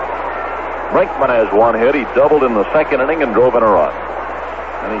 Brinkman has 1 hit. He doubled in the 2nd inning and drove in a run.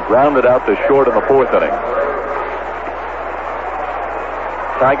 And he grounded out to short in the 4th inning.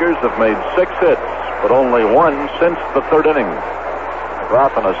 Tigers have made 6 hits, but only 1 since the 3rd inning.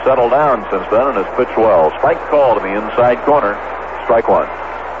 McLaughlin has settled down since then and has pitched well. Strike called in the inside corner. Strike 1.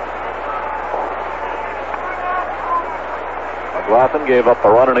 McLaughlin gave up a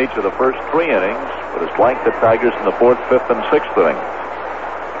run in each of the first 3 innings, but has flanked the Tigers in the 4th, 5th, and 6th inning.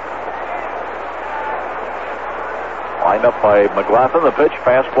 Lined up by McLaughlin, the pitch,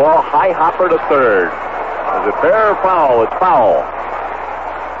 fastball, high hopper to 3rd. Is it fair or foul? It's foul.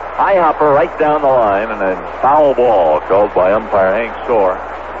 High hopper right down the line, and then foul ball called by umpire Hank Soar.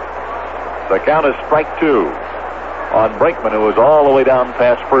 The count is strike 2 on Brinkman, who was all the way down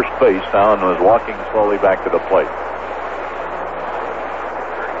past first base now and was walking slowly back to the plate.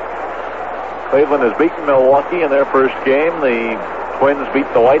 Cleveland has beaten Milwaukee in their first game. The Twins beat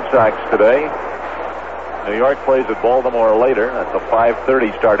the White Sox today. New York plays at Baltimore later. That's a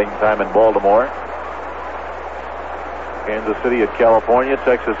 5:30 starting time in Baltimore. Kansas City at California,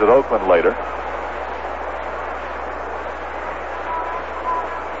 Texas at Oakland later.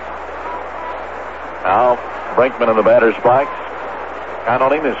 Now Brinkman in the batter's box. Count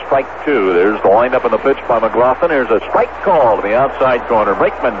on him is strike 2. There's the windup in the pitch by McLaughlin. There's a strike call to the outside corner.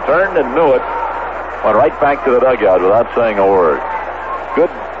 Brinkman turned and knew it. Went right back to the dugout without saying a word. Good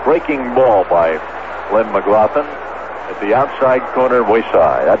breaking ball by Lynn McLaughlin at the outside corner of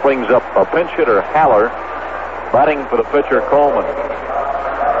Wayside. That brings up a pinch hitter, Haller, batting for the pitcher, Coleman.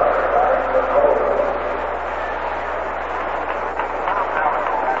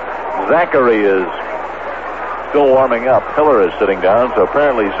 Zachary is still warming up. Hiller is sitting down, so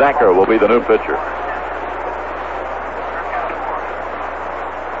apparently Zachary will be the new pitcher.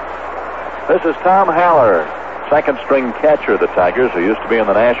 This is Tom Haller, second string catcher of the Tigers, who used to be in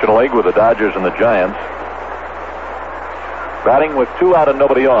the National League with the Dodgers and the Giants. Batting with 2 out and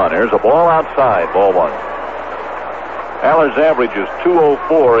nobody on. Here's a ball outside, ball 1. Haller's average is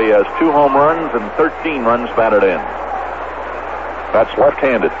 .204. He has 2 home runs and 13 runs batted in. That's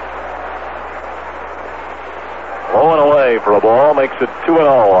left-handed. Low and away for a ball makes it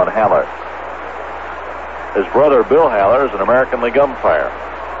 2-0 on Haller. His brother Bill Haller is an American League umpire.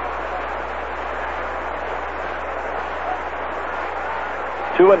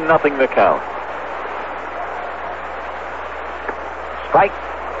 2-0 the count. Strike.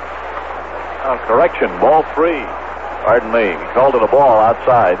 Oh, correction, ball 3. Pardon me. He called it a ball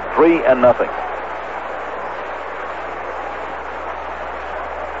outside. 3-0.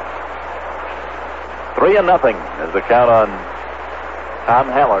 Three and nothing is the count on Tom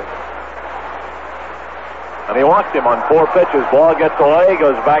Haller. And he walked him on 4 pitches. Ball gets away,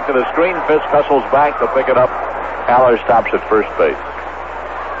 goes back to the screen. Fisk hustles back to pick it up. Haller stops at first base.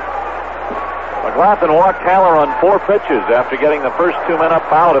 McLaughlin walked Haller on 4 pitches after getting the first 2 men up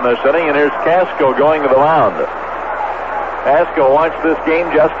out in this inning, and here's Casco going to the mound. Casco watched this game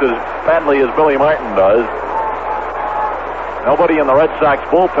just as badly as Billy Martin does. Nobody in the Red Sox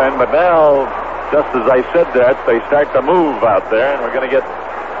bullpen, but now, just as I said that, they start to move out there, and we're going to get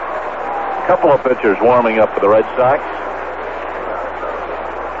a couple of pitchers warming up for the Red Sox.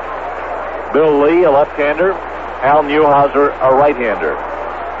 Bill Lee, a left-hander. Al Newhouser, a right-hander.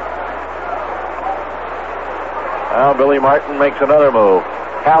 Now Billy Martin makes another move.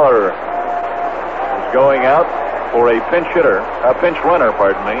 Haller is going out for a pinch runner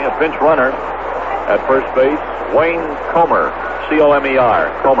at first base. Wayne Comer,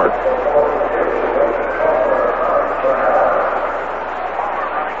 C-O-M-E-R, Comer.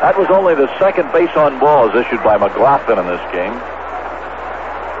 That was only the second base on balls issued by McLaughlin in this game.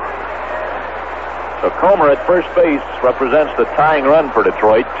 So Comer at first base represents the tying run for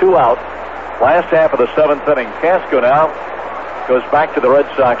Detroit. 2 out. Last half of the 7th inning. Casco now goes back to the Red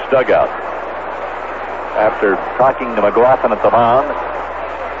Sox dugout after talking to McLaughlin at the mound.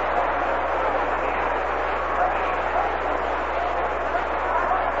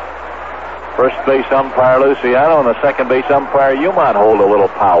 First base umpire Luciano and the second base umpire Umont hold a little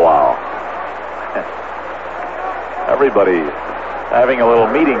powwow. Everybody having a little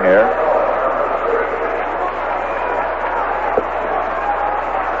meeting there.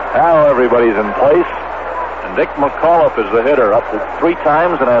 Now everybody's in place, and Dick McAuliffe is the hitter, up 3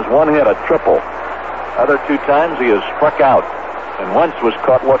 times and has 1 hit, a triple. Other 2 times he has struck out, and once was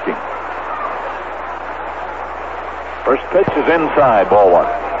caught looking. First pitch is inside, ball 1.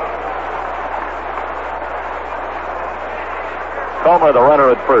 Comer, the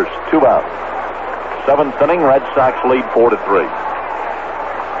runner at first, 2 out. 7th inning, Red Sox lead 4-3.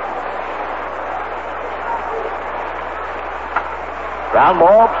 Ground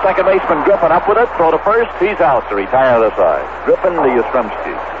ball, second baseman Griffin up with it, throw to first, he's out to retire the side. Griffin to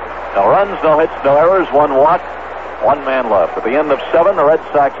Yastrzemski. No runs, no hits, no errors, 1 walk, 1 man left. At the end of 7, the Red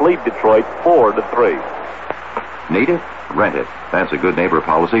Sox lead Detroit 4-3. Need it? Rent it. That's a good neighbor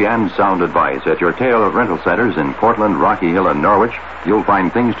policy and sound advice. At your Taylor rental centers in Portland, Rocky Hill, and Norwich, you'll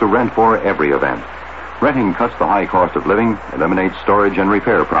find things to rent for every event. Renting cuts the high cost of living, eliminates storage and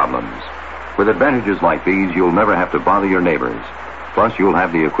repair problems. With advantages like these, you'll never have to bother your neighbors. Plus, you'll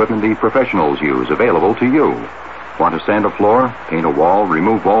have the equipment the professionals use available to you. Want to sand a floor, paint a wall,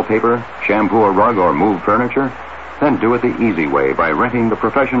 remove wallpaper, shampoo a rug, or move furniture? Then do it the easy way by renting the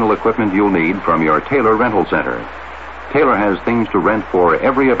professional equipment you'll need from your Taylor Rental Center. Taylor has things to rent for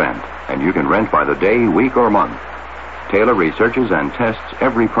every event, and you can rent by the day, week, or month. Taylor researches and tests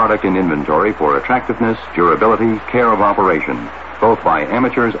every product in inventory for attractiveness, durability, care of operation, both by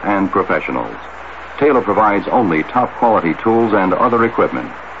amateurs and professionals. Taylor provides only top-quality tools and other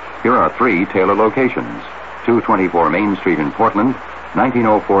equipment. Here are 3 Taylor locations: 224 Main Street in Portland,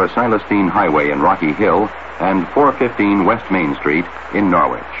 1904 Silestine Highway in Rocky Hill, and 415 West Main Street in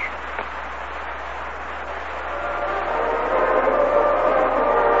Norwich.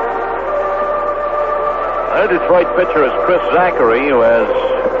 The Detroit pitcher is Chris Zachary, who has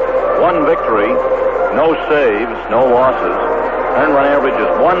 1 victory, no saves, no losses. Earned run average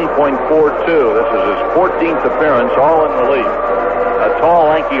is 1.42. This is his 14th appearance, all in relief. A tall,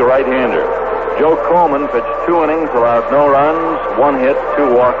 lanky right-hander. Joe Coleman pitched 2 innings, allowed no runs, 1 hit,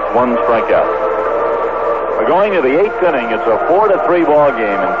 2 walks, 1 strikeout. We're going to the 8th inning. It's a 4-3 ball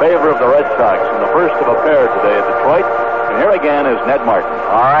game in favor of the Red Sox in the first of a pair today at Detroit. And here again is Ned Martin.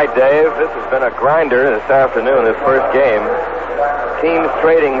 All right, Dave, this has been a grinder this afternoon, this first game. Teams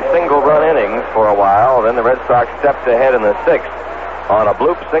trading single-run innings for a while. Then the Red Sox stepped ahead in the 6th on a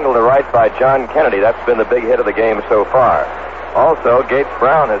bloop single to right by John Kennedy. That's been the big hit of the game so far. Also, Gates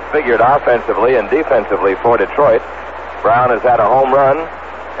Brown has figured offensively and defensively for Detroit. Brown has had a home run,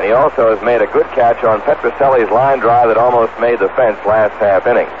 and he also has made a good catch on Petroselli's line drive that almost made the fence last half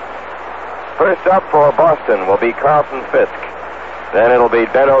inning. First up for Boston will be Carlton Fisk. Then it'll be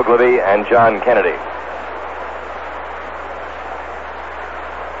Ben Oglivie and John Kennedy.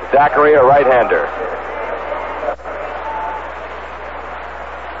 Zachary, a right-hander.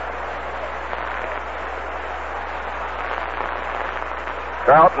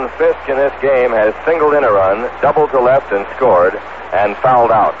 Carlton Fisk in this game has singled in a run, doubled to left and scored, and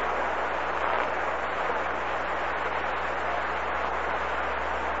fouled out.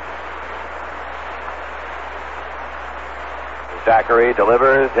 Zachary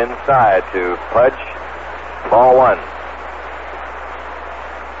delivers inside to Pudge. Ball 1.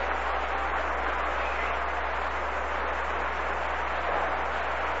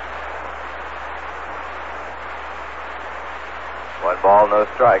 ball, no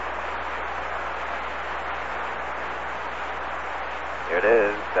strikes. Here it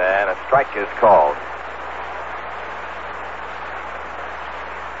is, and a strike is called.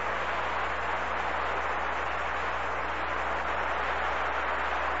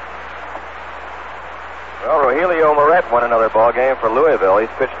 Well, Rogelio Moret won another ball game for Louisville. He's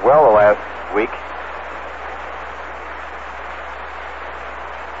pitched well the last week.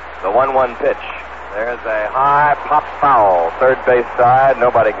 The 1-1 pitch. There's a high pop foul, third base side.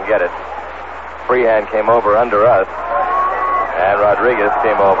 Nobody can get it. Freehand came over under us, and Rodriguez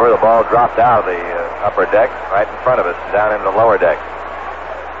came over. The ball dropped out of the upper deck, right in front of us, and down into the lower deck.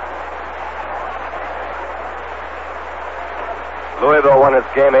 Louisville won its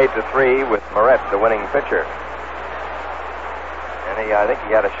game 8-3 with Moret, the winning pitcher. And I think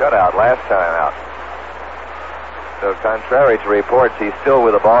he had a shutout last time out. So contrary to reports, he's still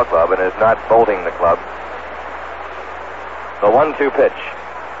with the ball club and is not bolting the club. The 1-2 pitch.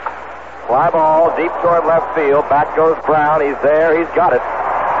 Fly ball deep toward left field. Back goes Brown. He's there. He's got it.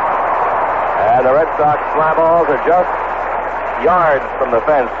 And the Red Sox fly balls are just yards from the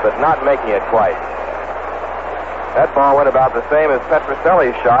fence, but not making it quite. That ball went about the same as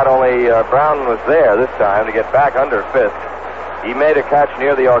Petroselli's shot, only Brown was there this time to get back under Fisk. He made a catch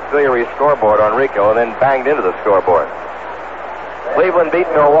near the auxiliary scoreboard on Rico and then banged into the scoreboard. Cleveland beat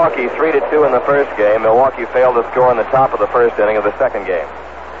Milwaukee 3-2 in the first game. Milwaukee failed to score in the top of the first inning of the second game.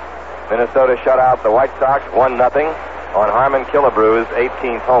 Minnesota shut out the White Sox 1-0 on Harmon Killebrew's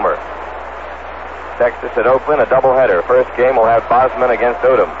 18th homer. Texas at Oakland, a doubleheader. First game will have Bosman against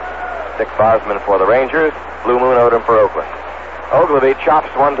Odom. Dick Bosman for the Rangers, Blue Moon Odom for Oakland. Ogilvie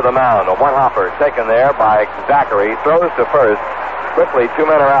chops one to the mound. A one-hopper taken there by Zachary. Throws to first. Quickly, 2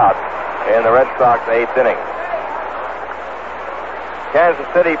 men are out in the Red Sox 8th inning. Kansas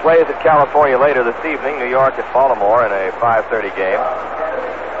City plays at California later this evening. New York at Baltimore in a 5:30 game.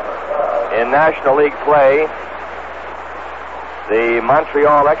 In National League play, the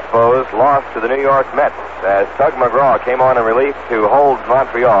Montreal Expos lost to the New York Mets as Tug McGraw came on in relief to hold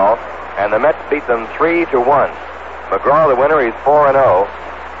Montreal, and the Mets beat them 3-1. McGraw the winner, he's 4-0,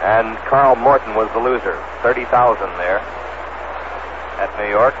 and Carl Morton was the loser. 30,000 there at New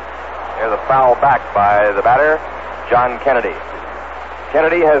York. Here's a foul back by the batter, John Kennedy.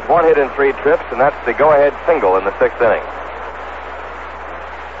 Kennedy has 1 hit in 3 trips, and that's the go-ahead single in the 6th inning.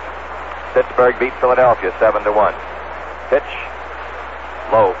 Pittsburgh beat Philadelphia 7-1. Pitch,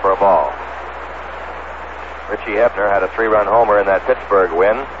 low for a ball. Richie Hebner had a 3-run homer in that Pittsburgh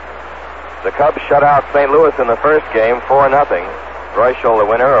win. The Cubs shut out St. Louis in the first game, 4-0. Royschel the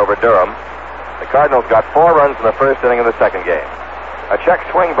winner over Durham. The Cardinals got 4 runs in the first inning of the second game. A check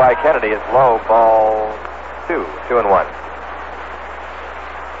swing by Kennedy is low, ball 2-1.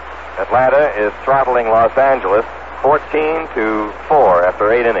 Atlanta is throttling Los Angeles 14-4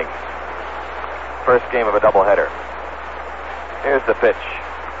 after 8 innings. First game of a doubleheader. Here's the pitch.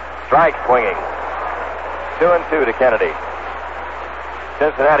 Strike swinging. 2-2 to Kennedy.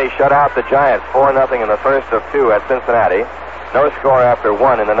 Cincinnati shut out the Giants 4-0 in the first of 2 at Cincinnati. No score after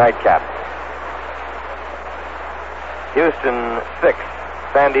 1 in the nightcap. Houston 6,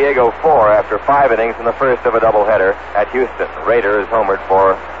 San Diego 4 after 5 innings in the first of a doubleheader at Houston. Raiders homered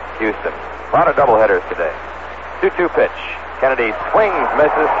for Houston. A lot of doubleheaders today. 2-2 pitch. Kennedy swings,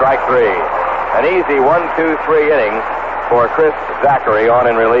 misses, strike 3. An easy 1-2-3 inning for Chris Zachary on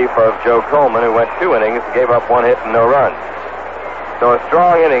in relief of Joe Coleman, who went 2 innings and gave up 1 hit and no runs. So a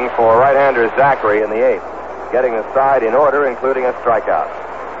strong inning for right-hander Zachary in the 8th, getting the side in order, including a strikeout.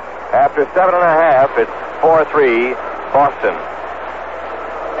 After 7.5, it's 4-3 Boston.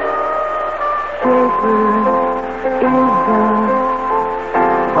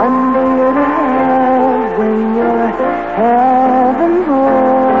 One day to have when you're having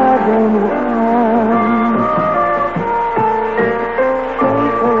more than one.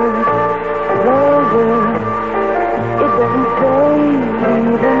 Schaefer, it doesn't fade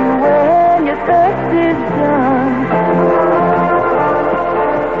even when your thirst is done.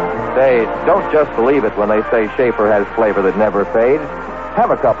 Say, don't just believe it when they say Schaefer has flavor that never fades.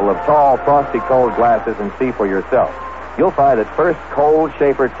 Have a couple of tall, frosty cold glasses and see for yourself. You'll find that first cold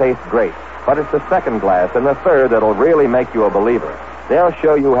Schaefer tastes great, but it's the second glass and the third that'll really make you a believer. They'll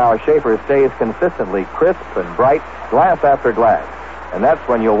show you how Schaefer stays consistently crisp and bright, glass after glass. And that's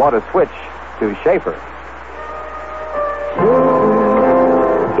when you'll want to switch to Schaefer.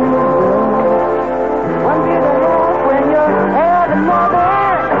 One day to have when you're having more than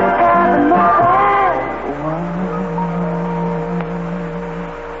one.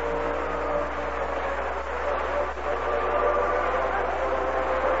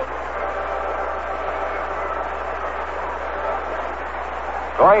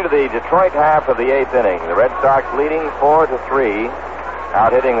 going to the Detroit half of the 8th inning. The Red Sox leading 4-3,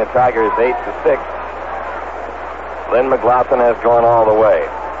 out-hitting the Tigers 8-6. Lynn McLaughlin has gone all the way.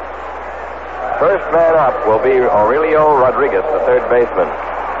 First man up will be Aurelio Rodriguez, the third baseman.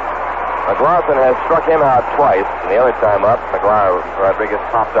 McLaughlin has struck him out twice, and the other time up, Rodriguez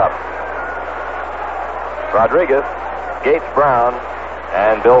popped up. Rodriguez, Gates Brown,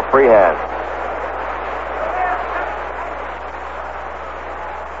 and Bill Freehand.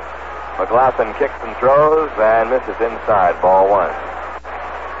 McLaughlin kicks and throws and misses inside, ball 1.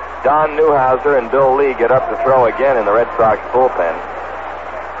 Don Newhouser and Bill Lee get up to throw again in the Red Sox bullpen.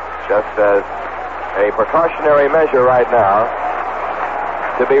 Just as a precautionary measure right now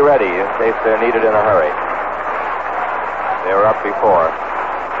to be ready in case they're needed in a hurry. They were up before.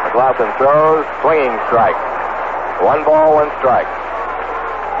 McLaughlin throws, swinging strike. 1 ball, 1 strike.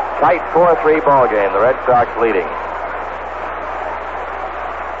 Tight 4-3 ball game. The Red Sox leading.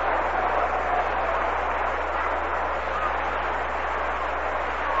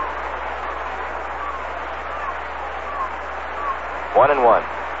 One and one.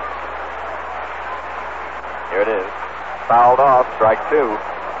 Here it is. Fouled off, strike 2.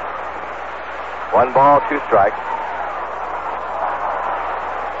 1 ball, 2 strikes.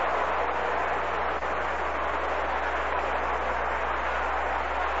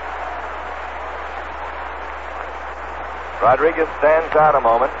 Rodriguez stands out a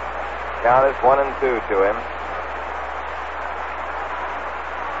moment. Count is 1-2 to him.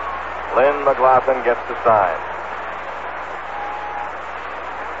 Lynn McLaughlin gets the sign.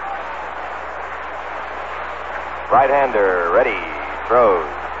 Right-hander, ready, throws.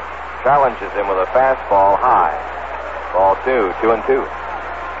 Challenges him with a fastball high. Ball 2, 2-2.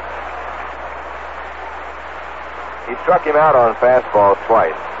 He struck him out on fastballs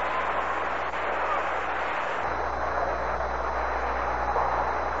twice.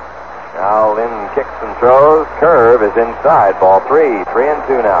 Now Lynn kicks and throws. Curve is inside. Ball 3,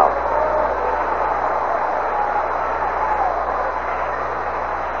 3-2 now.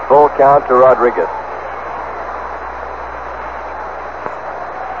 Full count to Rodriguez.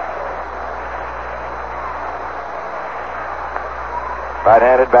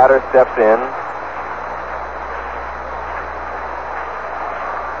 Right-handed batter steps in.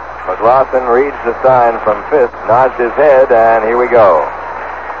 McLaughlin reads the sign from Fisk, nods his head, and here we go.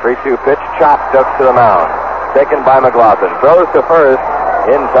 3-2 pitch, chopped up to the mound. Taken by McLaughlin. Throws to first.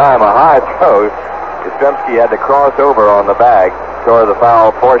 In time, a high throw. Yastrzemski had to cross over on the bag toward the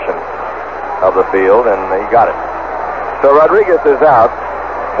foul portion of the field, and he got it. So Rodriguez is out.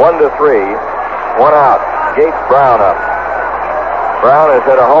 1-3. 1 out. Gates Brown up. Brown has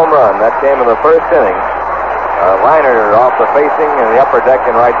hit a home run. That came in the first inning. A liner off the facing and the upper deck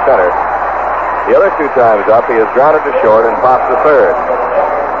in right center. The other 2 times up, he has grounded to short and popped to third.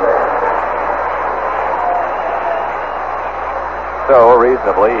 So,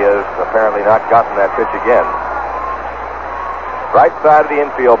 reasonably, he has apparently not gotten that pitch again. Right side of the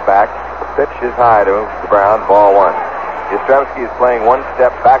infield back. The pitch is high to Brown, ball 1. Yastrzemski is playing 1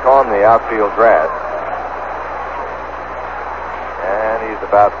 step back on the outfield grass.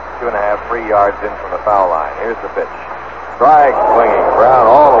 About 2.5, 3 yards in from the foul line. Here's the pitch. Strike swinging. Brown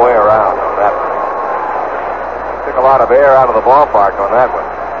all the way around on that one. Took a lot of air out of the ballpark on that one.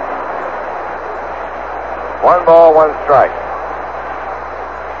 1 ball, 1 strike.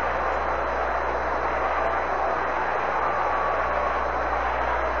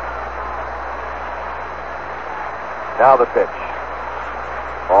 Now the pitch.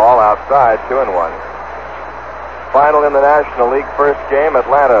 Ball outside, 2-1. Final in the National League first game,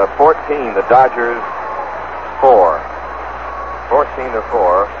 Atlanta 14, the Dodgers 4.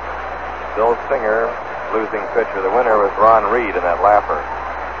 14-4. Bill Singer, losing pitcher. The winner was Ron Reed in that laugher.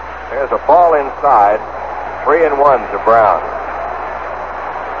 There's a ball inside, 3-1 to Brown.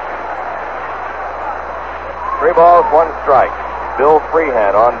 3 balls, 1 strike. Bill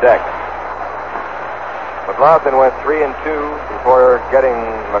Freehand on deck. McLaughlin went 3-2 before getting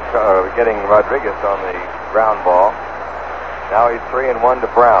Rodriguez on the ground ball. Now he's 3-1 to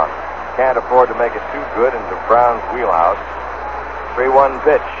Brown. Can't afford to make it too good into Brown's wheelhouse. 3-1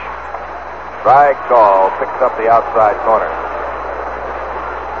 pitch. Strike call. Picks up the outside corner.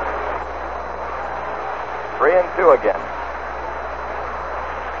 3-2 again.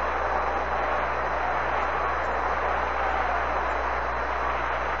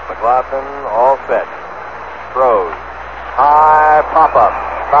 McLaughlin all set. Throws. High pop-up.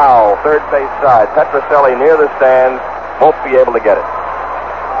 Foul. Third base side. Petrocelli near the stands. Won't be able to get it.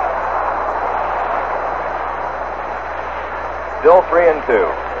 Still 3-2.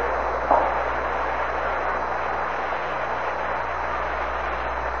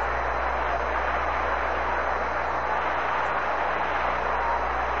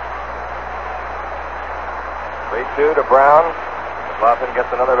 1-2 to Brown. McLaughlin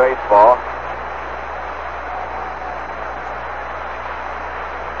gets another baseball.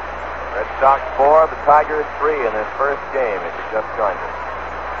 Red Sox 4, the Tigers 3 in this first game, if you just joined us.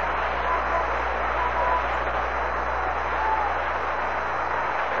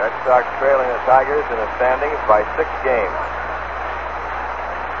 Red Sox trailing the Tigers in the standings by 6 games.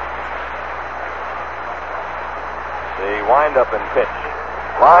 The windup and pitch.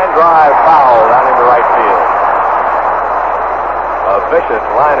 Line drive foul down into right field. A vicious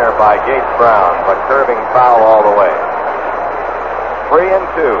liner by Gates Brown, but curving foul all the way.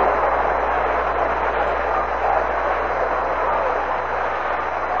 3-2.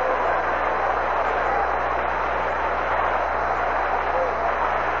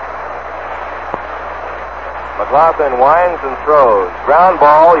 McLaughlin winds and throws. Ground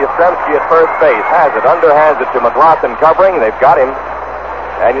ball, Yastrzemski at first base. Has it, underhands it to McLaughlin covering. They've got him.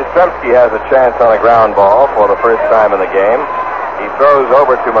 And Yastrzemski has a chance on a ground ball for the first time in the game. He throws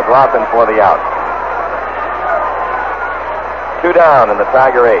over to McLaughlin for the out. 2 down in the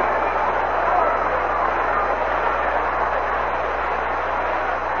Tiger 8th.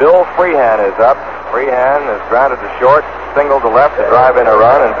 Bill Freehan is up. Freehan is grounded to short, single to left to drive in a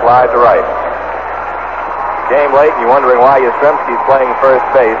run and fly to right. Game late, and you're wondering why Yastrzemski's playing first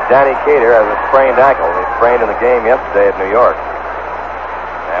base. Danny Cater has a sprained ankle. He sprained in the game yesterday at New York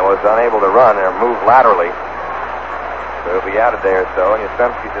and was unable to run or move laterally. So he'll be out a day or so, and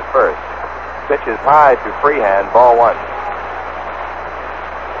Yastrzemski's at first. Pitch is high to Freehan, ball 1.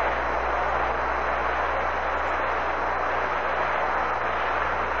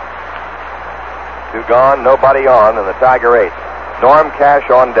 Two gone, nobody on in the Tiger 8th. Norm Cash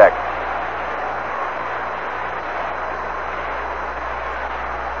on deck.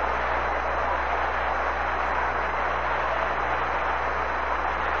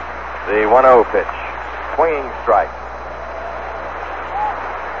 The 1-0 pitch. Swinging strike.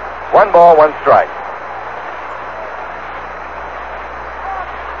 1 ball, 1 strike.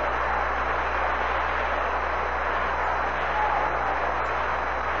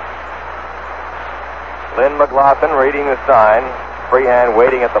 Lynn McLaughlin reading the sign. Freehan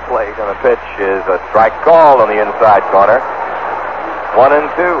waiting at the plate, and the pitch is a strike called on the inside corner.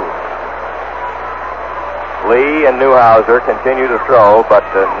 1-2. Lee and Newhouser continue to throw, but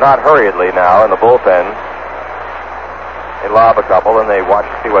not hurriedly now in the bullpen. They lob a couple, and they watch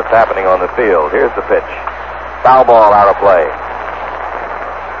to see what's happening on the field. Here's the pitch. Foul ball out of play.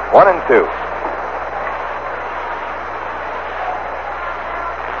 1-2.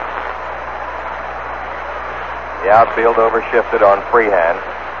 The outfield overshifted on Freehan.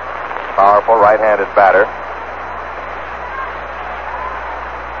 Powerful right-handed batter.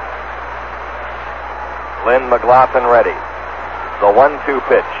 Lynn McLaughlin ready. The 1-2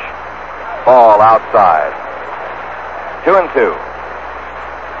 pitch. Ball outside. 2-2.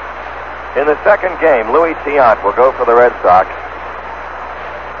 In the second game, Louis Tiant will go for the Red Sox.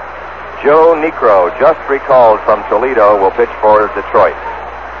 Joe Niekro, just recalled from Toledo, will pitch for Detroit.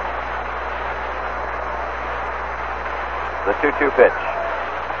 The 2-2 pitch.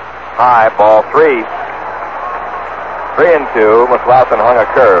 High, ball 3. 3-2. McLaughlin hung a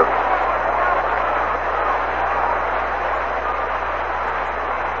curve.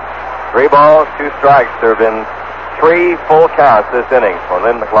 3 balls, 2 strikes. There have been 3 full counts this inning for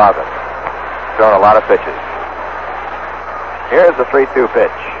Lynn McLaughlin. Thrown a lot of pitches. Here's the 3-2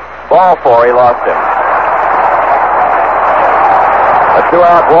 pitch. Ball 4, he lost him. A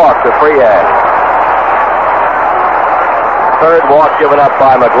 2-out walk to Freehan. Third walk given up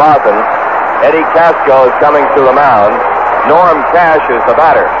by McLaughlin. Eddie Casco is coming to the mound. Norm Cash is the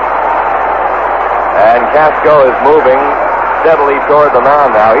batter. And Casco is moving steadily toward the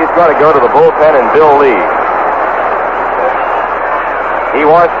mound now. He's going to go to the bullpen and Bill Lee. He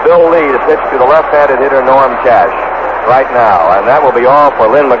wants Bill Lee to pitch to the left-handed hitter Norm Cash right now. And that will be all for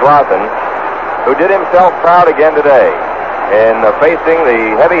Lynn McLaughlin, who did himself proud again today in facing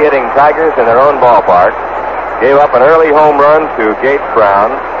the heavy-hitting Tigers in their own ballpark. Gave up an early home run to Gates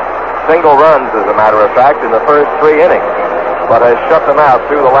Brown. Single runs, as a matter of fact, in the first 3 innings, but has shut them out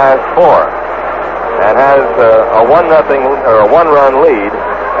through the last 4. And has a 1-0 or a 1-run lead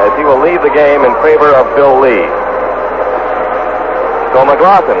as he will leave the game in favor of Bill Lee. So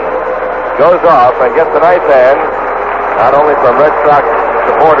McLaughlin goes off and gets a nice hand, not only from Red Sox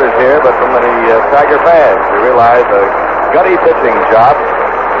supporters here, but from the Tiger fans who realize a gutty pitching job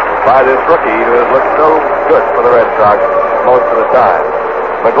by this rookie who has looked so good for the Red Sox most of the time.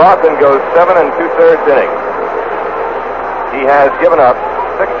 McLaughlin goes 7 2/3 innings. He has given up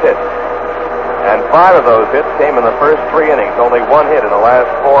 6 hits. And 5 of those hits came in the first 3 innings. Only 1 hit in the last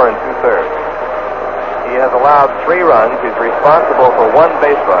 4 2/3. He He has allowed 3 runs. He's responsible for 1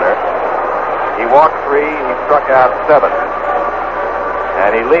 base runner. He walked 3. He struck out 7.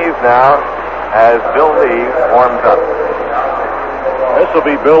 And he leaves now as Bill Lee warms up. This will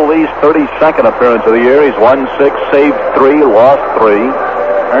be Bill Lee's 32nd appearance of the year. He's won 6, saved 3, lost 3.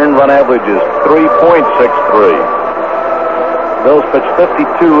 Earned run average is 3.63. Bill's pitched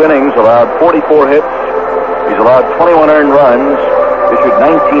 52 innings, allowed 44 hits. He's allowed 21 earned runs, issued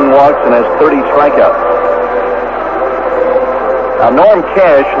 19 walks, and has 30 strikeouts. Now, Norm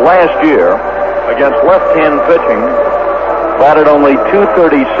Cash last year against left-hand pitching batted only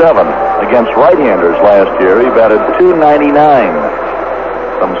 .237. Against right-handers last year, he batted .299.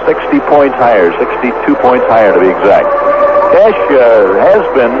 Some 60 points higher, 62 points higher to be exact. Cash has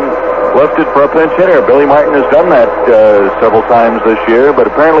been lifted for a pinch hitter. Billy Martin has done that several times this year, but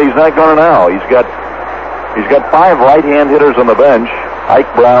apparently he's not going to now. He's got 5 right-hand hitters on the bench: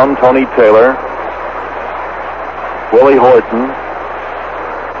 Ike Brown, Tony Taylor, Willie Horton,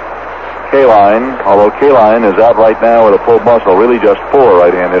 Kaline, although Kaline is out right now with a pulled muscle. Really just 4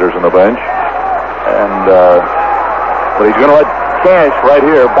 right-hand hitters on the bench. And but he's going to let Cash right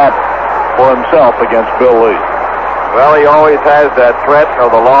here bat for himself against Bill Lee. Well, he always has that threat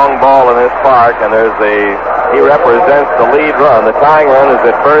of the long ball in this park, and he represents the lead run. The tying run is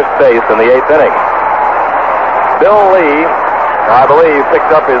at first base in the 8th inning. Bill Lee, I believe,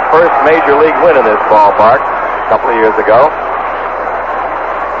 picked up his first major league win in this ballpark a couple of years ago.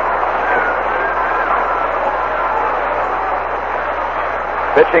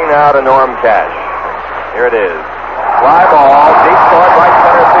 Pitching now to Norm Cash. Here it is. Fly ball, deep toward right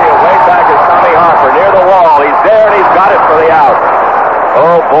center field. Way back is Tommy Harper near the wall. He's there and he's got it for the out.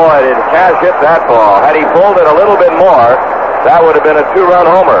 Oh boy, did Cash hit that ball. Had he pulled it a little bit more, that would have been a 2-run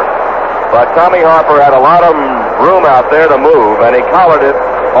homer. But Tommy Harper had a lot of room out there to move, and he collared it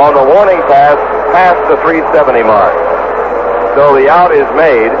on the warning pass past the 370 mark. So the out is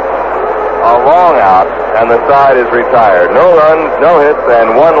made, a long out, and the side is retired. No runs, no hits,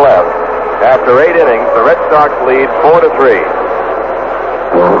 and 1 left. After 8 innings, the Red Sox lead 4-3.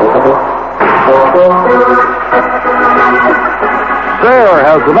 Zare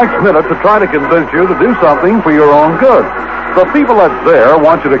has the next minute to try to convince you to do something for your own good. The people at Zare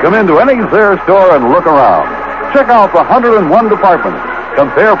want you to come into any Zare store and look around. Check out the 101 departments.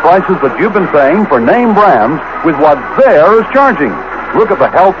 Compare prices that you've been paying for name brands with what Zare is charging. Look at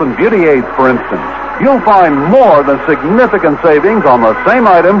the health and beauty aids, for instance. You'll find more than significant savings on the same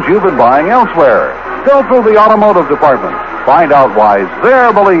items you've been buying elsewhere. Go through the automotive department. Find out why Zare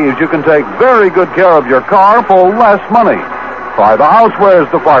believes you can take very good care of your car for less money. Try the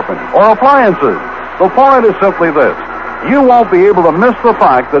housewares department or appliances. The point is simply this. You won't be able to miss the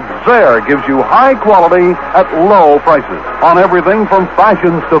fact that Zare gives you high quality at low prices on everything from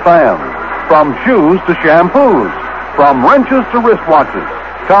fashions to fans, from shoes to shampoos, from wrenches to wristwatches.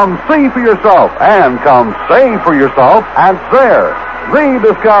 Come see for yourself and come save for yourself at Zare, the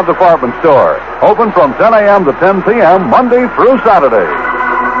discount department store. Open from 10 a.m. to 10 p.m. Monday through Saturday.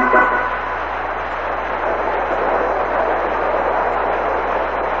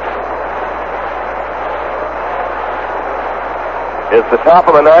 It's the top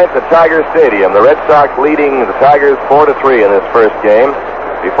of the 9th at Tiger Stadium. The Red Sox leading the Tigers 4-3 in this first game.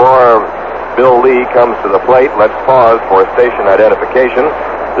 Before Bill Lee comes to the plate, let's pause for station identification.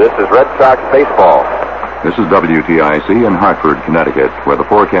 This is Red Sox baseball. This is WTIC in Hartford, Connecticut, where the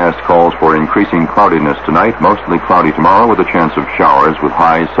forecast calls for increasing cloudiness tonight, mostly cloudy tomorrow with a chance of showers with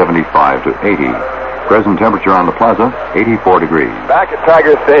highs 75 to 80. Present temperature on the plaza, 84 degrees. Back at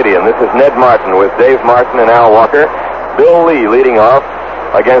Tiger Stadium, this is Ned Martin with Dave Martin and Al Walker. Bill Lee leading off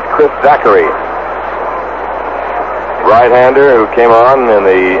against Chris Zachary. Right-hander who came on in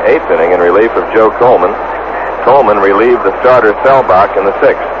the 8th inning in relief of Joe Coleman. Coleman relieved the starter Selbach in the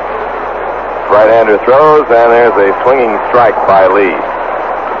 6th. Right-hander throws, and there's a swinging strike by Lee.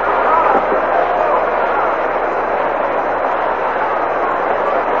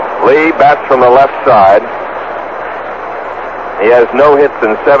 Lee bats from the left side. He has no hits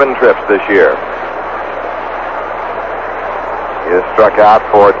in 7 trips this year. He has struck out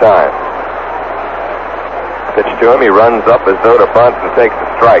 4 times. Pitch to him, he runs up as though to bunt and takes a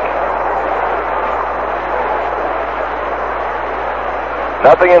strike.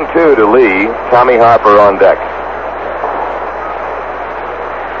 Nothing in 2 to Lee. Tommy Harper on deck.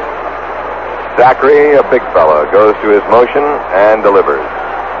 Zachary, a big fella, goes to his motion and delivers.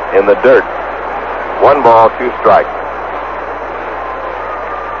 In the dirt. 1 ball, 2 strikes.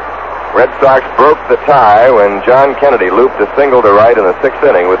 Red Sox broke the tie when John Kennedy looped a single to right in the 6th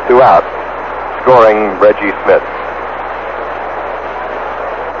inning with 2 outs, scoring Reggie Smith.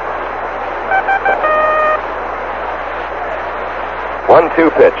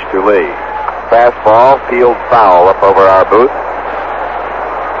 1-2 pitch to Lee. Fastball, field foul up over our booth.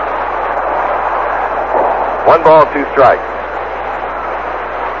 1 ball, 2 strikes.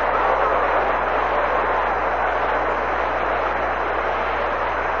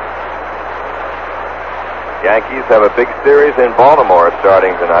 Yankees have a big series in Baltimore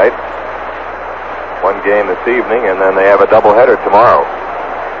starting tonight. 1 game this evening, and then they have a doubleheader tomorrow.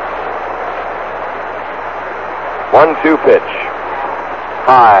 1-2 pitch.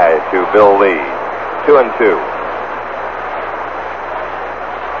 High to Bill Lee. 2-2.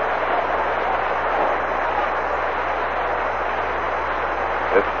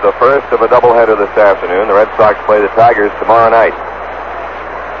 This is the first of a doubleheader this afternoon. The Red Sox play the Tigers tomorrow night.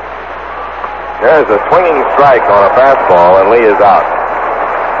 There's a swinging strike on a fastball, and Lee is out.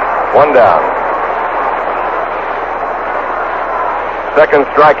 1 down. Second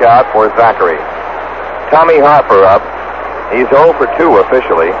strikeout for Zachary. Tommy Harper up. He's 0 for 2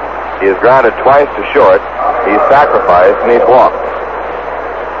 officially. He has grounded twice to short. He's sacrificed, and he's walked.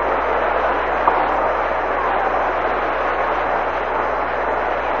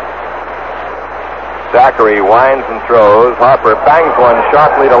 Zachary winds and throws. Harper bangs one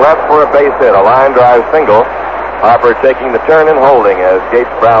sharply to left for a base hit. A line drive single. Harper taking the turn and holding as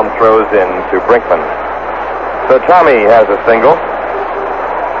Gates Brown throws in to Brinkman. So Tommy has a single.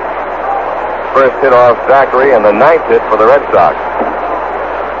 First hit off Zachary and the 9th hit for the Red Sox.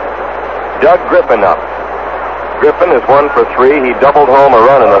 Doug Griffin up. Griffin is 1 for 3. He doubled home a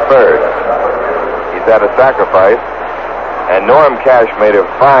run in the 3rd. He's had a sacrifice. And Norm Cash made a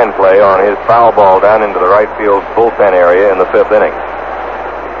fine play on his foul ball down into the right field bullpen area in the 5th inning.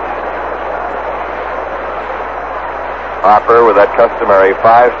 Harper with that customary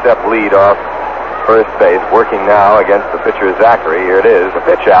 5-step lead off first base, working now against the pitcher Zachary. Here it is, a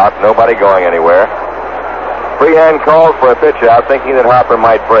pitch out, nobody going anywhere. Freehan called for a pitch out, thinking that Harper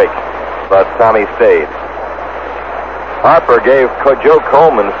might break, but Tommy stayed. Harper gave Joe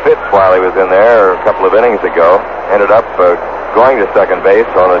Coleman fits while he was in there a couple of innings ago. Ended up going to second base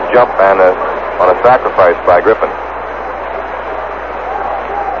on a jump and on a sacrifice by Griffin.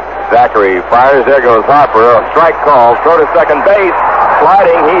 Zachary fires. There goes Harper. A strike call. Throw to second base.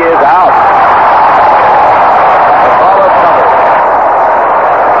 Sliding. He is out. The ball is covered.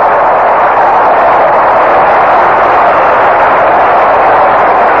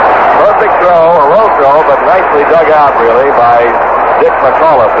 Perfect throw. A low throw, but nicely dug out, really, by Dick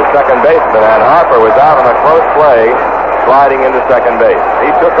McAuliffe, the second baseman. And Harper was out on a close play, sliding into second base.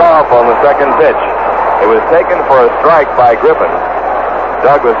 He took off on the second pitch. It was taken for a strike by Griffin.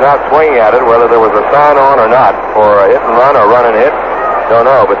 Doug was not swinging at it, whether there was a sign on or not for a hit and run or run and hit. Don't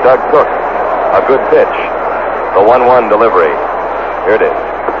know, but Doug took a good pitch. The 1-1 delivery. Here it is.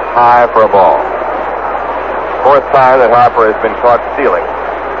 High for a ball. 4th time that Harper has been caught stealing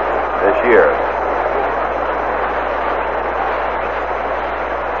this year.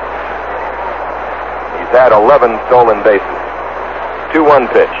 He's had 11 stolen bases.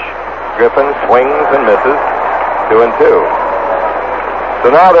 2-1 pitch. Griffin swings and misses. 2-2. So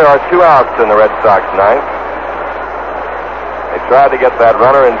now there are 2 outs in the Red Sox 9th. They tried to get that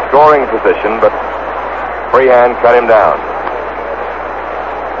runner in scoring position, but Freehan cut him down.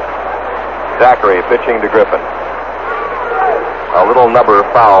 Zachary pitching to Griffin. A little nubber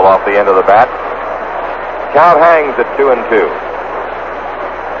foul off the end of the bat. Count hangs at 2-2.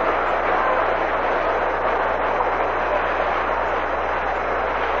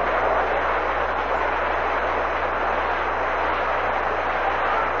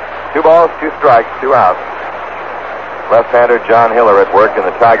 Two balls, 2 strikes, 2 outs. Left-hander John Hiller at work in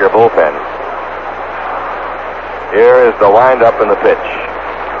the Tiger bullpen. Here is the wind-up in the pitch.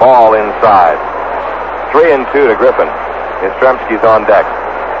 Ball inside. 3-2 to Griffin. Yastrzemski's on deck.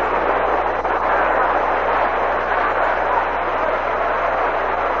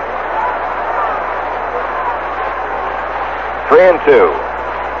 Three and 2.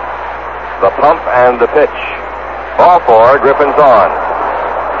 The pump and the pitch. Ball 4. Griffin's on.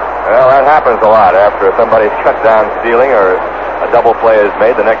 Well, that happens a lot. After somebody's cut down stealing or a double play is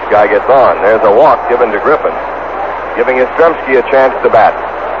made, the next guy gets on. There's a walk given to Griffin, giving Yastrzemski a chance to bat.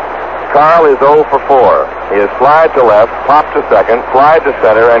 Carl is 0 for 4. He has slide to left, popped to second, slide to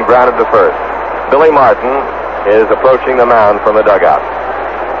center, and grounded to first. Billy Martin is approaching the mound from the dugout.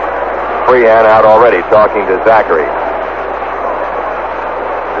 Freehan out already talking to Zachary.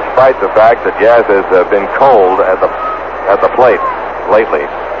 Despite the fact that Yaz has been cold at the plate lately,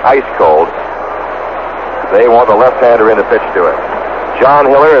 ice cold, they want the left-hander in to pitch to him. John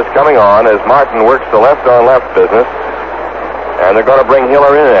Hiller is coming on as Martin works the left-on-left business, and they're going to bring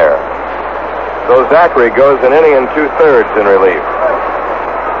Hiller in there. So Zachary goes an inning and 2/3 in relief.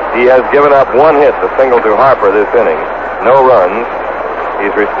 He has given up one hit, the single to Harper this inning. No runs.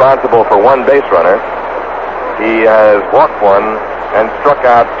 He's responsible for one base runner. He has walked one and struck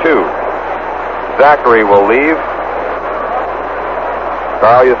out two. Zachary will leave.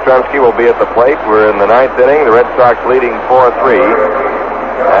 Carl Yastrzemski will be at the plate. We're in the ninth inning. The Red Sox leading 4-3.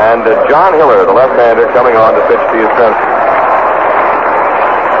 And John Hiller, the left-hander, coming on to pitch to Yastrzemski.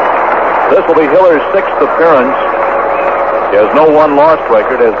 This will be Hiller's sixth appearance. He has no one-loss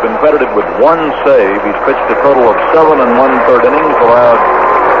record, has been credited with one save. He's pitched a total of 7 1/3 innings, allowed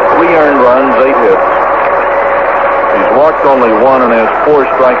 3 earned runs, 8 hits. He's walked only one and has 4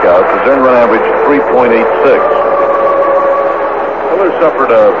 strikeouts. His earned run average 3.86. Hiller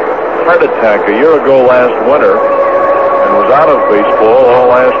suffered a heart attack a year ago last winter and was out of baseball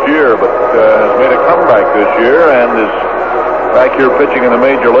all last year, but has made a comeback this year and is back here pitching in the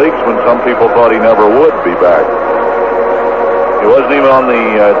major leagues when some people thought he never would be back. He wasn't even on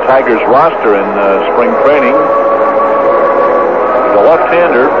the Tigers roster in spring training. He's a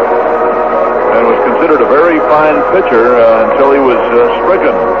left-hander and was considered a very fine pitcher until he was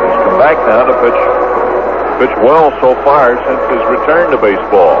stricken. He's come back now to pitch well so far since his return to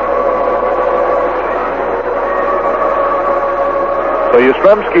baseball. So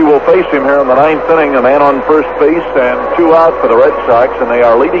Yastrzemski will face him here in the ninth inning, a man on first base and 2 out for the Red Sox, and they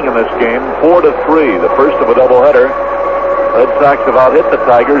are leading in this game 4-3, the first of a doubleheader. Red Sox have out-hit the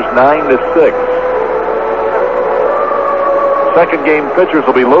Tigers 9-6. Second game pitchers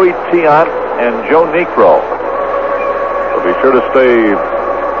will be Louis Tiant and Joe Niekro. So be sure to stay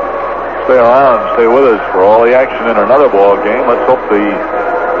around, stay with us for all the action in another ball game. Let's hope the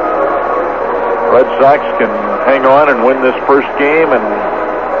Red Sox can hang on and win this first game and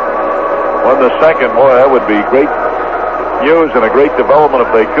win the second. Boy, that would be great news and a great development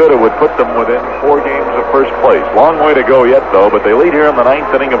if they could. It would put them within 4 games of first place. Long way to go yet, though, but they lead here in the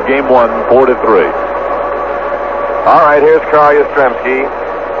ninth inning of game 1, 4-3. All right, here's Carl Yastrzemski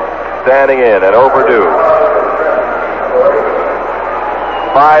standing in and overdue.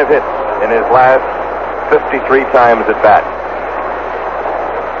 5 hits in his last 53 times at bat.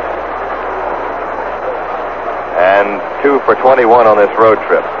 And 2 for 21 on this road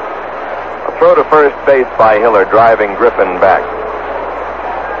trip. A throw to first base by Hiller, driving Griffin back.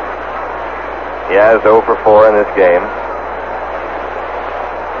 He has 0 for 4 in this game.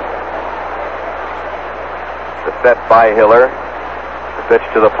 The set by Hiller. The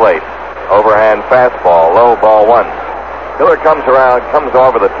pitch to the plate. Overhand fastball, low, ball 1. Hiller comes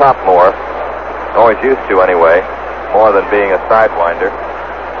over the top more. Always used to anyway, more than being a sidewinder.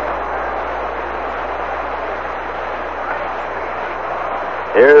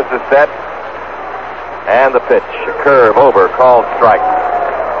 Here's the set. And the pitch. A curve over, called strike.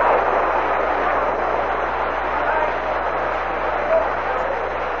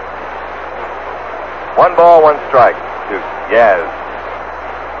 One ball, 1 strike to Yaz.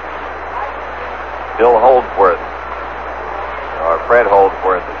 Bill Holdsworth, or Fred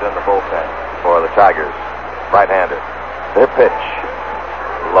Holdsworth, is in the bullpen for the Tigers. Right-hander. Their pitch.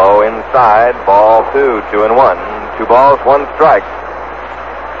 Low inside, ball 2, 2-1. 2 balls, 1 strike.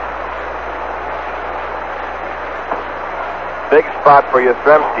 Big spot for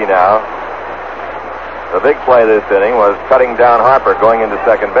Yastrzemski now. The big play this inning was cutting down Harper going into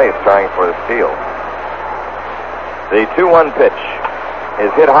second base, trying for the steal. The 2-1 pitch is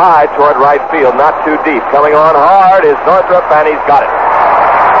hit high toward right field, not too deep. Coming on hard is Northrup, and he's got it.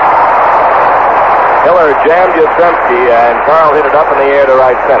 Hiller jammed Yastrzemski, and Carl hit it up in the air to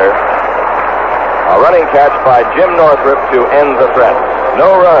right center. A running catch by Jim Northrup to end the threat.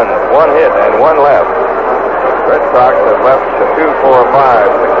 No runs, 1 hit, and 1 left. Red Sox have left 2, 4, 5,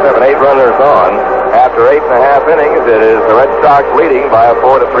 6, 7, 8 runners on. After 8.5 innings, it is the Red Sox leading by a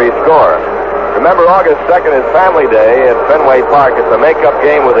 4-3 score. Remember, August 2nd is Family Day at Fenway Park. It's a make-up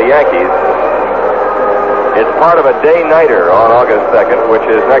game with the Yankees. It's part of a day-nighter on August 2nd, which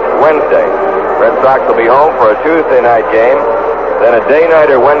is next Wednesday. Red Sox will be home for a Tuesday night game, then a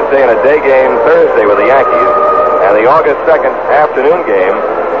day-nighter Wednesday and a day game Thursday with the Yankees. And the August 2nd afternoon game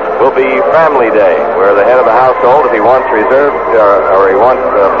will be Family Day, where the head of the household, if he wants reserved or he wants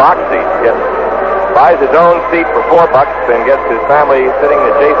box seats, buys his own seat for $4 and gets his family sitting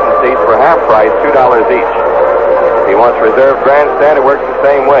adjacent seats for half price, $2 each. If he wants reserved grandstand, it works the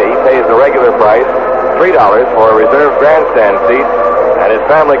same way. He pays the regular price, $3 for a reserved grandstand seat, and his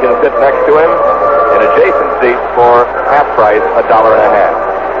family can sit next to him in adjacent seats for half price, $1.50.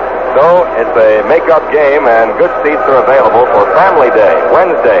 So it's a make-up game, and good seats are available for Family Day,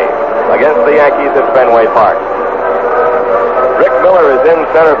 Wednesday, against the Yankees at Fenway Park. Rick Miller is in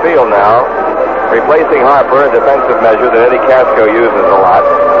center field now, replacing Harper, a defensive measure that Eddie Casco uses a lot.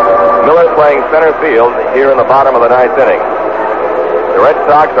 Miller playing center field here in the bottom of the ninth inning. The Red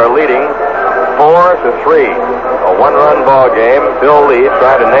Sox are leading 4-3. A one-run ball game. Bill Lee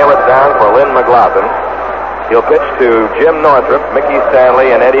trying to nail it down for Lynn McLaughlin. He'll pitch to Jim Northrup, Mickey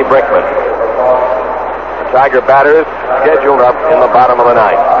Stanley, and Eddie Brickman. The Tiger batters scheduled up in the bottom of the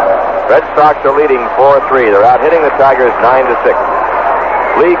ninth. Red Sox are leading 4-3. They're out hitting the Tigers 9-6.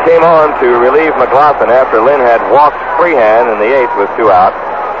 Lee came on to relieve McLaughlin after Lynn had walked freehand in the eighth with 2 out.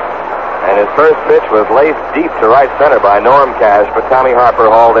 And his first pitch was laced deep to right center by Norm Cash, but Tommy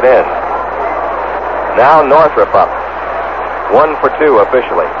Harper hauled it in. Now Northrup up. 1 for 2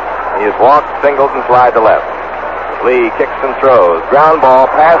 officially. He has walked, singled, and flied to left. Lee kicks and throws. Ground ball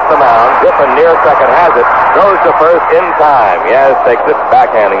past the mound. Griffin near second has it. Throws to first in time. Yaz takes it,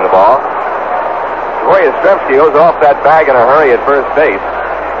 backhanding the ball. Boy, Yastrzemski goes off that bag in a hurry at first base.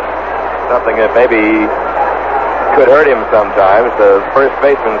 Something that maybe could hurt him sometimes. The first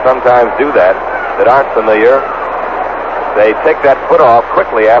basemen sometimes do that aren't familiar. They take that foot off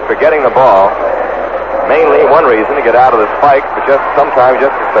quickly after getting the ball. Mainly one reason to get out of the spike, but sometimes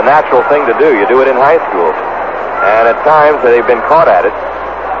it's the natural thing to do. You do it in high school. And at times they've been caught at it,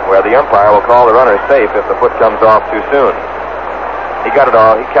 where the umpire will call the runner safe if the foot comes off too soon. He got it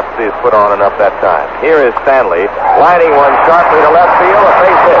all. He kept his foot on enough that time. Here is Stanley, lining one sharply to left field, a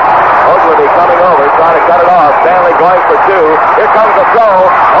base hit. Ogilvy coming over, trying to cut it off. Stanley going for 2. Here comes the throw.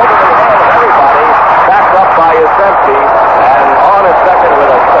 Over the head of everybody. Backed up by Yastrzemski. And on at second with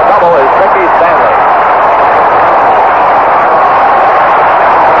a double is Mickey Stanley.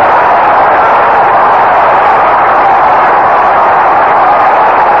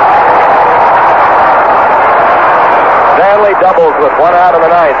 Doubles with 1 out in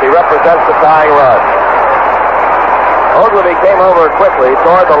the ninth. He represents the tying run. Ogilvy came over quickly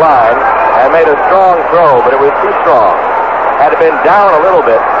toward the line and made a strong throw, but it was too strong. Had it been down a little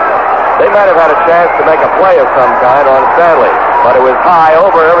bit, they might have had a chance to make a play of some kind on Stanley. But it was high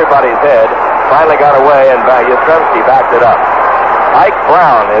over everybody's head. Finally got away, and Yastrzemski backed it up. Ike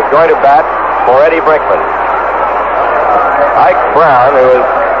Brown is going to bat for Eddie Brickman. Ike Brown, who is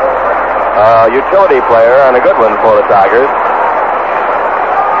a utility player and a good one for the Tigers,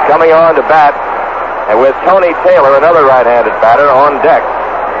 coming on to bat, and with Tony Taylor, another right-handed batter, on deck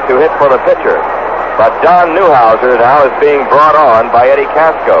to hit for the pitcher. But Don Newhouser now is being brought on by Eddie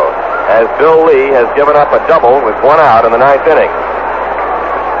Casco, as Bill Lee has given up a double with 1 out in the ninth inning.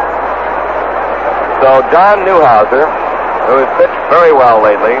 So Don Newhouser, who has pitched very well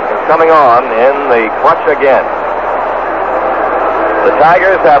lately, is coming on in the clutch again. The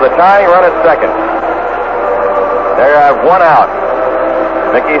Tigers have the tying run at second. They have 1 out.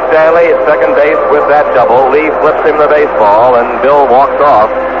 Mickey Stanley at second base with that double. Lee flips him the baseball, and Bill walks off.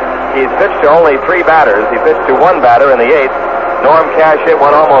 He's pitched to only 3 batters. He pitched to 1 batter in the 8th. Norm Cash hit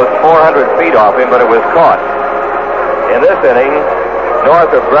one almost 400 feet off him, but it was caught. In this inning,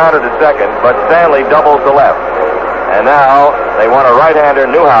 Northrup grounded to second, but Stanley doubles to left. And now they want a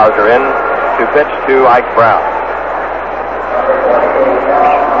right-hander, Newhouser, in to pitch to Ike Brown.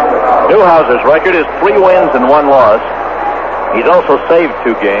 Newhouser's record is 3 wins and 1 loss. He's also saved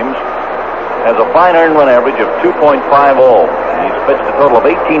 2 games, has a fine earned run average of 2.50. He's pitched a total of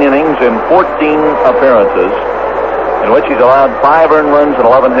 18 innings in 14 appearances, in which he's allowed 5 earned runs and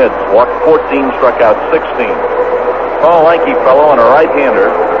 11 hits, walked 14, struck out 16. Tall, lanky fellow and a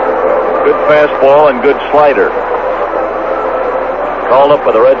right-hander. Good fastball and good slider. Called up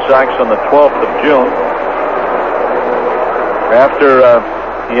by the Red Sox on the 12th of June. After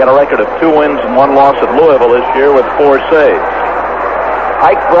he had a record of 2 wins and 1 loss at Louisville this year with 4 saves.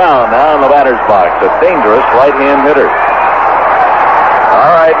 Ike Brown now in the batter's box, a dangerous right-hand hitter.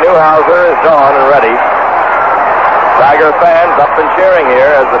 All right, Newhouser is on and ready. Tiger fans up and cheering here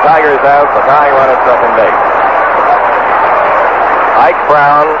as the Tigers have the tying run at second base. Ike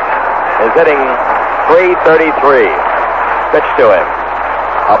Brown is hitting .333. Pitch to him.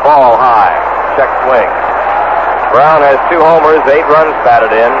 A ball high. Check swing. Brown has 2 homers, 8 runs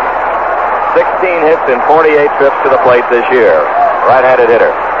batted in, 16 hits in 48 trips to the plate this year. Right-handed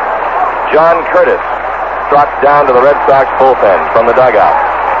hitter. John Curtis trots down to the Red Sox bullpen from the dugout.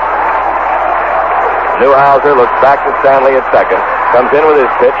 Newhouser looks back to Stanley at second, comes in with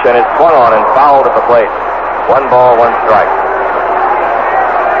his pitch, and is swung on and fouled at the plate. 1 ball, 1 strike.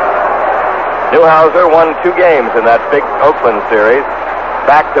 Newhouser won 2 games in that big Oakland series,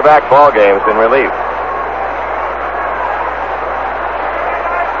 back-to-back ball games in relief.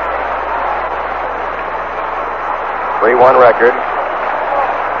 .3-1 record.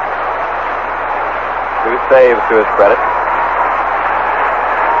 2 saves to his credit.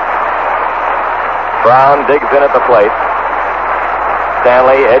 Brown digs in at the plate.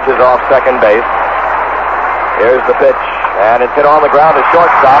 Stanley edges off second base. Here's the pitch, and it's hit on the ground to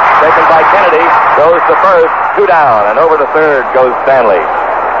shortstop. Taken by Kennedy, goes to first, 2 down, and over to third goes Stanley.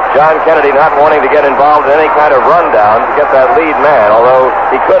 John Kennedy not wanting to get involved in any kind of rundown to get that lead man, although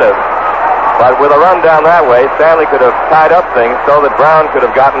he could have. But with a rundown that way, Stanley could have tied up things so that Brown could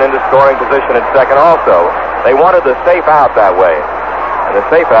have gotten into scoring position at second also. They wanted the safe out that way, and the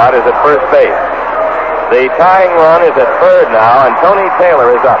safe out is at first base. The tying run is at third now, and Tony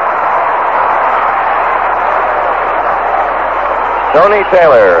Taylor is up. Tony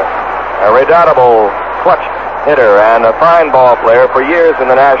Taylor, a redoubtable clutch hitter and a fine ball player for years in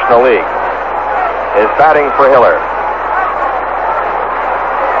the National League, is batting for Hiller.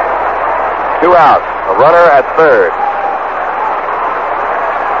 2 outs, a runner at third.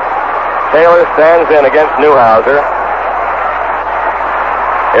 Taylor stands in against Newhouser.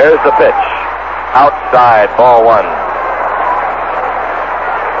 Here's the pitch. Outside, ball 1.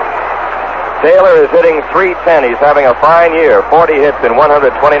 Taylor is hitting .310. He's having a fine year. 40 hits in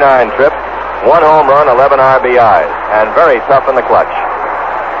 129 trips. 1 home run, 11 RBIs. And very tough in the clutch.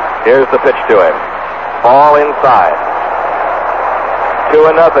 Here's the pitch to him. Ball inside.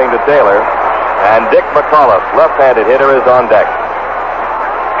 2-0 to Taylor. And Dick McAuliffe, left-handed hitter, is on deck.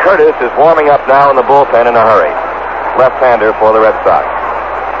 Curtis is warming up now in the bullpen in a hurry. Left-hander for the Red Sox.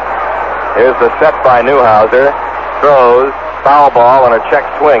 Here's the set by Newhouser. Throws. Foul ball on a check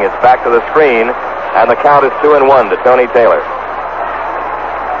swing. It's back to the screen, and the count is 2-1 to Tony Taylor.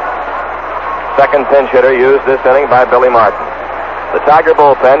 Second pinch hitter used this inning by Billy Martin. The Tiger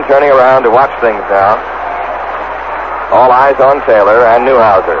bullpen turning around to watch things now. All eyes on Taylor and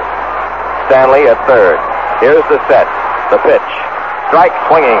Newhouser. Stanley at third. Here's the set. The pitch. Strike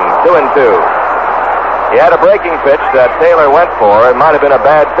swinging. 2-2. He had a breaking pitch that Taylor went for. It might have been a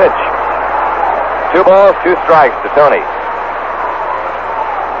bad pitch. 2 balls, 2 strikes to Tony.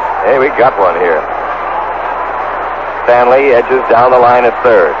 Hey, we got one here. Stanley edges down the line at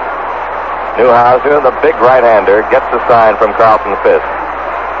third. Newhouser, the big right-hander, gets the sign from Carlton Fisk.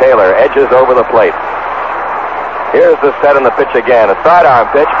 Taylor edges over the plate. Here's the set and the pitch again. A sidearm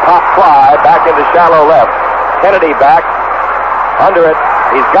pitch, pop fly, back into shallow left. Kennedy back, under it.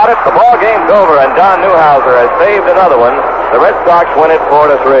 He's got it. The ball game's over, and Don Newhouser has saved another one. The Red Sox win it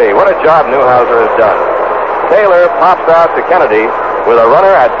 4-3. What a job Newhouser has done. Taylor pops out to Kennedy with a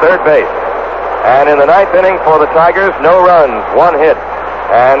runner at third base. And in the 9th inning for the Tigers, no runs, 1 hit,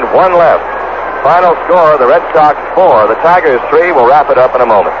 and 1 left. Final score, the Red Sox 4, the Tigers 3. We'll wrap it up in a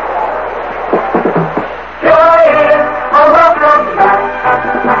moment.